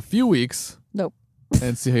 In a few weeks Nope.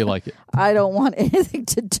 and see how you like it. I don't want anything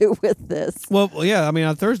to do with this. Well, yeah. I mean,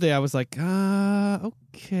 on Thursday I was like,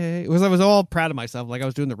 okay, because I was all proud of myself. Like I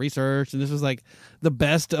was doing the research, and this was like the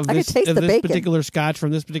best of I could this taste of the this bacon. particular Scotch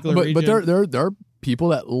from this particular But region. there are people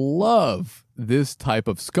that love this type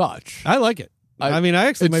of Scotch. I like it. I mean, I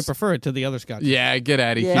actually might it's- prefer it to the other Scotch. Yeah, get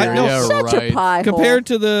out of Yeah, here. no, Yeah, shut right. your pie Compared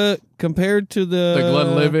hole. to the The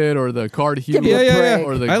Glenlivet or the Card Give me Hero. a yeah. break.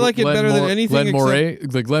 Or the I like it better than anything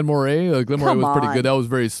Glenmoray. The Glenmoray. Glenmoray Come was pretty on. good. That was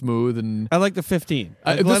very smooth. And I like the 15.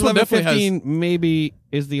 This one Glenlivet definitely has- 15 maybe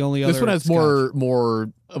is the only other. this one has Scotch. more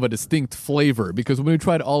of a distinct flavor because when we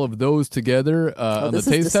tried all of those together on the this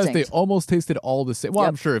is taste test, they distinct. almost tasted all the same. Well, Yep.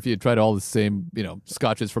 I'm sure if you had tried all the same,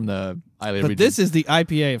 scotches from the Islay But region. this is the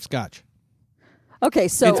IPA of Scotch. Okay,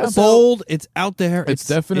 so It's bold. It's out there. It's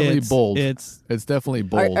definitely bold. It's It's definitely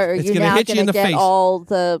Are, bold. are It's you gonna now hit you in gonna the get face. all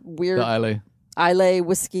the weird The Islay. Islay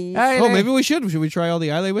whiskeys. Oh, maybe we should. Should we try all the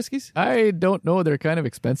Islay whiskeys? I don't know. They're kind of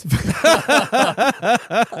expensive.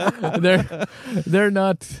 they're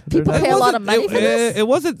not. People pay a lot of money for this? It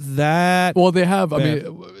wasn't that. Well, they have. I bad. mean,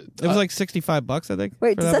 It was like $65, I think.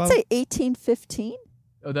 Wait, for does that bottle. say 1815?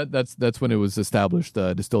 oh, that's when it was established.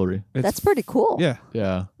 Distillery. That's pretty cool. Yeah.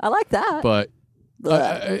 Yeah, I like that. but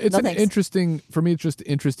Ugh. it's No an thanks. interesting for me. It's just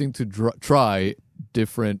interesting to try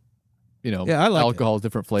different, Yeah, I like it. alcohols,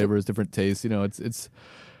 different flavors, different tastes. It's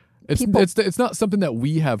People- it's not something that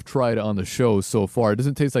we have tried on the show so far. It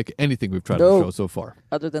doesn't taste like anything we've tried on No. the show so far.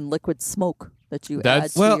 Other than liquid smoke that you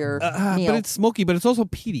That's- add to Well, your but meal. it's smoky, but it's also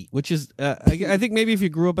peaty, which is, I think maybe if you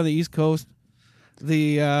grew up on the East Coast,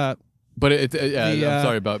 the, But yeah, The, I'm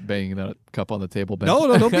sorry about banging that cup on the table, Ben.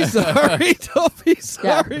 no, don't be sorry. Don't be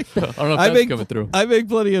sorry. I don't know if I that's make- coming through. I make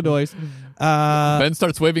plenty of noise. Ben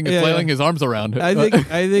starts waving and yeah, flailing yeah. his arms around. I think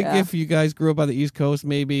Yeah. if you guys grew up on the East Coast,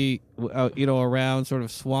 maybe around sort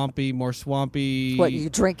of more swampy. What, you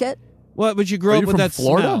drink it? What? But you grew Are up you with from that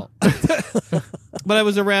Florida? smell. But I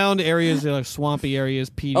was around areas like swampy areas,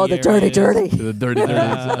 peaty. Oh, the dirty, areas. dirty. The dirty.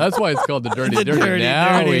 That's why it's called the dirty. The dirty,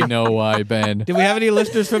 Now dirty. we know why, Ben. Do we have any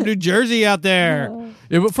listeners from New Jersey out there?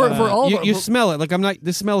 Yeah, but for all of you, our, you smell it. Like I'm not.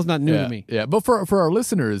 This smell is not new yeah, to me. Yeah, but for our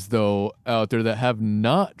listeners though out there that have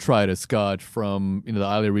not tried a Scotch from the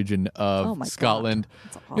Islay region of Oh my Scotland,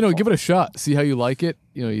 God. That's give awful. it a shot. See how you like it.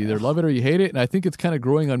 You either love it or you hate it. And I think it's kind of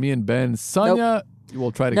growing on me and Ben. Sonia,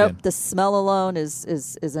 we'll try it Nope, again. the smell alone is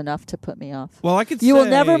enough to put me off. Well, I could. You will say-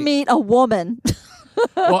 never meet a woan.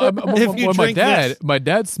 Well, If you drink this. my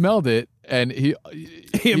dad smelled it and he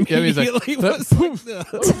He immediately was like he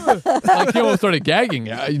almost started gagging.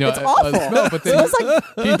 It's at awful. the smell, but then It smells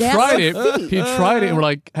like he nasty tried it. feet. He tried it, and we're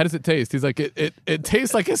like, "How does it taste?" He's like, "It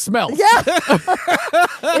tastes like it smells." Yeah,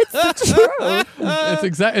 it's the truth. It's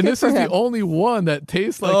exact. And Good this for is the him. only one that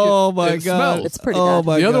tastes like Oh it, my it god! smells. It's pretty Oh bad.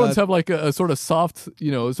 my The god! other ones have like a sort of soft,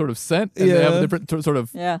 sort of scent, and they have Yeah. a different sort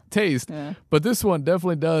of Yeah. taste. Yeah. But this one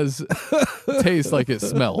definitely does taste like it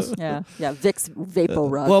smells. Yeah, Vicks Vapor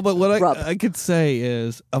Rub. Well, but what Rub. I could say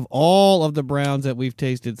is, of all of the browns that we've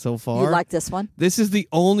tasted so far, You like this one? this is the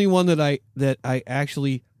only one that I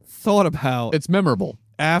actually thought about It's memorable.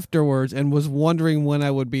 afterwards and was wondering when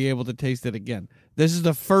I would be able to taste it again. This is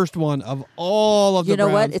the first one of all of the You know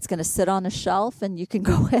what? browns. It's going to sit on a shelf, and you can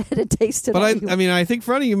go ahead and taste it. But all you I mean, I think,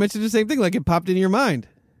 Fronty, you mentioned the same thing. Like it popped into your mind,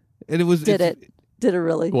 and it was Did it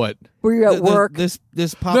really? What? Were you at work? This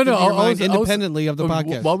popped into your I mind was- independently of the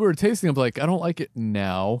podcast. While we were tasting, I was like, I don't like it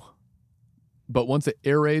now. But once it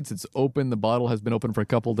aerates, it's open. The bottle has been open for a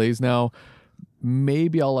couple days now.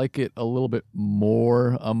 Maybe I'll like it a little bit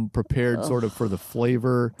more. I'm prepared sort of for the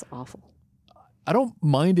flavor. It's awful. I don't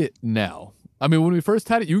mind it now. I mean, when we first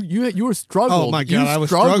had it, you were struggled. Oh my God, You I was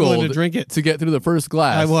struggling to struggled drink it. to get through the first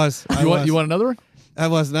glass. I was. You want another one? I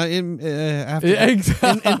was not in after Yeah, that. exactly.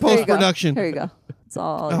 in There you post go. production. Here you go. It's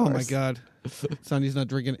all. Oh my yours. god, Sonny's not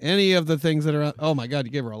drinking any of the things that are. On. Oh my god,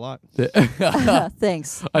 you gave her a lot.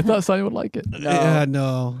 Thanks. I thought Sonia would like it. Yeah,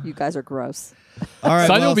 no. You guys are gross. All right,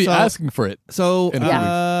 Sonia well, will be so, asking for it. So, in a Yeah.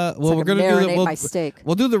 well, It's we're like gonna do marinate the my steak.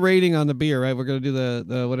 we'll do the rating on the beer, right? We're gonna do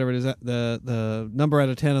the whatever it is the number out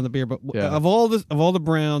of 10 on the beer. But Yeah. of all the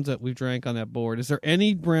browns that we've drank on that board, is there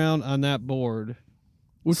any brown on that board,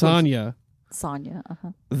 Which Sonia, Sonia.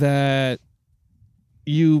 that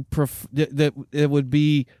you that it would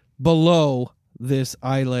be below this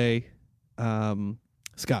Islay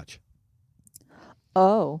Scotch?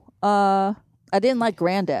 Oh, I didn't like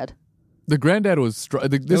Granddad. The Granddad was strong.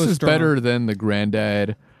 This was is strong. better than the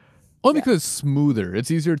Granddad. Only because it's smoother. It's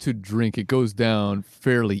easier to drink. It goes down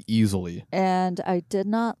fairly easily. And I did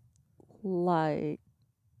not like.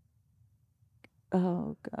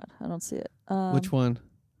 Oh God, I don't see it. Which one?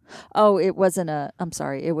 Oh, it wasn't a. I'm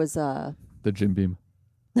sorry. It was The Jim Beam.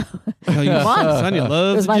 Oh, you, Come on. Sonia It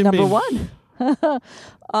loves was the my Jim number Beam.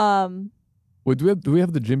 one. Wait, do we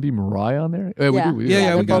have the Jim Beam rye on there? Yeah. We do. We do. Yeah,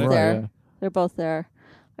 they're we got both it. there. They're both there.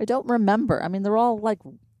 I don't remember. I mean, they're all like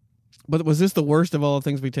But was this the worst of all the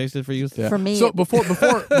things we tasted for you? Yeah. For me, So it- before we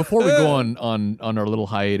go on our little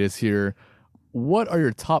hiatus here, what are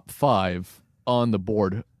your top 5 on the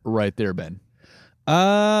board right there, Ben?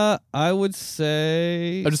 I would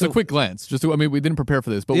say Just a quick glance. We didn't prepare for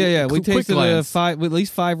this, but we quick tasted glance. at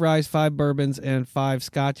least 5 ryes, 5 bourbons, and 5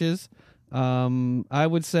 scotches. I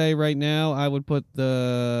would say right now I would put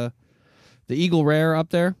the Eagle Rare up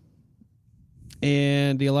there,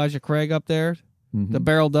 and the Elijah Craig up there. Mhm. The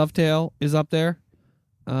Barrel Dovetail is up there.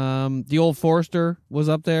 The Old Forester was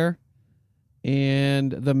up there,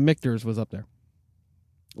 and the Michter's was up there.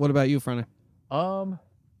 What about you, Franny?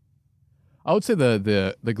 I would say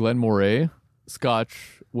the Glen Moray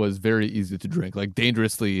Scotch was very easy to drink, like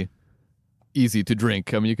dangerously easy to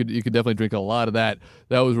drink. I mean, you could definitely drink a lot of that.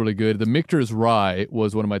 That was really good. The Michter's Rye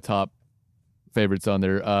was one of my top favorites on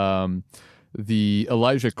there. The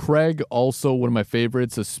Elijah Craig, also one of my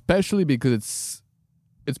favorites, especially because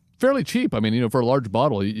it's fairly cheap. I mean, for a large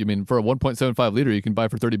bottle, for a 1.75 liter, you can buy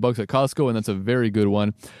for $30 at Costco, and that's a very good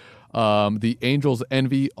one. The Angel's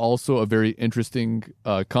Envy, also a very interesting,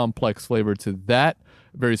 complex flavor to that.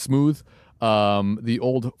 Very smooth. The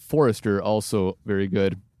Old Forester, also very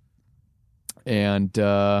good. And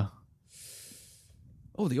the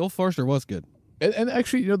Old Forester was good. And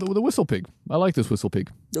actually, the Whistle Pig. I like this Whistle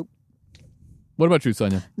Pig. Nope. What about you,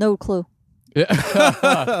 Sonia? No clue,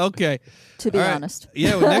 Okay. to be All right. honest.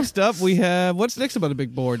 Yeah, well, next up we have, what's next up on the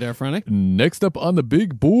big board there, Franny? Next up on the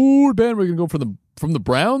big board, Ben, we're gonna go from the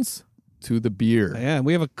Browns to the beer. Yeah,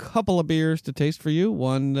 we have a couple of beers to taste for you.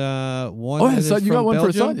 One Oh, that is so you got from one for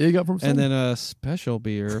Belgium, Sonia. You got from Sonia. and then a special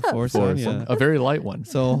beer for For Sonia. a very light one.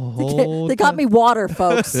 So hold They got me water,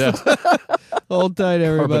 folks. Yeah, hold tight,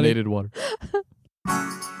 everybody. carbonated water.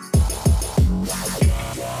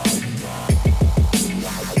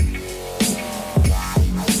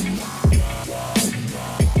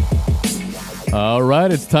 All right,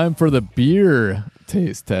 it's time for the beer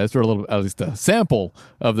taste test, or at least a sample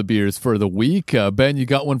of the beers for the week. Ben, you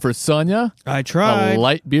got one for Sonia. I tried. A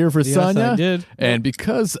light beer for Yes, Sonia. I did. And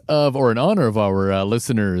because of, or in honor of our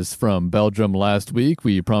listeners from Belgium last week,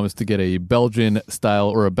 we promised to get a Belgian style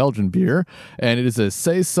or a Belgian beer. And it is a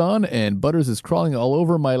Saison, and Butters is crawling all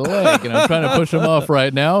over my leg. And I'm trying to push him off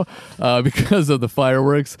right now because of the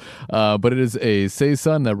fireworks. But it is a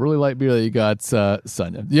Saison, a really light beer that you got,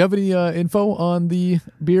 Sonia. Do you have any info on the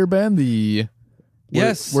beer, Ben?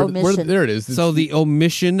 Yes. Omission. There it is. So the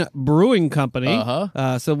Omission Brewing Company.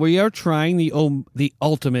 Uh-huh. So we are trying the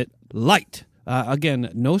Ultimate Light. Again,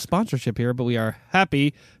 no sponsorship here, but we are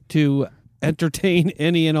happy to entertain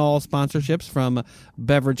any and all sponsorships from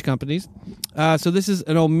beverage companies. So this is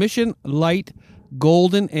an Omission Light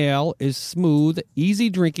Golden Ale. Is smooth, easy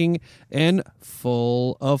drinking, and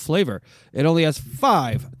full of flavor. It only has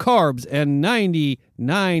 5 carbs and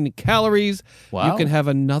 99 calories. Wow. You can have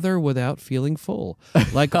another without feeling full.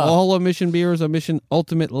 Like all Omission beers, Omission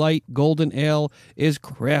Ultimate Light Golden Ale is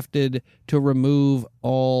crafted to remove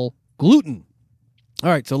all gluten. All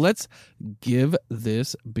right, so let's give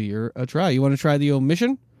this beer a try. You want to try the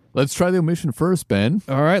Omission? Let's try the Omission first, Ben.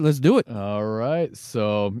 All right, let's do it. All right,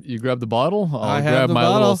 so you grab the bottle. I'll I have grab the my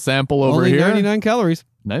bottle. little sample over Only here. 99 calories.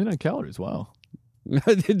 99 calories, wow.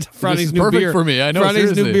 It's This Friday's is new perfect beer. for me. I know, Friday's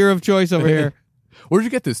seriously. new beer of choice over here. Where'd you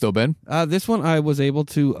get this, though, Ben? This one I was able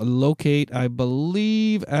to locate, I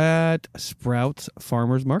believe, at Sprouts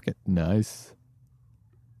Farmers Market. Nice.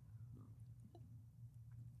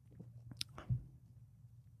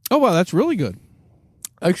 Oh, wow, that's really good.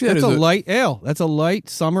 Actually, That's a light ale. That's a light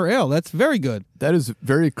summer ale. That's very good. that is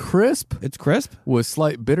very crisp It's crisp. with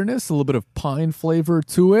slight bitterness, a little bit of pine flavor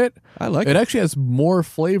to it. I like It it. actually has more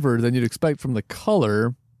flavor than you'd expect from the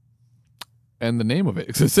color and the name of it.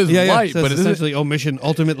 'Cause it says light, So but it's essentially Omission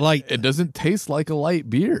Ultimate Light. it doesn't taste like a light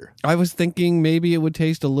beer. I was thinking maybe it would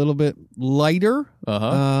taste a little bit lighter,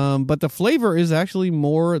 Uh-huh. but the flavor is actually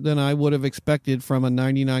more than I would have expected from a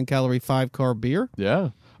 99 calorie 5 carb beer. Yeah.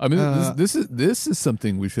 I mean, this is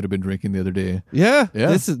something we should have been drinking the other day. Yeah,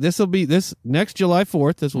 Yeah. This will be this next July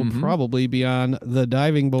 4th. This will Mm-hmm. probably be on the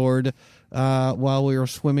diving board while we are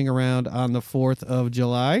swimming around on the 4th of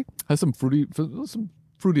July. Has some fruity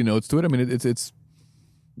notes to it. I mean, it's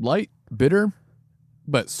light, bitter,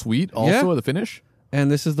 but sweet also Yeah. at the finish. And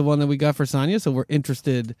this is the one that we got for Sonia, so we're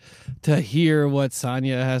interested to hear what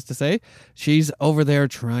Sonia has to say. She's over there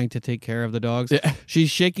trying to take care of the dogs. Yeah. She's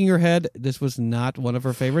shaking her head. This was not one of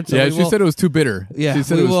her favorites. So Yeah, we she will- said it was too bitter. Yeah, she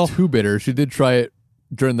said we it was will- too bitter. She did try it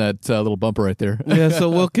during that little bumper right there. Yeah, so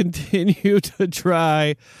we'll continue to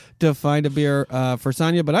try to find a beer for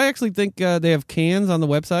Sonia. But I actually think they have cans on the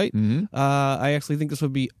website. Mhm. I actually think this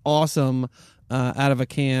would be awesome out of a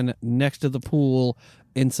can next to the pool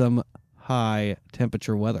in some high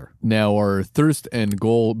temperature weather. Now, our Thirst and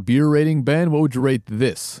Goal beer rating, Ben, what would you rate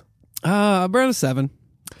this? Around a 7.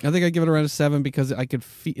 I think I give it around a 7 because I could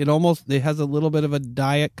feel it. It has a little bit of a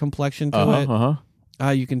diet complexion to it. Uh-huh.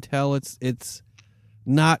 You can tell it's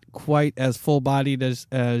not quite as full bodied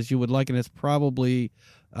as you would like, and it's probably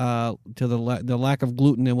to the lack of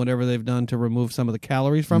gluten and whatever they've done to remove some of the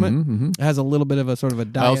calories from it. Mhm. It has a little bit of a sort of a I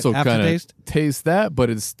diet also kind aftertaste. of taste that, but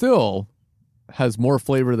it still has more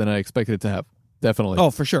flavor than I expected it to have. Definitely. Oh,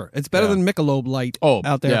 for sure, it's better Yeah. than Michelob Light. Oh,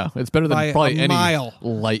 out there. Yeah, it's better than by probably a any mile.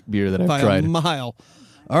 light beer that I've By tried. a mile.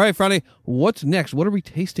 All right, Friday. What's next? What are we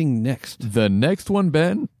tasting next? The next one,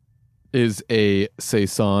 Ben, is a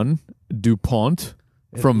Saison DuPont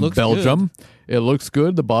from looks Belgium. It looks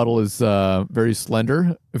good. The bottle is very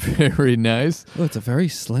slender, very nice. Oh, it's a very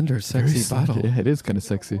slender, sexy bottle. Yeah, it is kind of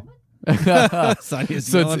sexy. Sonya's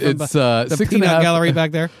So yelling from it's the 6.5 peanut gallery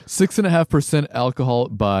back there. 6.5% alcohol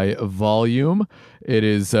by volume. It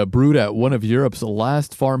is brewed at one of Europe's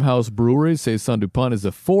last farmhouse breweries. Saison DuPont is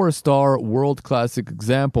a 4-star world classic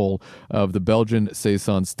example of the Belgian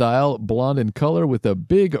Saison style. Blonde in color with a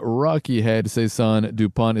big rocky head, Saison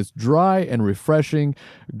DuPont is dry and refreshing.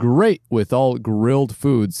 Great with all grilled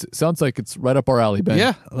foods. Sounds like it's right up our alley, Ben.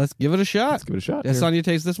 Yeah, let's give it a shot. Let's give it a shot. Has here. Sonya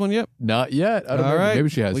taste this one yet? Not yet. I don't All know. right. Maybe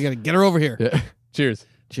she has. We got to get her over here. Yeah. Cheers.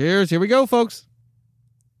 Cheers. Here we go, folks.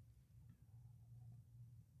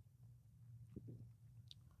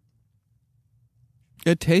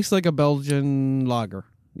 It tastes like a Belgian lager.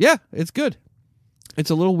 Yeah, it's good. It's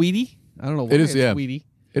a little weedy. I don't know why It is, it's yeah. weedy.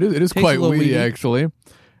 It is Tastes a quite little weedy, weedy. actually.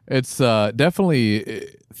 It's definitely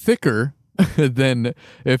thicker than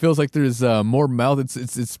it feels like. There's more mouth.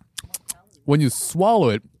 It's when you swallow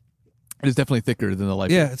it, it is definitely thicker than the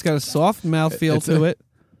light. Yeah, it's got a soft mouthfeel It's to it.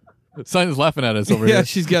 Sonya's laughing at us over Yeah, here.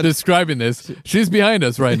 she's got- describing this. She's behind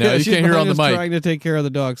us right now. Yeah, You she's can't hear her on behind the us mic. trying to take care of the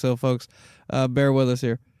dog. So, folks, bear with us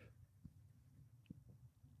here.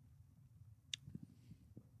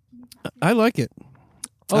 I like it.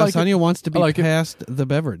 I like it. Sonya wants to be I like it. past the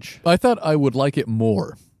beverage. I thought I would like it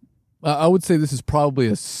more. I would say this is probably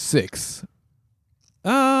a 6.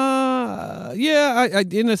 Yeah, I'd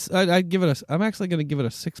give it a. I'm actually going to give it a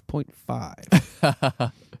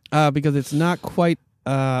 6.5 because it's not quite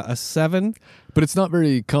a 7. But it's not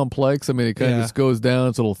very complex. I mean, it kind of Yeah. just goes down.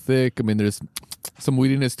 It's a little thick. I mean, there's some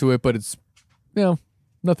weediness to it, but it's,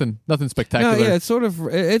 nothing spectacular. No, yeah, it sort of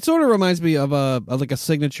reminds me of like a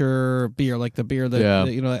signature beer, like the beer that Yeah.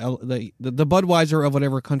 the Budweiser of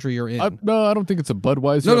whatever country you're in. No, I don't think it's a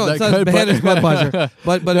Budweiser. No, of it's that not as kind, bad as Budweiser.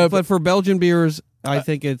 But No, but for Belgian beers, I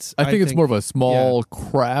think it's it's more of a small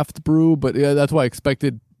craft brew, but yeah, that's why I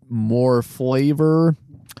expected more flavor.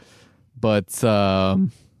 But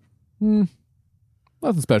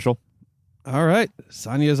nothing special. All right,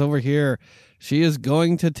 Sonya's over here. She is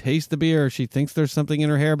going to taste the beer. She thinks there's something in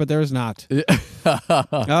her hair, but there's not.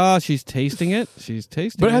 Oh, she's tasting it. She's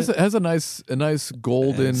tasting But it it. has a nice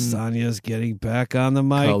golden. And Sonya's getting back on the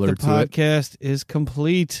mic. color The to it. podcast is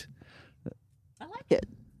complete. I like it.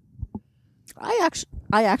 I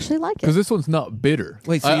actually like Because it. this one's not bitter.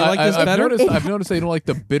 Wait, so you like this better? I've noticed that you don't like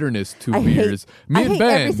the bitterness to I beers. hate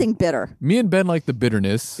everything bitter. Me and Ben like the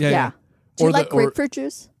bitterness. Yeah. Yeah. Do you Or the- like or- grapefruit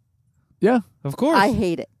juice? Yeah. Of course. I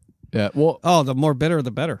hate it. Yeah. Well, Oh, the more bitter,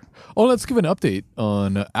 the better. let's give an update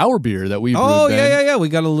on our beer that we brewed. Oh, Ben. yeah. We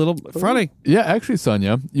got a little funny. Yeah, actually,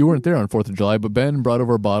 Sonia, you weren't there on 4th of July, but Ben brought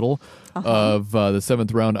over a bottle of the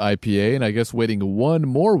 7th round IPA, and I guess waiting 1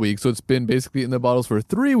 more week. So it's been basically in the bottles for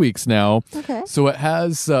 3 weeks now. Okay. So it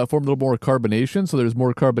has formed a little more carbonation, so there's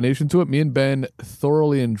more carbonation to it. Me and Ben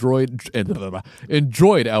thoroughly enjoyed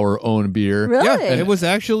our own beer. Really? Yeah, and it was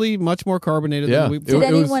actually much more carbonated Yeah. than we It Did was-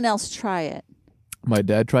 anyone else try it? My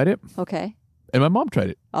dad tried it, Okay. and my mom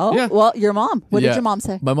tried it. Oh, Yeah. well, your mom. What Yeah. did your mom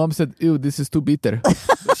say? My mom said, "Ew, this is too bitter."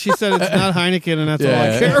 She said it's not Heineken, and that's all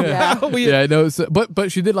Yeah. I care Yeah. about. Yeah, no,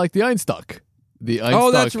 but she did like the Einstock. The Einstock.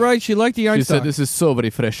 Oh, that's right. She liked the She Einstock. said this is so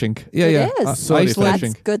refreshing. Yeah, It yeah. is. So Iceland.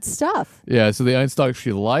 refreshing. That's good stuff. Yeah, so the Einstock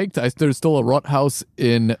she liked. There's still a Rothaus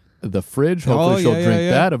in the fridge. Hopefully Oh, she'll yeah, drink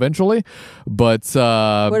yeah. that eventually. But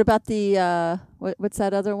What about the what's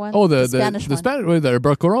that other one? the Spanish the one. Spanish the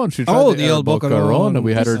Bocaron. She tried Oh, the the El Bocaron. and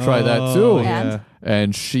we had her try that too. Oh, And? yeah.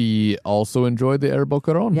 And she also enjoyed the El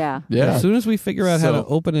Bocaron. Yeah. Yeah. As soon as we figure out how to So-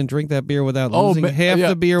 open and drink that beer without losing half yeah,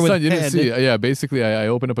 the beer with son, you didn't head. see. Yeah, basically I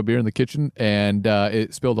opened up a beer in the kitchen and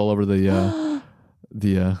it spilled all over the Oh,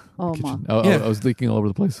 kitchen. Mom. Yeah. I was leaking all over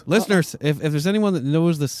the place. Listeners, if there's anyone that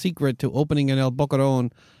knows the secret to opening an El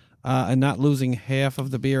Bocaron and not losing half of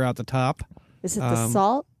the beer out the top, Is it the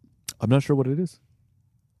salt? I'm not sure what it is.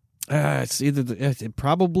 it's either it's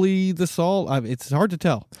probably the salt. It's hard to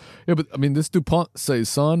tell. Yeah, but I mean, this DuPont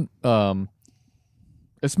Saison,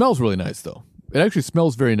 it smells really nice, though. It actually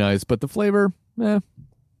smells very nice, but the flavor,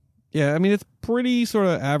 Yeah, I mean it's pretty sort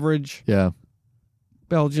of average yeah,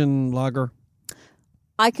 Belgian lager.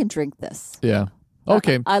 I can drink this. yeah.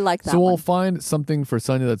 Okay, I like that so we'll one. find something for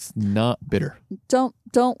Sonia that's not bitter. Don't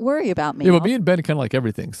worry about me. Yeah, but me and Ben kind of like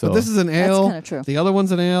everything. So But this is an That's ale. kinda true. The other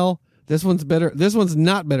one's an ale. This one's bitter. This one's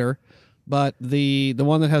not bitter, but the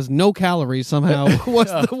one that has no calories somehow was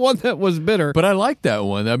the one that was bitter. But I like that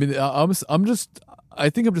one. I mean, I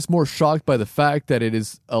think I'm just more shocked by the fact that it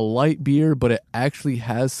is a light beer, but it actually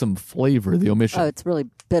has some flavor. The omission, Oh, it's really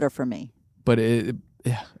bitter for me. but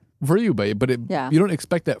yeah. for you, but Yeah. you don't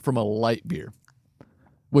expect that from a light beer.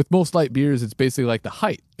 With most light beers, it's basically like the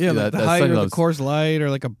height. Yeah, that, the that height Sonny or the loves. Coors Light or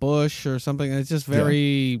like a Bush or something. It's just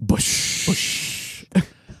very. Bush.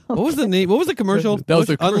 What was the name? What was the commercial? That was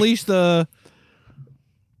Bush the commer- Unleash the.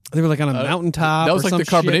 They were like on a mountaintop. That was or like the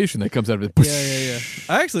some shit. carbonation that comes out of it. Yeah.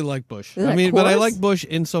 I actually like Bush. Isn't I that mean, but I Coors? like Bush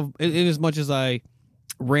in as much as I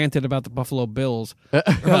ranted about the Buffalo Bills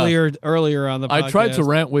earlier on the podcast. I tried to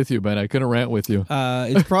rant with you, Ben. I couldn't rant with you.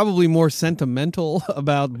 It's probably more sentimental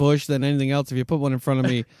about Bush than anything else. If you put one in front of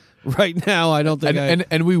me right now, I don't think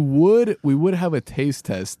And we would have a taste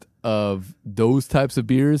test of those types of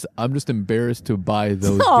beers. I'm just embarrassed to buy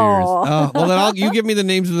those beers. Aw. well, then you give me the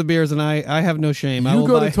names of the beers, and I have no shame. I You will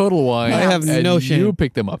go buy, to Total Wine. I have and no shame. You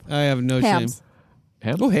pick them up. I have no Hams. shame.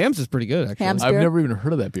 Hams? Oh, Hams is pretty good actually. Hams. I've beer? never even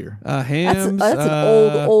heard of that beer. Hams. That's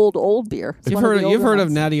an old beer. It's You've one of heard the you've older heard of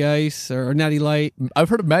ones. Natty Ice or Natty Light, I've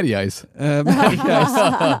heard of Matty Ice. Natty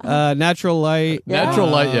Ice, Natural Light, Yeah. Natural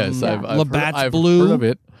Light, yes. Yeah. Labatt's I've Blue. heard of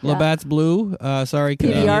it. Yeah. Labatt's Blue. Sorry,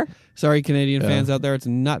 Canadian. PBR? Sorry, Canadian fans out there. It's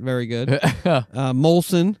not very good.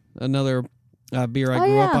 Molson, another beer I Oh,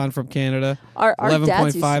 grew up yeah. on from Canada. Our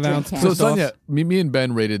dads used to 11.5 drink ounce. Hams. So First off- Sonia, me and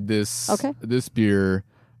Ben rated this beer,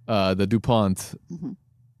 the DuPont,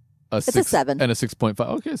 It's a 7. and a 6.5.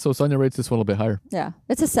 Okay, so Sonia rates this one a little bit higher. Yeah,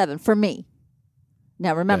 it's a 7 for me.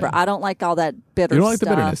 Now remember, Yeah. I don't like all that bitter. You don't like the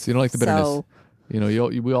stuff, bitterness. You don't like the bitterness. So You know,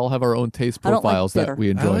 we all have our own taste I don't like profiles that bitter. we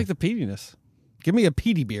I enjoy. like the peatiness. Give me a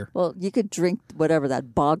peaty beer. well, you could drink whatever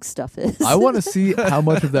that bog stuff is. I want to see how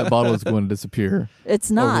much of that bottle is going to disappear. It's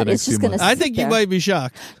over the not. next It's just few going to. months. I think you might be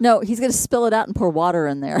shocked. No, he's going to spill it out and pour water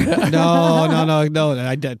in there. No.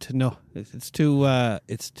 I did no. It's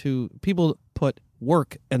too. People put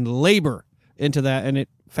work and labor into that, and it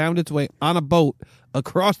found its way on a boat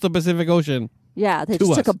across the Pacific Ocean. Yeah, they To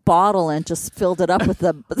just us. took a bottle and just filled it up with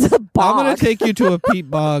the bog. I'm going to take you to a peat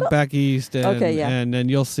bog back east, and, Okay, yeah. and then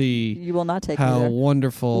you'll see You will not take me how there.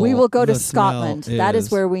 wonderful. We will go to the smell Scotland. That is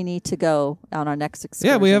where we need to go on our next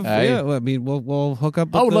excursion. Yeah, we have. Aye. Yeah, well, I mean, we'll hook up.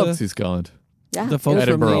 With I would the, love to see Scotland. Yeah, the it folks was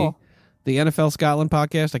from Edinburgh. the NFL Scotland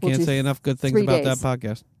podcast. I We'll can't do say enough good things 3 about days. that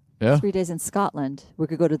podcast. Yeah. 3 days in Scotland. We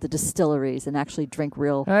could go to the distilleries and actually drink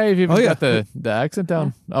real. Hey, if you've Oh, yeah. got the accent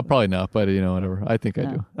down, I'll probably not, but whatever. I think I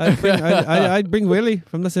No. do. I'd bring Willie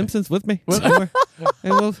from The Simpsons with me somewhere,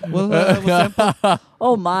 and we'll sample.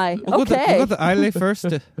 Oh my! We'll Okay. go to Islay first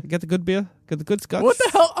to get the good beer, get the good Scotch. What the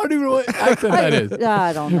hell? I don't even know what accent that is.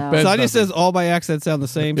 I don't know. Ben- Sonia says all my accents sound the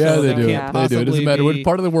same. Yeah, so they do. Yeah. Can't They do. It doesn't possibly matter be- what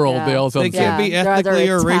part of the world Yeah. they all sound They the can't same. be They're either ethnically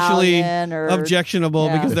or racially Italian or- objectionable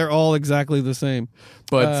Yeah. because they're all exactly the same.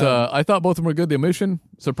 But I thought both of them were good. The omission,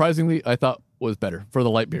 surprisingly, I thought was better for the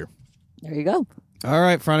light beer. There you go. All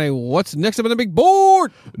right, Friday. What's next up on the big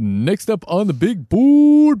board? Next up on the big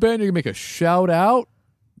board, Ben, you're going to make a shout out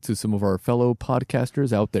to some of our fellow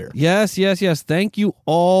podcasters out there. Yes. Thank you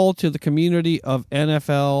all to the community of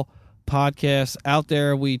NFL podcasts out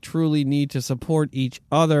there. We truly need to support each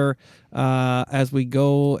other as we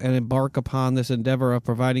go and embark upon this endeavor of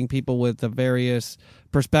providing people with the various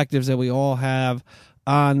perspectives that we all have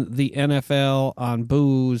on the NFL, on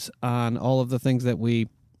booze, on all of the things that we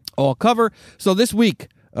all cover. So this week,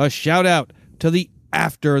 a shout out to the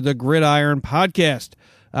After the Gridiron podcast.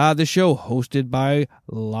 The show, hosted by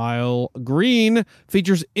Lyle Green,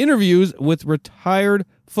 features interviews with retired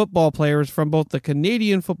football players from both the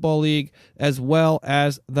Canadian Football League as well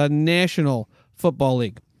as the National Football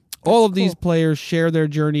League. All of these players share their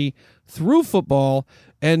journey through football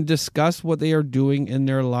and discuss what they are doing in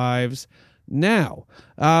their lives now.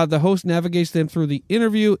 The host navigates them through the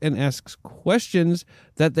interview and asks questions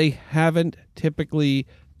that they haven't typically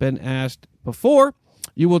been asked before.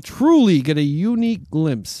 You will truly get a unique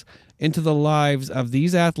glimpse into the lives of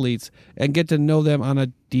these athletes and get to know them on a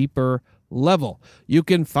deeper level. You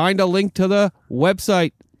can find a link to the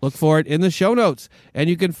website. Look for it in the show notes. And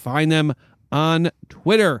you can find them on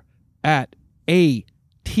Twitter at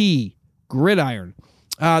ATGridiron.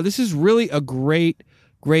 This is really a great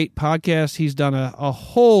podcast. He's done a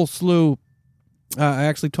whole slew. I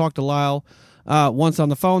actually talked to Lyle once on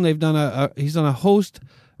the phone. He's done a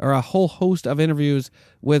whole host of interviews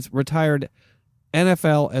with retired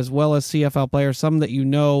NFL as well as CFL players, some that you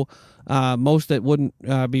know, most that wouldn't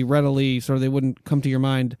be readily, sort of they wouldn't come to your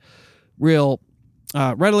mind real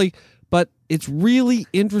readily. But it's really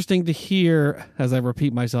interesting to hear, as I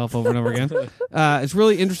repeat myself over and over again, it's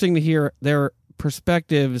really interesting to hear their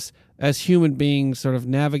perspectives as human beings sort of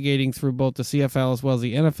navigating through both the CFL as well as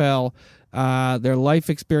the NFL, their life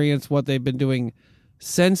experience, what they've been doing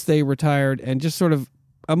since they retired, and just sort of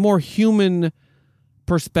a more human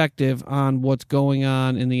perspective on what's going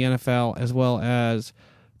on in the NFL as well as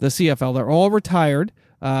the CFL. They're all retired.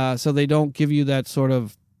 so they don't give you that sort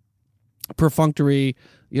of perfunctory,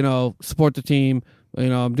 support the team.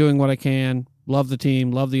 I'm doing what I can. Love the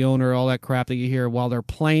team, love the owner, all that crap that you hear while they're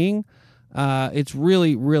playing. It's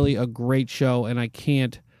really, really a great show, and I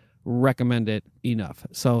can't recommend it enough.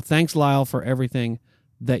 So thanks, Lyle, for everything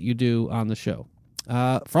that you do on the show.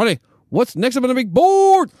 Friday, what's next up on the big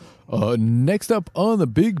board? Next up on the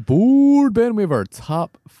big board, Ben, we have our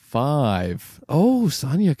top 5. Oh,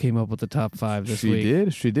 Sonia came up with the top 5 this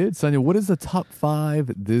week. She did. Sonia, what is the top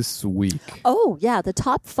 5 this week? Oh, yeah. The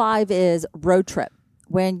top 5 is road trip.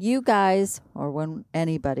 When you guys, or when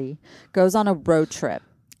anybody, goes on a road trip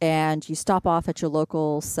and you stop off at your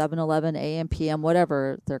local 7-Eleven, AM, PM,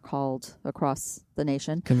 whatever they're called across the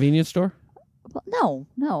nation. Convenience store? Well,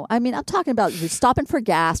 no. I mean, I'm talking about you're stopping for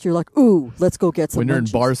gas. You're like, ooh, let's go get some When you're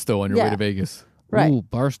lunches. in Barstow on your way to Vegas. Right. Ooh,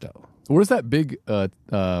 Barstow. Where's that big,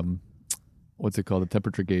 what's it called? The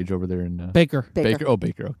temperature gauge over there in... Baker. Baker. Oh,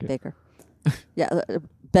 Baker. Okay. Baker. Yeah,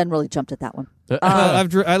 Ben really jumped at that one.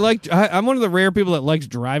 I'm one of the rare people that likes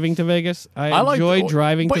driving to Vegas. I enjoy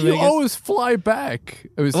driving to Vegas. But you always fly back.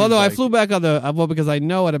 I flew back on because I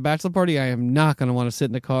know at a bachelor party I am not going to want to sit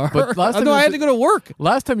in the car. But last time I had to go to work.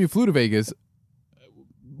 Last time you flew to Vegas,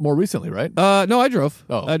 more recently, right? No, I drove.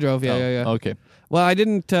 Oh. I drove. Yeah. Okay. Well, I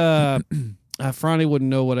didn't. Franny wouldn't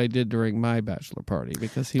know what I did during my bachelor party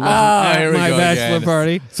because he wasn't at my bachelor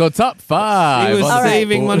party. So top 5. He was on the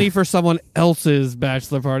saving board. money for someone else's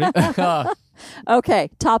bachelor party.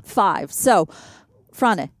 Okay, top 5. So,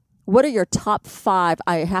 Franny, what are your top 5?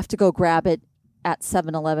 I have to go grab it at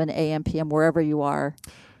 7-Eleven, AM, PM, wherever you are.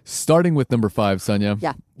 Starting with number 5, Sonia.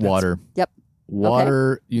 Yeah. Water. Yep.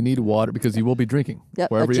 Water. Okay. You need water because you will be drinking.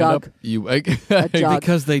 Yep. Wherever a you jug. end up. A jug.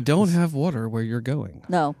 Because they don't have water where you're going.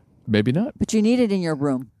 No. Maybe not. But you need it in your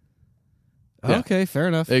room. Yeah. Okay, fair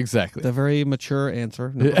enough. Exactly. The very mature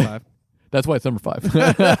answer, number 5. That's why it's number 5.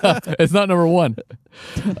 It's not number 1.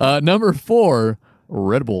 Number 4,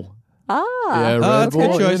 Red Bull. Ah. Yeah, Red that's Bull.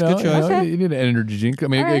 good choice, good choice. Okay. You need an energy drink. I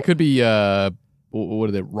mean, All right. it could be, what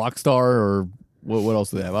are they, Rockstar or what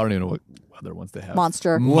else do they have? I don't even know what other ones they have.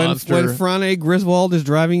 Monster. When Franny Griswold is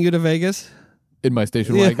driving you to Vegas? In my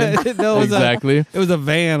station wagon. No, Exactly. It was a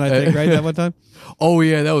van, I think, right, that one time? Oh,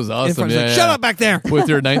 yeah, that was awesome. Franny's like, shut up back there. With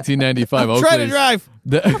your 1995 Oakleys. Try to drive.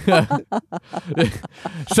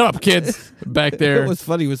 Shut up, kids. Back there. It was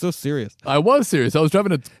funny. He was so serious. I was serious. I was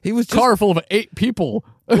driving He was a car full of 8 people.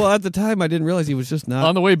 Well, at the time, I didn't realize he was just not.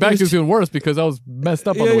 On the way back, he it was even worse because I was messed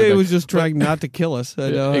up on the Yeah, way he back. was just trying not to kill us. I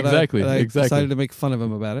know, Exactly, and I exactly. decided to make fun of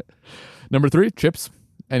him about it. Number 3, chips.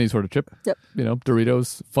 Any sort of chip. Yep.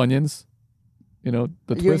 Doritos, Funyuns. The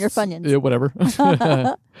twists. You and your Funyuns. Yeah, whatever.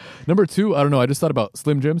 Number 2, I don't know. I just thought about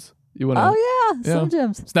Slim Jims. You want to? Oh yeah, Slim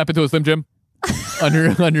Jims. Snap into a Slim Jim on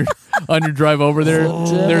your drive over there. Jim,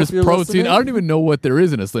 There's if you're protein. listening. I don't even know what there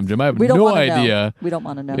is in a Slim Jim. I have We don't no wanna idea. know. We don't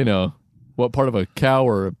want to know. What part of a cow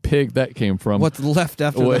or a pig that came from. What's left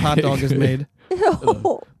after the hot dog is made?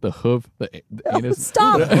 Ew. The hoof, the anus.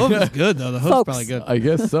 Stop. The hoof is good, though. The hoof's Folks. probably good. I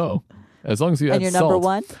guess so. As long as you And add your salt. number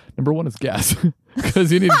 1? Number 1 is gas.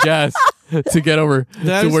 Because you need gas to get over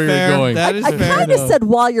That to is where fair. you're going. That is I fair. kind of said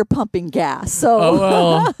while you're pumping gas. So Oh,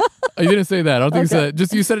 well. You didn't say that. I don't think you Okay. said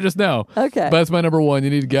it. You said it just now. okay. But that's my number 1. You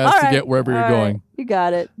need gas All to right. get wherever you're All going. right. You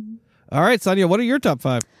got it. All right, Sonia, what are your top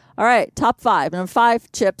 5? All right. Top 5. Number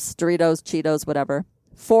 5, chips, Doritos, Cheetos, whatever.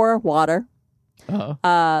 4, water.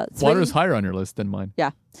 Uh-huh. 3, Water is higher on your list than mine.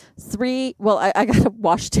 Yeah. 3, well, I got to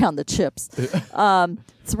wash down the chips.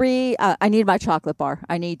 3, I need my chocolate bar.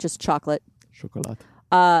 I need just chocolate. Chocolate.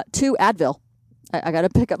 2, Advil. I got to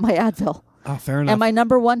pick up my Advil. Oh, fair enough. And my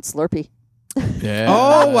number 1, Slurpee. Yeah.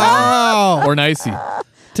 Oh, wow. Or an icy.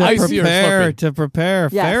 to Icy or prepare. Slurpee? To prepare.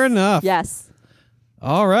 Yes. Fair enough. Yes.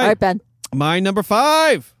 All right. All right, Ben. My number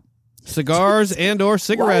 5. Cigars and or Why are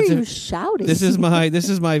cigarettes. you shouting? This is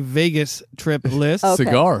my Vegas trip list. Okay.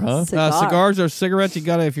 Cigar, huh? Cigars or cigarettes, you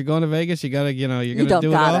gotta, if you're going to Vegas, you gotta, you're gonna You don't do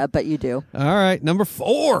it gotta, all. but you do. All right, number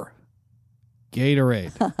 4,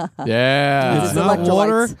 Gatorade. Yeah. It's It's not electrolytes.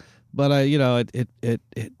 water, but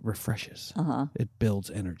it refreshes. Uh-huh. It builds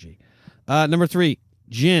energy. Number 3,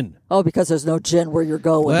 gin. Oh, because there's no gin where you're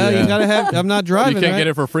going. Well, Yeah. you gotta have. I'm not driving. You can't right? get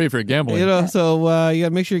it for free if you're gambling. So you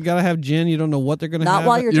gotta make sure you gotta have gin. You don't know what they're gonna Not have.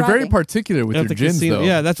 while you're You're very driving. particular with at your the gins, casino. though.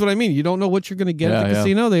 Yeah, that's what I mean. You don't know what you're gonna get at the Yeah, yeah.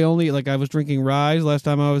 casino. They only I was drinking rye last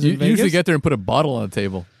time I was You in Vegas. usually get there and put a bottle on the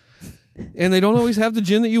table. and they don't always have the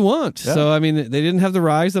gin that you want. Yeah. So I mean, they didn't have the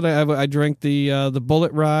ryes that I drank the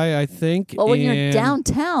Bullet Rye, I think. Well, when you're and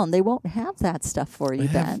downtown, they won't have that stuff for you,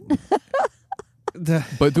 Ben.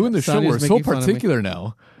 But doing the show, Sonia's we're so making fun of me. particular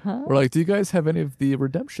now. We're like, do you guys have any of the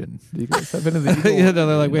redemption? Do you guys have any of the yeah, no,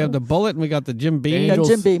 they're like, we have the Bullet and we got the Jim Beam. Yeah, Angels,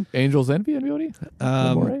 Jim Beam. Angels Envy, anybody?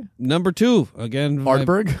 Moray? Moray? Number 2, again.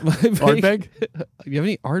 Ardbeg? Ardbeg? You have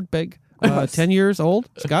any Ardbeg? 10 years old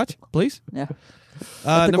Scotch, please. Yeah.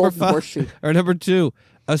 The Number Golden 5 Horseshoe. or number 2.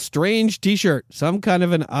 A strange T-shirt, some kind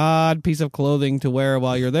of an odd piece of clothing to wear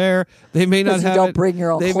while you're there. They may not 'Cause you have don't it. bring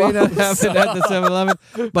your own They may not clothes. have it at the 7-Eleven,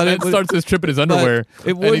 but And it would, starts his trip in his underwear, it and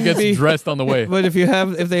he wouldn't gets be- dressed on the way. But if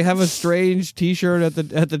they have a strange T-shirt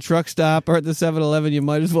at the truck stop or at the 7-Eleven, you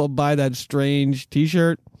might as well buy that strange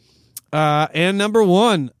T-shirt. And number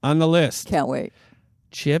 1 on the list: Can't wait.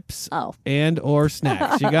 chips Oh. and or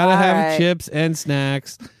snacks. You gotta All have right. chips and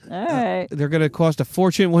snacks. All right. They're gonna cost a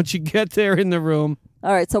fortune once you get there in the room.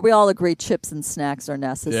 All right. So we all agree chips and snacks are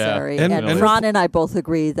necessary. Yeah, And, and- Ron and I both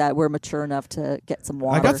agree that we're mature enough to get some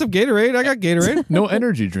water. I got some Gatorade. I got Gatorade. No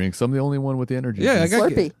energy drinks. I'm the only one with the energy Yeah, I drinks.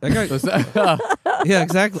 got. Slurpee. I got. Yeah,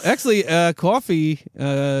 exactly. Actually, coffee,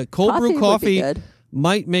 cold brew would be coffee good.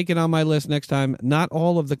 might make it on my list next time. Not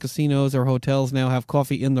all of the casinos or hotels now have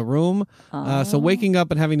coffee in the room. So waking up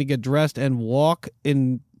and having to get dressed and walk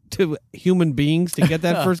into human beings to get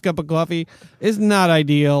that first cup of coffee is not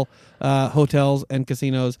ideal. Hotels and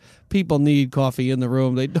casinos, people need coffee in the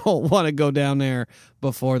room. They don't want to go down there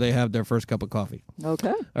before they have their first cup of coffee. Okay.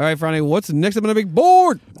 All right, Friday, what's next up on the big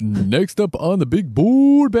board? Next up on the big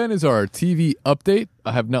board, Ben, is our TV update.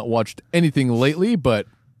 I have not watched anything lately, but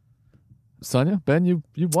Sonia, Ben, you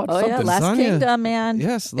watched Oh something. yeah, Last Sonia. Kingdom, man.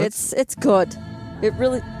 Yes, it's good. It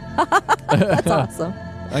really. That's awesome.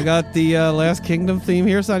 I got the Last Kingdom theme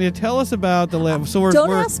here, Sonia. Tell us about the last. So we're, Don't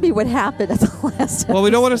we're ask me what happened at the last. well, we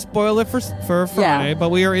don't want to spoil it for Friday, Yeah.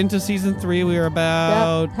 but we are into season 3. We are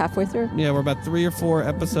about Yep, halfway through. we're about 3 or 4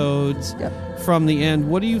 episodes Yep. from the end.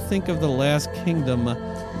 What do you think of the Last Kingdom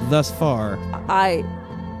thus far? I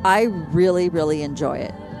really enjoy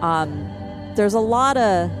it. There's a lot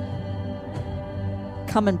of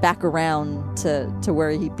coming back around to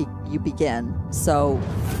where you begin. So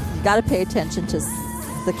you got to pay attention to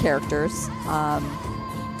the characters.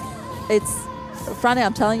 It's Friday.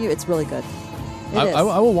 I'm telling you, it's really good. It is. I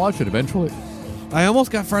will watch it eventually. I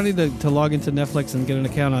almost got Friday to log into Netflix and get an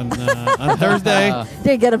account on Thursday.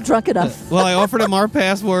 Didn't get him drunk enough. Well, I offered him our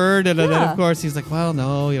password, and then Yeah. of course he's like, "Well,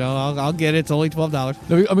 no, I'll get it. It's only $12."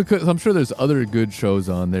 No, I mean, 'cause I'm sure there's other good shows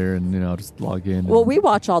on there, and I'll just log in. Well, we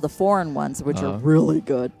watch all the foreign ones, which are really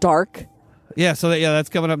good. Dark. Yeah, so that's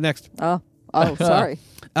coming up next. Oh, sorry.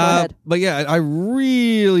 Go ahead. But yeah, I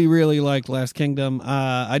really liked Last Kingdom.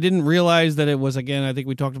 I didn't realize that it was, again, I think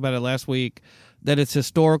we talked about it last week, that it's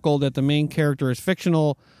historical, that the main character is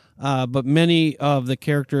fictional, but many of the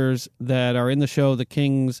characters that are in the show, the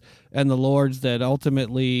kings and the lords that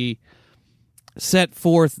ultimately set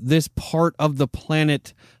forth this part of the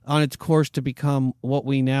planet on its course to become what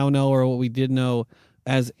we now know, or what we did know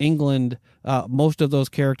as England, most of those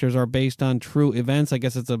characters are based on true events. I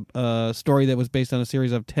guess it's a story that was based on a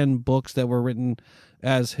series of 10 books that were written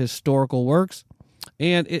as historical works.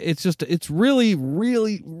 And it's really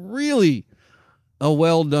a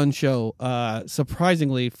well done show.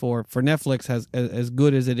 Surprisingly for Netflix, as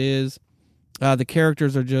good as it is. The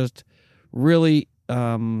characters are just really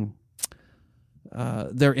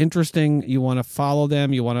they're interesting. You want to follow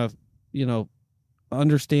them. You want to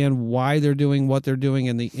understand why they're doing what they're doing,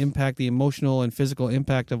 and the impact, the emotional and physical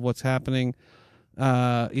impact of what's happening.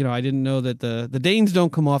 I didn't know that the Danes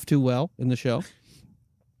don't come off too well in the show,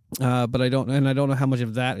 but I don't know how much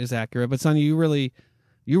of that is accurate. But Sonia, you really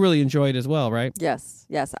enjoy it as well, right? Yes.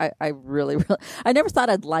 I really. I never thought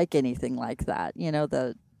I'd like anything like that.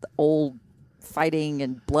 The old fighting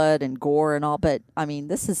and blood and gore and all. But I mean,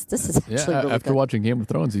 this is actually really after good. watching Game of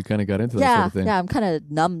Thrones, you kind of got into that sort of thing. Yeah, I'm kind of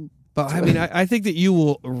numb. But I mean, I think that you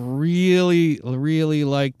will really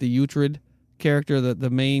like the Uhtred character, the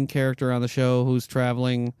main character on the show, who's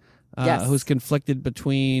traveling, Yes. who's conflicted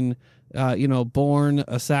between, born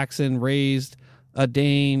a Saxon, raised a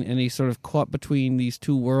Dane, and he's sort of caught between these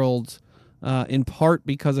two worlds, in part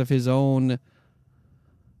because of his own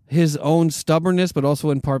stubbornness, but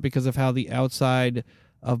also in part because of how the outside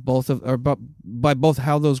of by both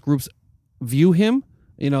how those groups view him.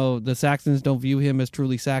 The Saxons don't view him as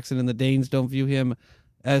truly Saxon, and the Danes don't view him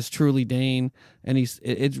as truly Dane. And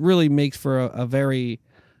it really makes for a very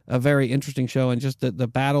interesting show. And just the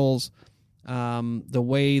battles, the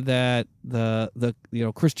way that the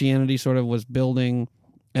Christianity sort of was building,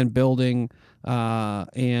 and the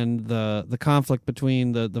conflict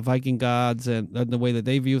between the Viking gods and the way that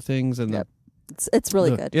they view things, and Yep. It's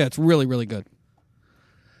really good. Yeah, it's really good.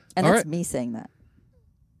 And All that's right. me saying that.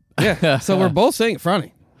 Yeah, so we're both saying it,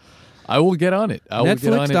 Franny. I will get on it. I will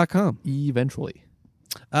get on it Netflix.com. eventually.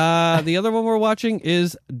 The other one we're watching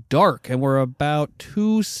is Dark, and we're about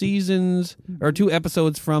 2 seasons or 2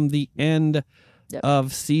 episodes from the end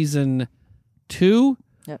of season 2.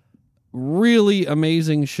 Yep. Really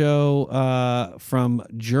amazing show from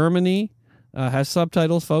Germany. Has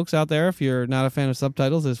subtitles, folks out there. If you're not a fan of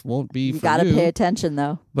subtitles, this won't be for you. You got to pay attention,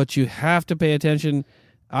 though. But you have to pay attention.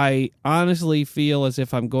 I honestly feel as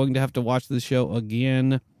if I'm going to have to watch this show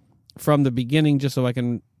again from the beginning just so I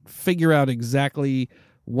can figure out exactly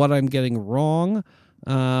what I'm getting wrong.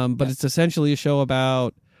 But it's essentially a show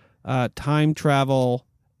about time travel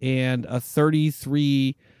and a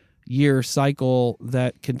 33-year cycle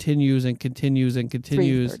that continues and continues and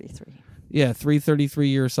continues. 333. Yeah,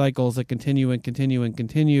 333-year cycles that continue and continue and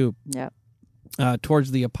continue. Yep.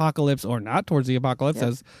 Towards the apocalypse or not towards the apocalypse,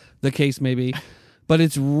 as the case may be. But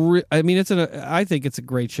it's, I think it's a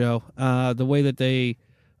great show. The way that they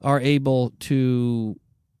are able to,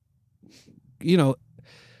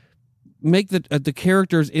 make the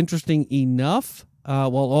characters interesting enough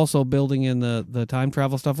while also building in the time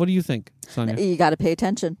travel stuff. What do you think, Sonia? You got to pay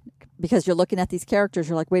attention because you're looking at these characters.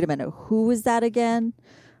 You're like, wait a minute, who is that again?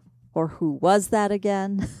 Or who was that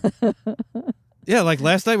again? Yeah, like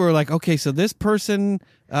last night we were like, okay, so this person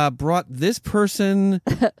brought this person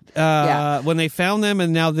when they found them,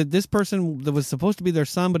 and now that this person that was supposed to be their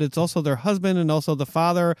son, but it's also their husband and also the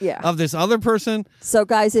father of this other person. So,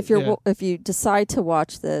 guys, if you decide to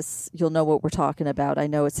watch this, you'll know what we're talking about. I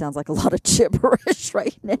know it sounds like a lot of gibberish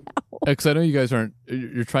right now. Because I know you guys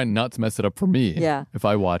you're trying not to mess it up for me. Yeah. If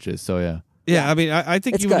I watch it, so yeah. Yeah, I mean, I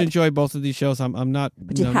think it's you would enjoy both of these shows. I'm not,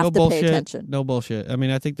 but you have no to bullshit, pay attention. No bullshit. I mean,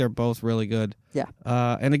 I think they're both really good. Yeah.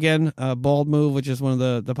 And again, Bald Move, which is one of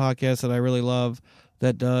the podcasts that I really love,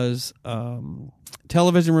 that does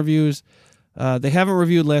television reviews. They haven't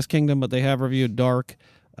reviewed Last Kingdom, but they have reviewed Dark,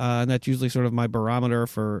 and that's usually sort of my barometer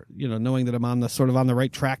for knowing that I'm on the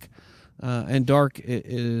right track. And Dark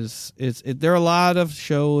there are a lot of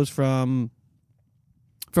shows from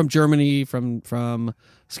Germany, from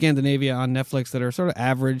Scandinavia on Netflix that are sort of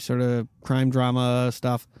average, sort of crime drama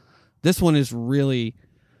stuff. This one is really,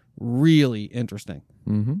 really interesting.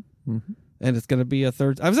 Mm-hmm. Mm-hmm. And it's going to be a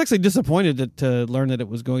third. I was actually disappointed to learn that it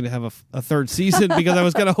was going to have a third season because I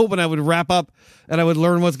was kind of hoping I would wrap up and I would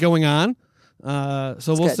learn what's going on.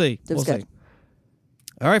 So we'll see. We'll see.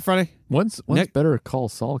 All right, Friday. When's Better Call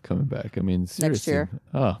Saul coming back? I mean, seriously. Next year.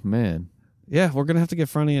 Oh, man. Yeah, we're going to have to get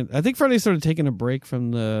Friday in. I think Friday's sort of taking a break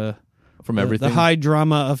from everything. The high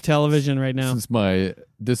drama of television right now. Since my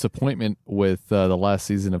disappointment with the last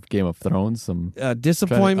season of Game of Thrones.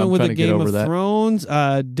 Disappointment with the Game of Thrones.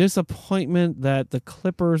 Disappointment that the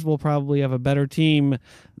Clippers will probably have a better team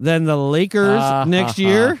than the Lakers next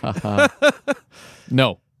year.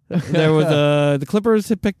 No. There was the Clippers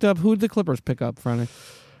had picked up. Who did the Clippers pick up, Friday?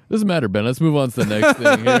 Doesn't matter, Ben. Let's move on to the next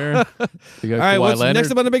thing here. All right, what's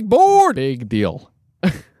next up on the big board? Big deal.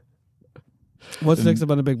 What's next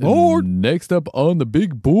up on the big board? Next up on the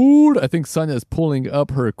big board, I think Sonia is pulling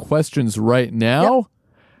up her questions right now. Yep.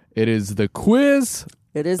 It is the quiz.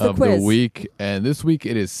 It is the of quiz the week, and this week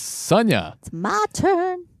it is Sonia. It's my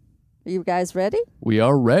turn. Are you guys ready? We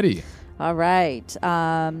are ready. All right.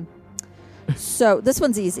 So this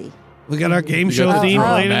one's easy. We got our game show theme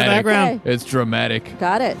playing in the background. Okay. It's dramatic.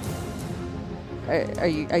 Got it. Are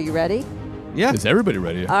you ready? Yeah. Is everybody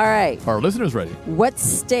ready? All right. Are our listeners ready? What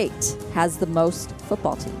state has the most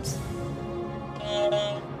football teams?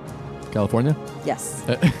 California? Yes.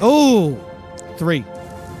 Oh, 3.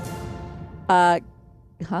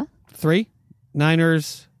 3?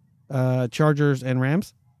 Niners, Chargers, and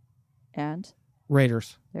Rams? And?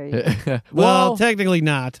 Raiders. There you go. Well, technically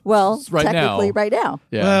not. Well, right technically now. right now.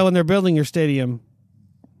 Yeah. Well, when they're building your stadium.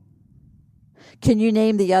 Can you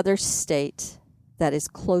name the other state that is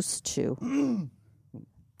close to?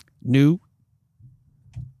 New.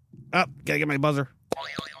 Oh, gotta get my buzzer.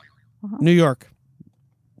 New York.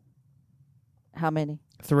 How many?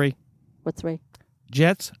 3. What 3?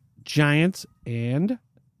 Jets, Giants, and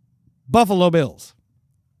Buffalo Bills.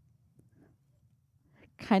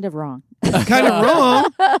 Kind of wrong. Kind of wrong?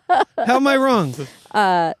 How am I wrong?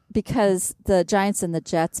 Because the Giants and the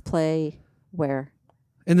Jets play where?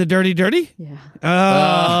 In the Dirty Dirty? Yeah.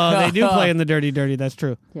 Oh, they do play in the Dirty Dirty. That's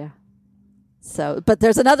true. Yeah. So, but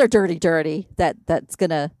there's another Dirty Dirty that's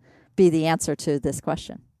going to be the answer to this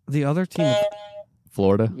question. The other team.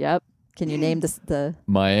 Florida? Yep. Can you name the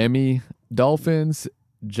Miami Dolphins,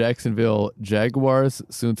 Jacksonville Jaguars,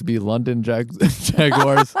 soon to be London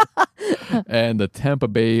Jaguars, and the Tampa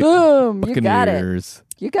Bay Boom! Buccaneers.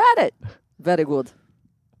 You got it. Very good.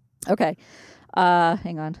 Okay.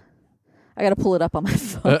 Hang on. I got to pull it up on my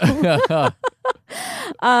phone.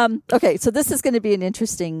 Okay, so this is going to be an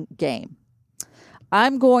interesting game.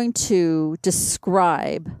 I'm going to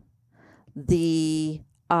describe the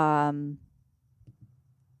how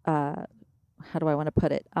do I want to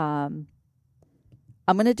put it? I'm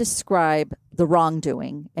going to describe the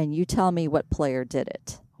wrongdoing, and you tell me what player did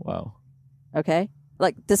it. Wow. Okay?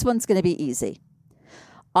 Like, this one's going to be easy.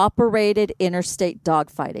 Operated interstate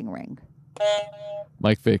dogfighting ring.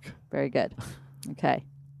 Mike Vick. Very good. Okay.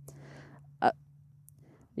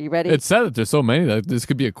 You ready? It's sad that there's so many that this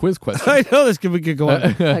could be a quiz question. I know this could go on.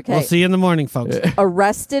 Okay. We'll see you in the morning, folks.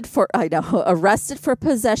 Arrested for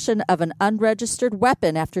possession of an unregistered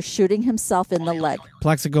weapon after shooting himself in the leg.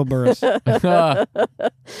 Plaxico Burress.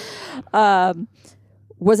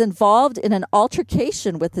 Was involved in an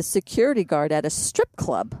altercation with a security guard at a strip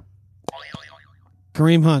club.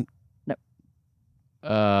 Kareem Hunt.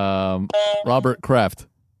 Robert Kraft.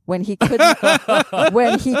 When he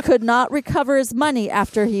could not recover his money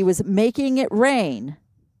after he was making it rain.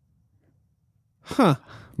 Huh.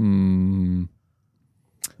 Hmm.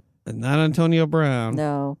 Not Antonio Brown.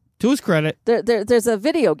 No. To his credit. There's a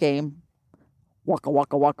video game. Waka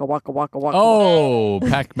waka waka waka waka waka. Oh,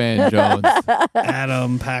 Pac-Man Jones.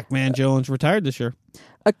 Adam Pac-Man Jones retired this year.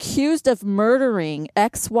 Accused of murdering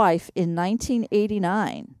ex-wife in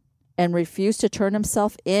 1989 and refused to turn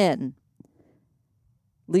himself in,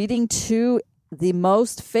 leading to the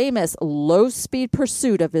most famous low-speed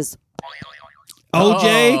pursuit of his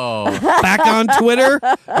OJ Oh. back on Twitter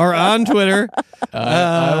or on Twitter.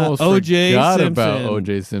 I almost O.J. forgot Simpson. about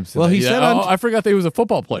O.J. Simpson. Well, he said on- I forgot that he was a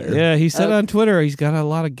football player. Yeah, he said on Twitter he's got a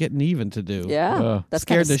lot of getting even to do. Yeah, that's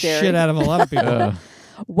Scared kinda the scary. shit out of a lot of people.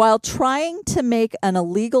 While trying to make an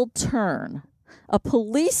illegal turn, a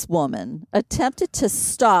policewoman attempted to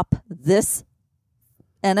stop this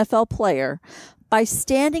NFL player by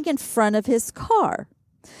standing in front of his car.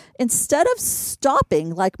 Instead of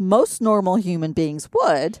stopping like most normal human beings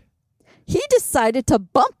would, he decided to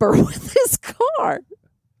bumper with his car.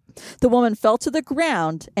 The woman fell to the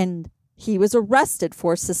ground and he was arrested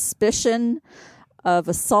for suspicion of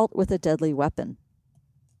assault with a deadly weapon.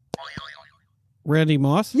 Randy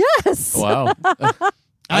Moss? Yes. Wow.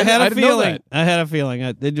 I had a didn't know feeling. that. I had a feeling.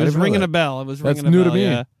 It was didn't know ringing that. a bell. It was That's ringing a new bell. to me.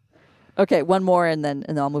 Yeah. Okay, one more and then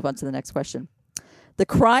I'll move on to the next question. The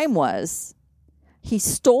crime was he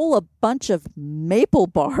stole a bunch of maple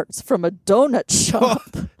bars from a donut shop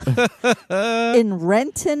in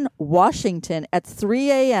Renton, Washington at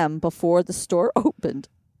 3 a.m. before the store opened.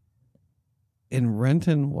 In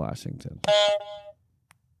Renton, Washington.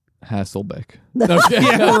 Hasselbeck.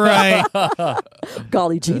 Yeah, right.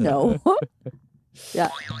 Golly gee, no. Yeah.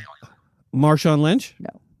 Marshawn Lynch?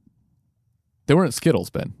 They weren't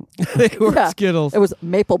Skittles, Ben. They were Yeah. Skittles. It was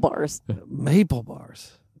maple bars. Maple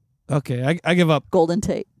bars. Okay, I give up. Golden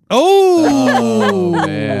Tate. Oh,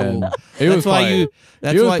 man. He That's was why probably, you.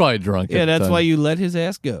 That's he was why, probably drunk. Yeah, at the that's time. why you let his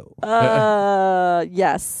ass go.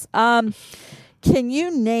 Yes. Can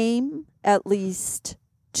you name at least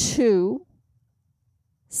 2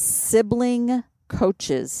 sibling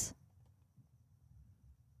coaches?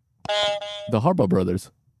 The Harbaugh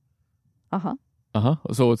brothers. Uh-huh.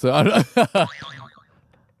 So it's The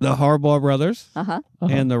Harbaugh brothers Uh-huh.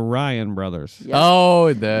 and the Ryan brothers. Yes.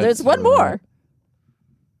 Oh, that's There's one right. more.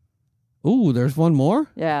 Ooh, there's one more?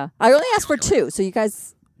 Yeah. I only asked for 2, so you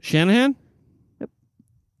guys Shanahan?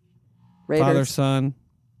 Raiders. Father, son.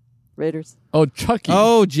 Raiders. Oh, Chucky.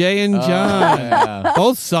 Oh, Jay and John. Yeah.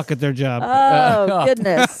 Both suck at their job. Oh,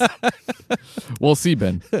 goodness. We'll see,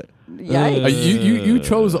 Ben. Yikes. You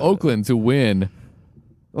chose Oakland to win.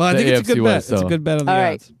 Well, I the think it's a good AFC bet. West, It's a so. good bet on the All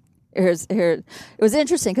right. odds. It was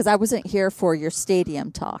interesting because I wasn't here for your stadium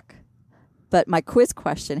talk, but my quiz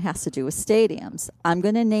question has to do with stadiums. I'm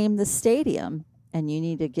going to name the stadium, and you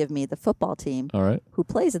need to give me the football team All right. who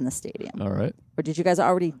plays in the stadium. All right. Or did you guys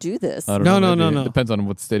already do this? I don't No, know. no, Maybe no, it no. Depends on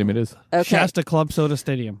what stadium it is. Okay. Shasta Club Soda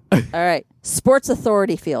Stadium. All right. Sports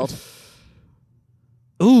Authority Field.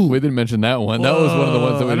 Ooh. We didn't mention that one. That was one of the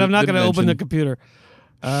ones that we And I'm not didn't going to open the mention. computer.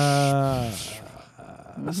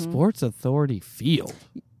 Sports Authority Field.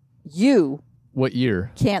 You What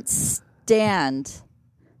year? can't stand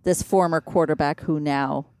this former quarterback who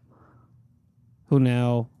now Who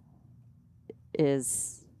now?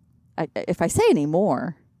 is, if I say any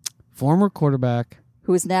more, Former quarterback.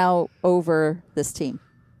 who is now over this team.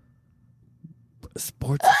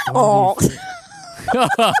 Sports Oh,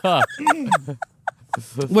 Authority.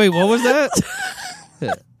 Wait, what was that?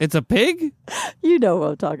 It's a pig? you know what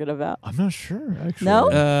I'm talking about. I'm not sure, actually. No?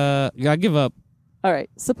 Yeah, I give up. All right.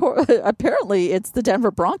 Support. Apparently, it's the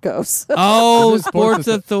Denver Broncos. Oh, Is it Sports Sports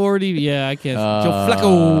Authority. Yeah, I can't. Joe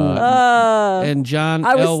Flacco and John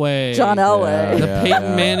I was Elway. John Elway. The Yeah, Peyton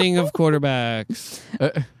yeah. Manning of quarterbacks.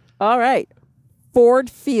 All right. Ford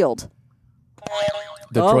Field.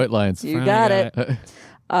 Detroit Oh, Lions. You Finally got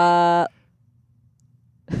it.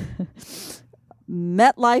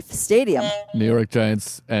 MetLife Stadium. New York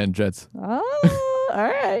Giants and Jets. Oh, all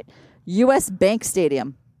right. U.S. Bank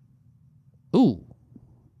Stadium. Ooh.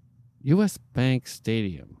 U.S. Bank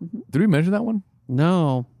Stadium. Did we mention that one?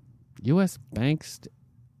 No. U.S. Bank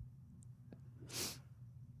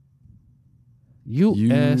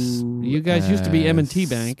U.S. You guys used to be M&T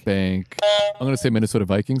Bank. Bank. I'm going to say Minnesota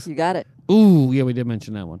Vikings. You got it. Ooh, yeah, we did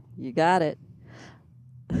mention that one. You got it.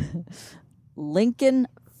 Lincoln.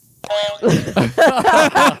 I'll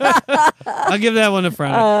give that one a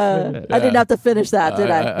front. I didn't have to finish that, did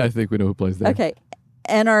I? I think we know who plays there. Okay.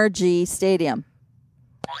 NRG Stadium.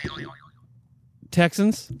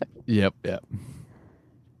 Texans, Yep. Yep.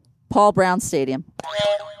 Paul Brown Stadium.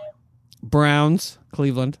 Browns,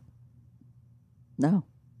 Cleveland. No.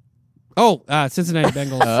 Oh, Cincinnati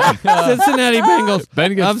Bengals. Cincinnati Bengals.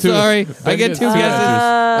 Ben gets I'm two. sorry. Ben I get gets two two guesses. answers.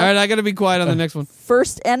 All right, I got to be quiet on the next one.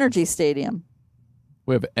 First Energy Stadium.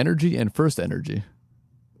 We have Energy and First Energy.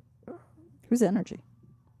 Who's Energy?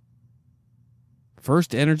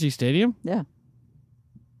 First Energy Stadium, Yeah.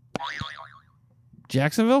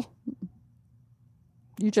 Jacksonville.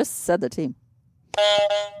 You just said the team.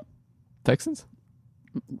 Texans?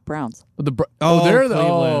 Browns. Oh, they're the.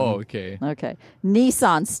 Cleveland. Oh, okay. Okay.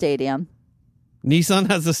 Nissan Stadium, Nissan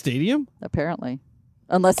has a stadium. apparently.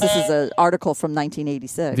 Unless this is an article from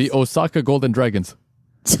 1986. The Osaka Golden Dragons.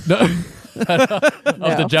 No.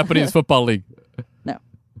 Of the Japanese Football League. No.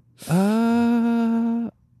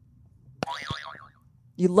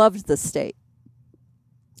 You loved the state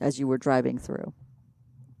as you were driving through.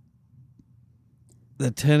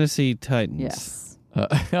 The Tennessee Titans. Yes.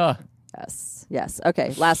 Yeah. Yes.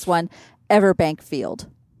 Okay. Last one. Everbank Field.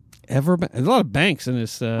 There's a lot of banks in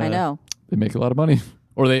this. I know. They make a lot of money.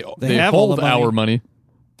 Or they have all hold the money. our money.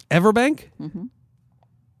 Everbank.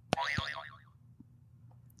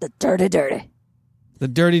 The dirty. The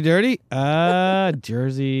Dirty.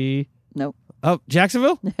 Jersey. Nope. Oh,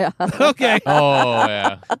 Jacksonville. Yeah. Okay. Oh,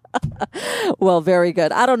 yeah. Well, very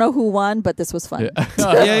good. I don't know who won, but this was fun.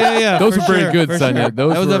 Yeah. Those for were very sure, good, for Sonia. sure.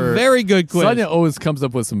 Those that was were- a very good quiz. Sonia always comes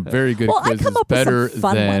up with some very good Well, I quizzes. come up with some better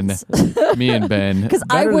fun than ones. me and Ben. Because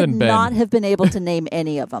I Better would than Ben. not have been able to name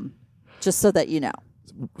any of them, just so that you know.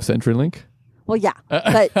 CenturyLink? Well, yeah.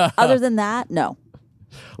 But other than that, no.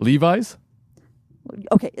 Levi's?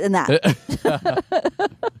 Okay, and that.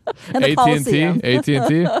 And the AT&T? Coliseum.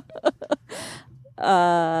 AT&T?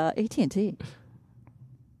 AT&T. Is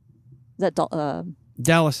that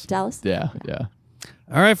Dallas. Dallas? Yeah.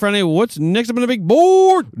 All right, Friday. What's next up on the big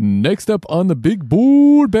board? Next up on the big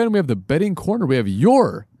board, Ben, we have the betting corner. We have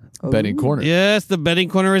your betting corner. Yes, the betting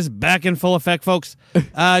corner is back in full effect, folks.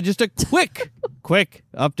 Just a quick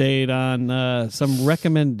update on some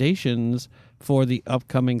recommendations for the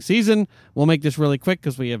upcoming season. We'll make this really quick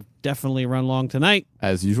because we have definitely run long tonight,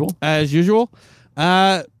 As usual. as usual.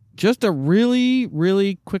 Just a really,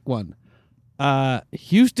 really quick one.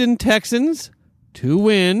 Houston Texans to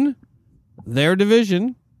win their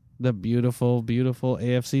division, the beautiful, beautiful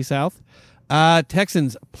AFC South.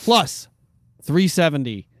 Texans plus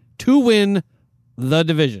 370 to win the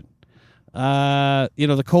division.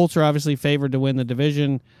 The Colts are obviously favored to win the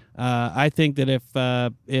division. I think that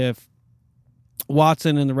if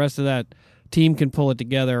Watson and the rest of that team can pull it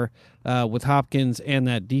together with Hopkins and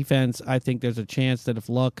that defense, I think there's a chance that if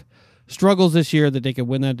Luck struggles this year, that they could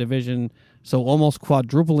win that division. So almost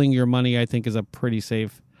quadrupling your money, I think, is a pretty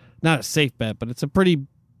safe, not a safe bet, but it's a pretty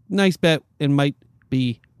nice bet and might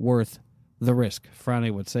be worth the risk.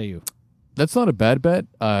 Franny, what say you? That's not a bad bet.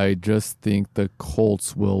 I just think the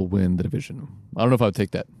Colts will win the division. I don't know if I would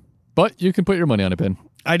take that. But you can put your money on it, Ben.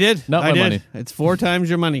 I did. Not I my did. money. It's 4 times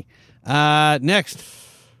your money. Next.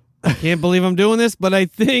 I can't believe I'm doing this, but I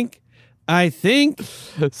think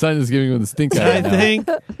Sonia's giving him the stink eye.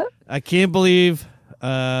 I can't believe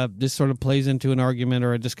this sort of plays into an argument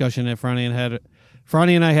or a discussion that Franny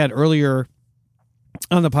and I had earlier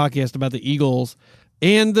on the podcast about the Eagles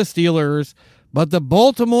and the Steelers, but the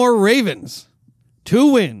Baltimore Ravens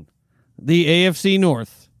to win the AFC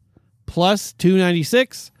North plus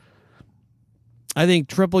 296. I think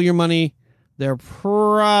triple your money. They're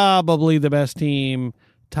probably the best team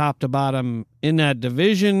top to bottom in that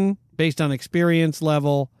division based on experience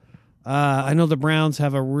level. I know the Browns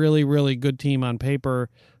have a really, really good team on paper.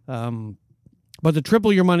 But to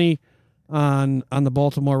triple your money on the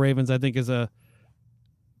Baltimore Ravens, I think is a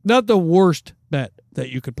not the worst bet that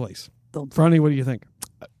you could place. Franny, what do you think?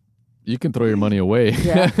 You can throw your money away.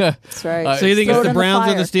 Yeah, that's right. So you think Throw it's it the in Browns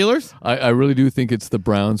or the fire. Steelers? I really do think it's the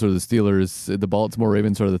Browns or the Steelers. The Baltimore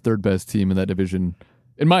Ravens are the third best team in that division,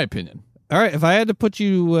 in my opinion. All right, if I had to put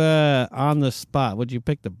you on the spot, would you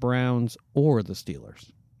pick the Browns or the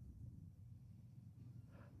Steelers?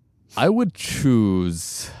 I would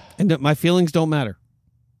choose. And my feelings don't matter.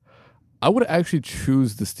 I would actually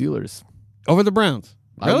choose the Steelers. Over the Browns?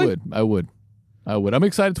 Really? I would. I'm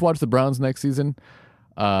excited to watch the Browns next season.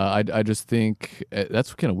 I just think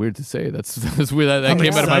that's kind of weird to say. That's weird. That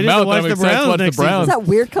came out of my excited to mouth. watch I'm the excited to Browns watch the next season. Browns. Is that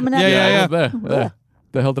weird coming out? Yeah, of you? yeah.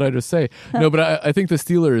 The hell did I just say? No, but I think the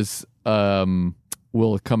Steelers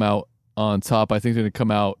will come out on top. I think they're going to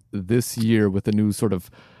come out this year with a new sort of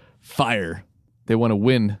fire. They want to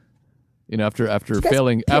win. After Did you guys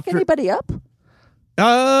failing. pick anybody up?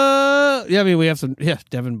 Yeah, I mean, we have some,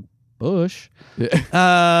 Devin Bush,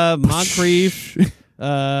 Moncrief,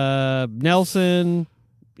 Nelson.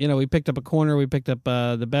 We picked up a corner. We picked up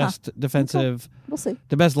the best defensive, We'll see.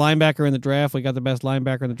 the best linebacker in the draft. We got the best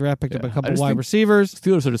linebacker in the draft. Picked up a I couple just wide think receivers.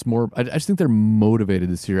 Steelers are just more. I just think they're motivated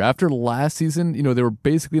this year. After last season, they were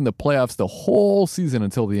basically in the playoffs the whole season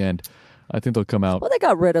until the end. I think they'll come out Well, they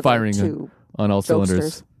got rid of firing two on all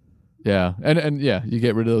cylinders. jokesters. Yeah, and yeah, you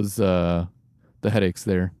get rid of those the headaches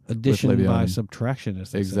there. with Addition Le'Veon by and- subtraction, as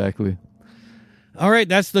they say. Exactly. All right,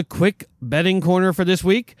 that's the quick betting corner for this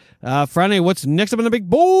week. Friday, what's next up on the big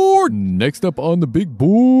board? Next up on the big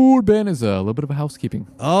board, Ben, is a little bit of a housekeeping.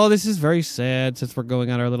 Oh, this is very sad since we're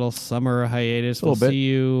going on our little summer hiatus. A little bit. See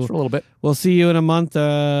you. Just for a little bit. We'll see you in a month.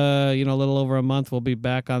 A little over a month. We'll be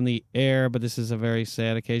back on the air, but this is a very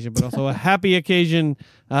sad occasion, but also a happy occasion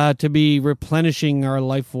to be replenishing our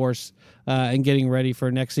life force and getting ready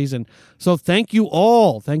for next season. So thank you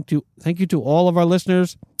all. Thank you to all of our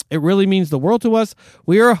listeners. It really means the world to us.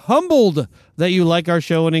 We are humbled that you like our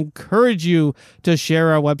show and encourage you to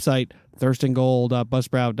share our website,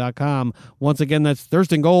 thirstandgold.buzzsprout.com. Once again, that's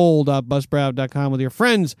thirstandgold.buzzsprout.com with your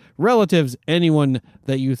friends, relatives, anyone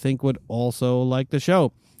that you think would also like the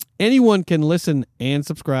show. Anyone can listen and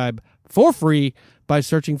subscribe for free by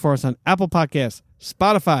searching for us on Apple Podcasts,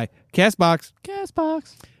 Spotify, Castbox,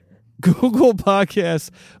 Google Podcasts,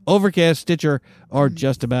 Overcast, Stitcher, or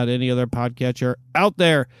just about any other podcatcher out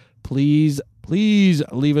there. Please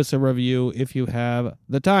leave us a review if you have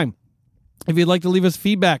the time. If you'd like to leave us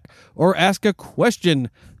feedback or ask a question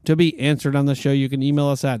to be answered on the show, you can email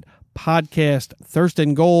us at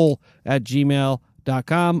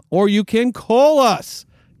podcastthirstandgoal@gmail.com, or you can call us.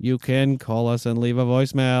 You can call us and leave a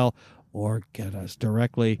voicemail or get us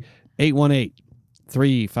directly,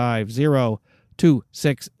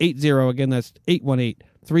 818-350-2680. Again, that's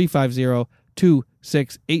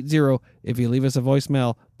 818-350-2680. If you leave us a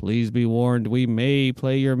voicemail, please be warned, we may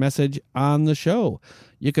play your message on the show.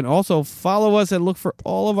 You can also follow us and look for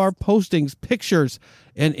all of our postings, pictures,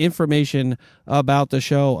 and information about the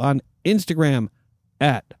show on Instagram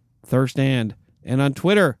at Thirstand and on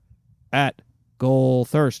Twitter at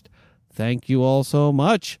GoalThirst. Thank you all so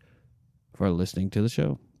much for listening to the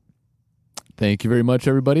show. Thank you very much,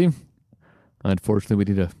 everybody. Unfortunately, we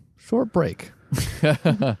need a short break.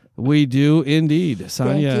 We do indeed.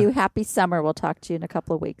 Sonia. Thank you. Happy summer. We'll talk to you in a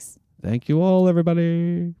couple of weeks. Thank you all,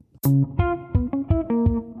 everybody.